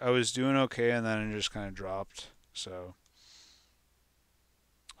like I was doing okay, and then it just kind of dropped. So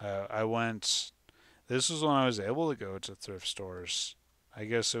I went. This was when I was able to go to thrift stores. I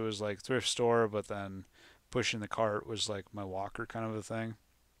guess it was like thrift store, but then pushing the cart was like my walker kind of a thing.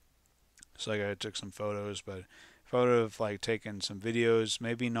 So like I took some photos, but photo of like taking some videos,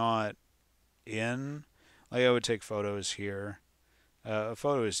 maybe not in. Like I would take photos here. A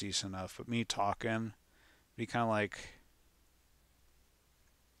photo is decent enough, but me talking be kind of like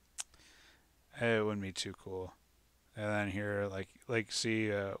hey, it wouldn't be too cool. And then here,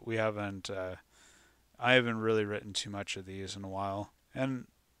 see, we haven't. I haven't really written too much of these in a while, and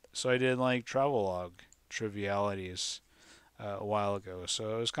so I did like travelogue trivialities a while ago.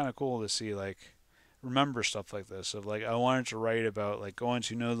 So it was kind of cool to see like remember stuff like this. Of like I wanted to write about like going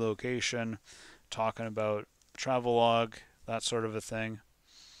to no location, talking about travelogue, that sort of a thing.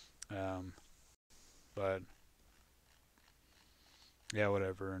 Um, but yeah,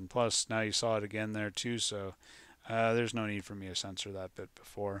 whatever. And plus, now you saw it again there too, so there's no need for me to censor that bit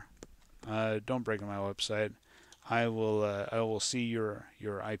before. Don't break my website. I will see your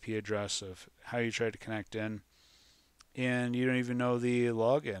IP address of how you tried to connect in, and you don't even know the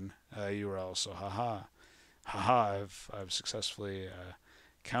login URL. So haha, I've successfully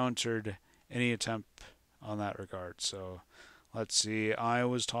countered any attempt on that regard. So let's see. I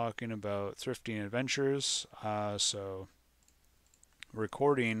was talking about thrifting adventures. So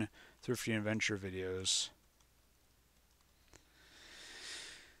recording thrifting adventure videos,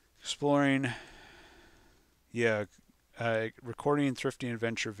 exploring, yeah, recording thrifting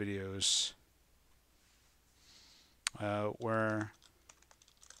adventure videos where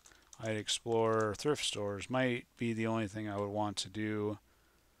I'd explore thrift stores might be the only thing I would want to do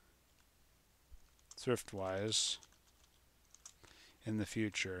thrift wise in the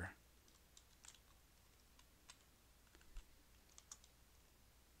future.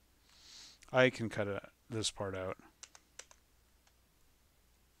 I can cut this part out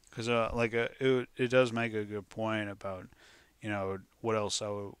because it does make a good point about what else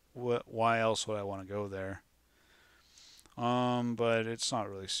why else would I want to go there, but it's not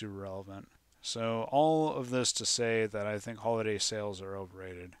really super relevant. So all of this to say that I think holiday sales are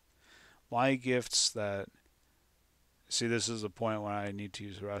overrated. Buy gifts that see, this is the point when I need to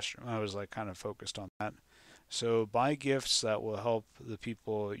use the restroom. I was like kind of focused on that. So buy gifts that will help the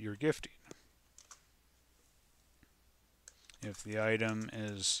people you're gifting. If the item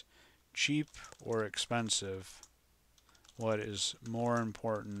is cheap or expensive, what is more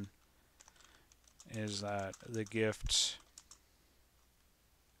important is that the gift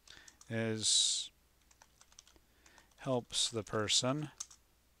helps the person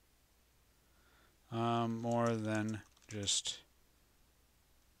more than just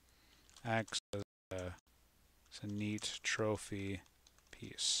acts as a neat trophy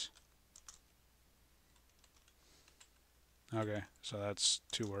piece. Okay, so that's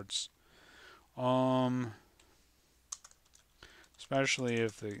 2 words. Especially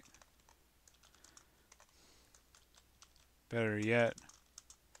if the better yet,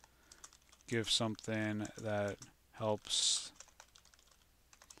 give something that helps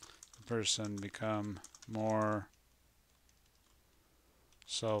the person become more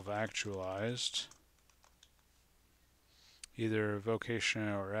self-actualized, either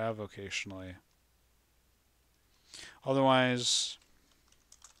vocationally or avocationally. Otherwise,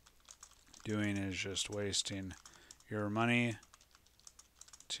 doing is just wasting your money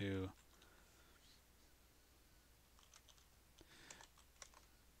to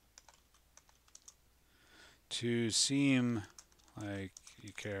seem like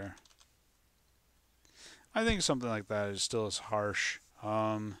you care. I think something like that is still as harsh.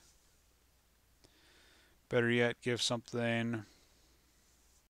 Better yet, give something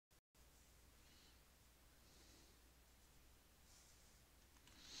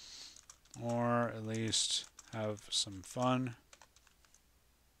or at least have some fun.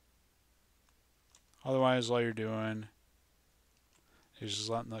 Otherwise, all you're doing is just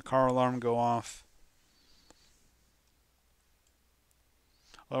letting the car alarm go off.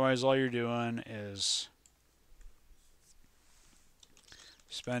 Otherwise, all you're doing is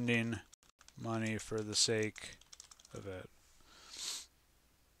spending money for the sake of it.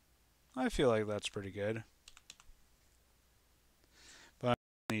 I feel like that's pretty good. But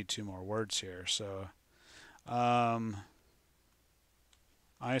I need 2 more words here. So, I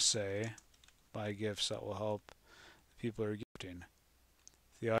say buy gifts that will help the people who are gifting.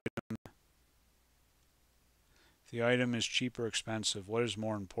 The item is cheap or expensive. What is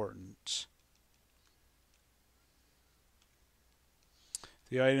more important?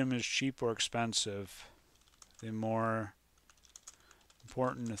 The item is cheap or expensive. The more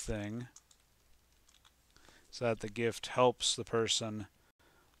important thing is that the gift helps the person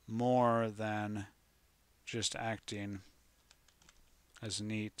more than just acting as a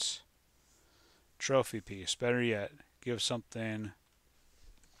neat trophy piece. Better yet, give something.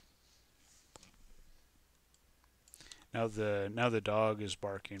 Now the dog is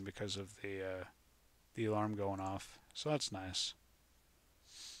barking because of the alarm going off. So that's nice.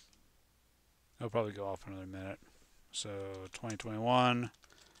 It'll probably go off in another minute. So 2021,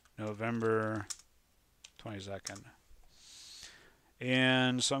 November 22nd.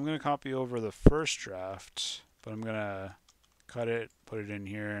 And so I'm going to copy over the first draft, but I'm going to cut it, put it in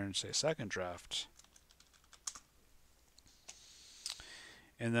here, and say second draft.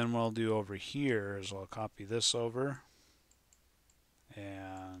 And then what I'll do over here is I'll copy this over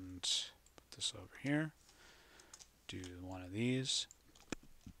and put this over here. Do one of these.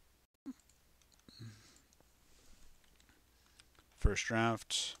 First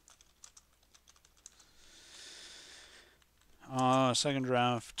draft. Second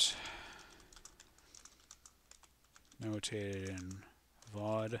draft. Notated in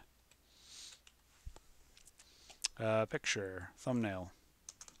VOD. Picture. Thumbnail.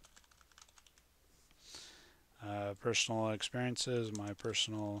 Personal experiences. My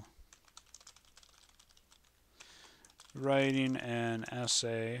personal writing an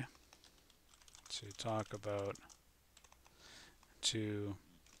essay to talk about, to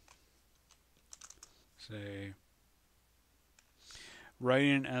say,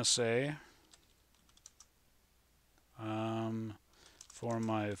 writing an essay for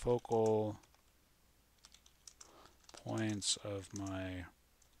my focal points of my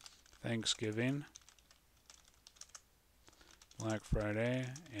Thanksgiving, Black Friday,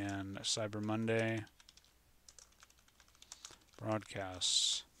 and Cyber Monday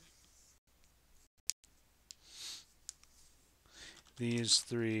broadcasts. These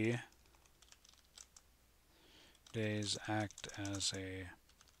 3 days act as a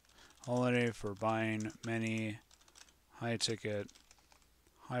holiday for buying many high-ticket,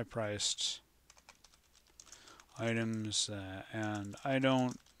 high-priced items, and I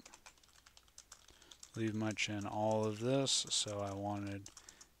don't leave much in all of this, so I wanted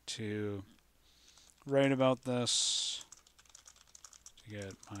to write about this to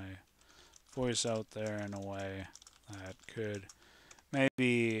get my voice out there in a way that could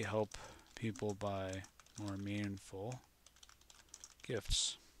maybe help people buy more meaningful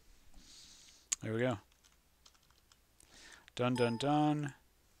gifts. There we go. Done, done, done.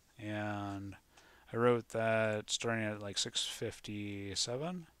 And I wrote that starting at like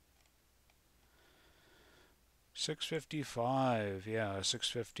 6:57. 6:55, yeah,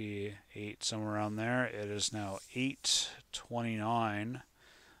 6:58, somewhere around there. It is now 8:29.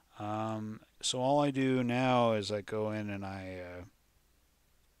 So all I do now is I go in and I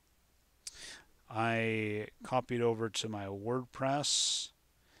copied over to my WordPress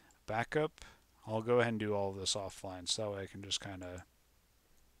backup. I'll go ahead and do all of this offline so that way I can just kind of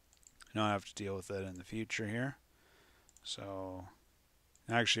not have to deal with it in the future here. So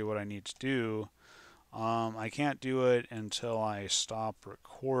actually what I need to do, I can't do it until I stop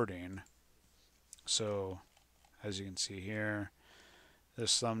recording. So as you can see here,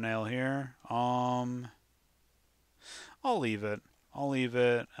 this thumbnail here, I'll leave it. I'll leave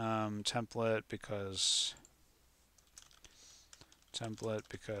it template because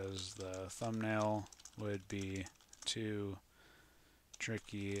the thumbnail would be too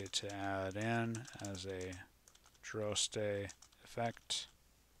tricky to add in as a Droste effect.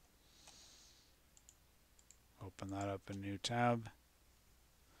 Open that up in a new tab.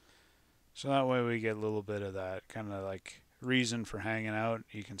 So that way we get a little bit of that kind of like reason for hanging out.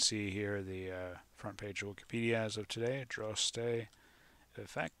 You can see here the front page of Wikipedia as of today, Droste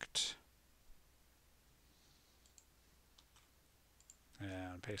effect.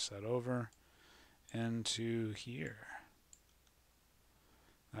 And paste that over into here.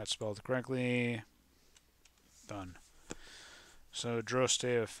 That's spelled correctly. Done. So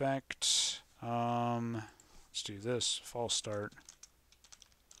Droste effect. Let's do this. False start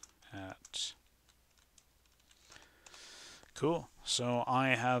at. Cool. So I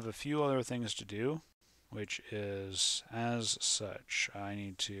have a few other things to do, which is as such. I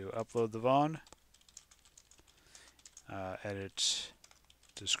need to upload the VOD, edit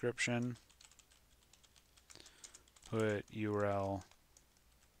description, put URL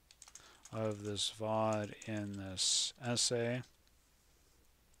of this VOD in this essay,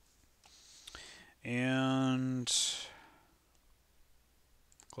 and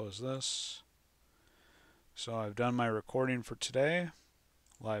close this. So I've done my recording for today.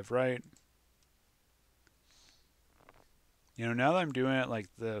 Live write. You know, now that I'm doing it like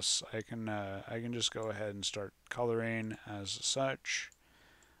this, I can just go ahead and start coloring as such.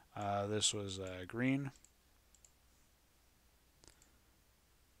 This was green.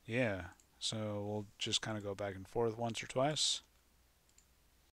 Yeah, so we'll just kind of go back and forth once or twice.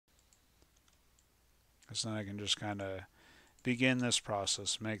 So then I can just kind of begin this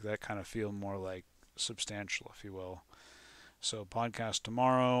process, make that kind of feel more like substantial, if you will. So podcast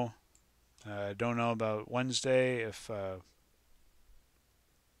tomorrow. Don't know about Wednesday. If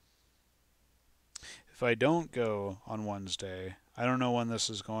I don't go on Wednesday, I don't know when this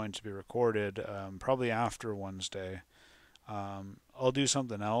is going to be recorded. Probably after Wednesday. I'll do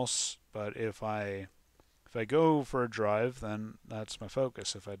something else. But if I go for a drive, then that's my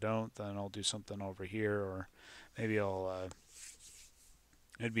focus. If I don't, then I'll do something over here, or maybe I'll.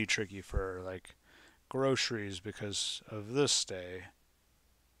 It'd be tricky for like groceries because of this day,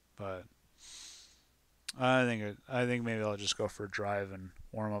 but I think maybe I'll just go for a drive and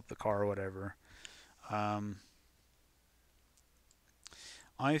warm up the car or whatever. I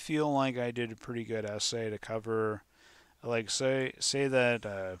feel like I did a pretty good essay to cover, like say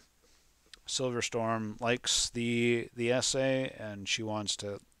that Silverstorm likes the essay and she wants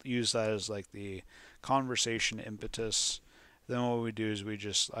to use that as like the conversation impetus. Then what we do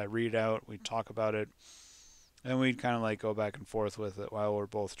is I read out, we talk about it, and we'd kind of like go back and forth with it while we're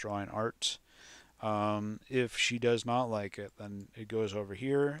both drawing art. If she does not like it, then it goes over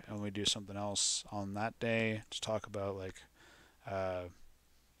here and we do something else on that day to talk about like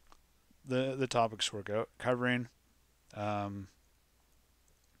the topics we're covering. That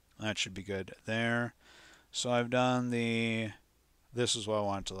should be good there. So I've done this is what I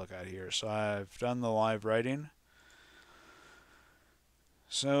wanted to look at here. So I've done the live writing.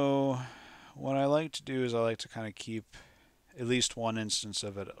 So what I like to do is I like to kind of keep at least one instance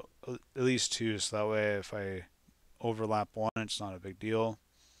of it, at least two, so that way if I overlap one, it's not a big deal.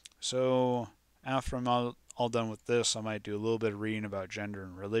 So after I'm all done with this, I might do a little bit of reading about gender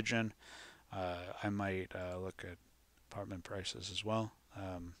and religion. I might look at apartment prices as well,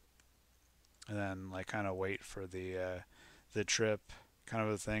 and then like kind of wait for the trip, kind of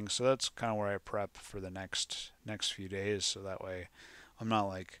a thing. So that's kind of where I prep for the next few days. So that way, I'm not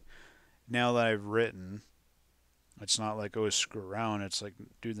like, now that I've written, it's not like, oh, screw around. It's like,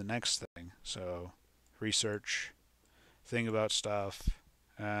 do the next thing. So research, think about stuff,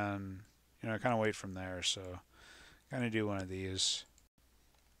 and kind of wait from there. So kind of do one of these.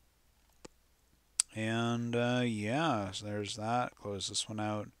 And yeah, so there's that. Close this one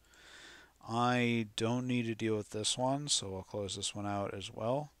out. I don't need to deal with this one, so we'll close this one out as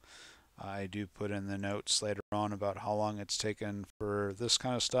well. I do put in the notes later on about how long it's taken for this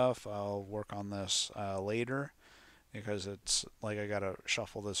kind of stuff. I'll work on this later because it's like I gotta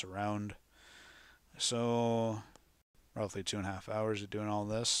shuffle this around. So roughly 2.5 hours of doing all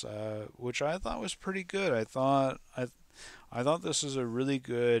this, which I thought was pretty good. I thought this is a really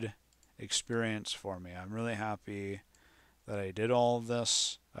good experience for me. I'm really happy that I did all of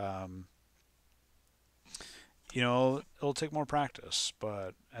this. It'll take more practice,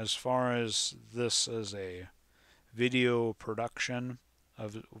 but as far as this as a video production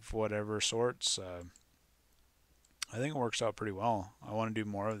of whatever sorts, I think it works out pretty well. I want to do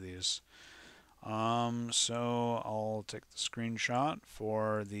more of these. So I'll take the screenshot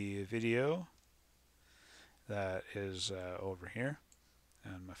for the video that is over here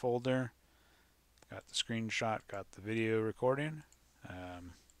in my folder. Got the screenshot, got the video recording.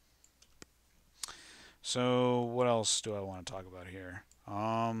 So what else do I want to talk about here?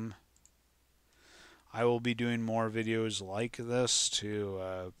 I will be doing more videos like this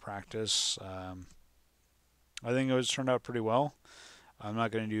to practice. I think it was turned out pretty well. I'm not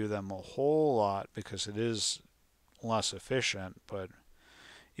going to do them a whole lot because it is less efficient, but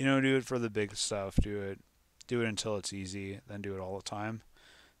do it for the big stuff. Do it until it's easy, then do it all the time.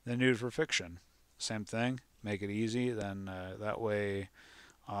 Then do it for fiction. Same thing. Make it easy. Then that way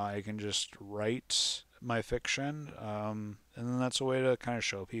I can just write my fiction, and then that's a way to kind of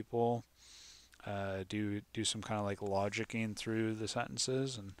show people. Do some kind of like logicking through the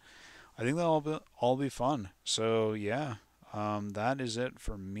sentences, and I think that'll all be fun. So yeah, that is it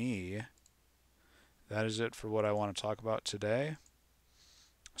for me. That is it for what I want to talk about today.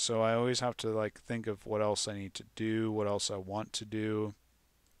 So I always have to like think of what else I need to do, what else I want to do.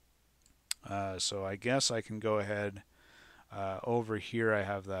 So I guess I can go ahead. Over here I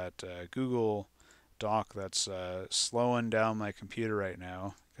have that Google Doc that's slowing down my computer right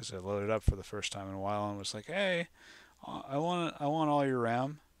now because I loaded up for the first time in a while and was like, hey, I want all your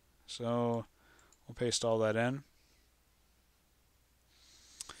RAM. So we'll paste all that in.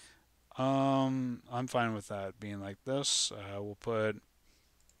 I'm fine with that being like this. We'll put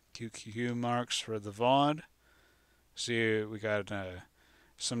QQ marks for the VOD. See, we got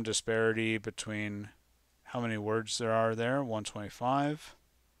some disparity between how many words there are there, 125.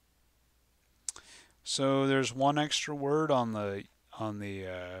 So there's one extra word on the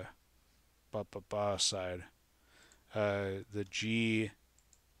side, the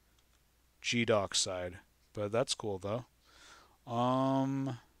GDoc side, but that's cool though.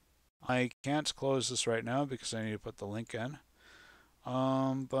 I can't close this right now because I need to put the link in.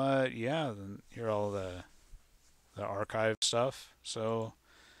 But yeah, then here are all the archive stuff. So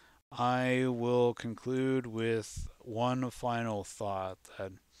I will conclude with one final thought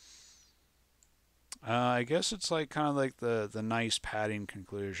that I guess it's like kind of like the nice padding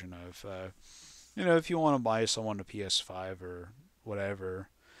conclusion of if you want to buy someone a PS5 or whatever,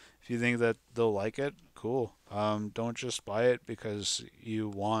 if you think that they'll like it, cool. Don't just buy it because you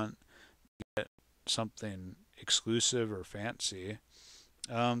want something exclusive or fancy.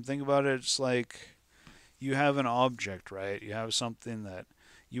 Think about it, it's like you have an object, right? You have something that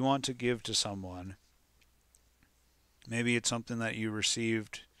you want to give to someone. Maybe it's something that you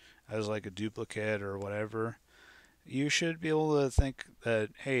received as like a duplicate or whatever. You should be able to think that,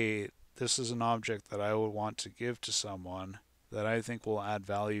 hey, this is an object that I would want to give to someone that I think will add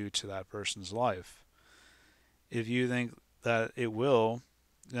value to that person's life. If you think that it will,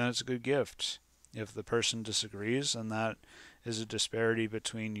 then it's a good gift. If the person disagrees, then that is a disparity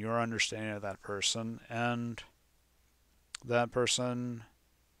between your understanding of that person and that person's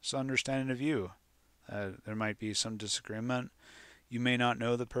understanding of you. There might be some disagreement. You may not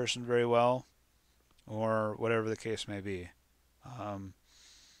know the person very well, or whatever the case may be.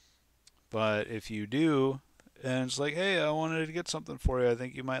 But if you do, and it's like, hey, I wanted to get something for you, I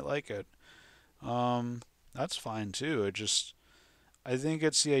think you might like it. That's fine too. I think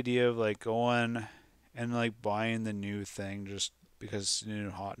it's the idea of like going and like buying the new thing just because it's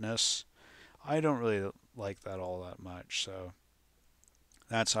new hotness. I don't really like that all that much. So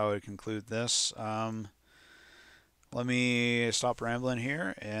that's how I would conclude this. Let me stop rambling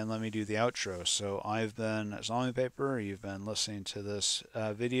here and let me do the outro. So I've been Zombiepaper. You've been listening to this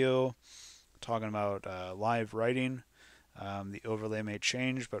video talking about live writing. The overlay may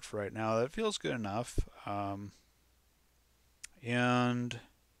change, but for right now, that feels good enough. And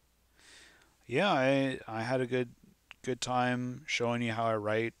yeah, I had a good time showing you how I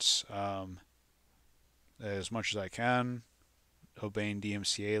write as much as I can, obeying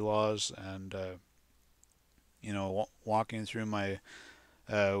DMCA laws, and walking through my.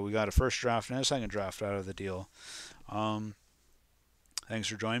 We got a first draft and a second draft out of the deal. Thanks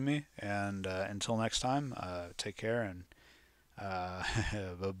for joining me, and until next time, take care and bye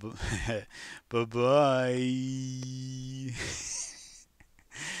bye.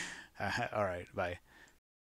 All right, bye.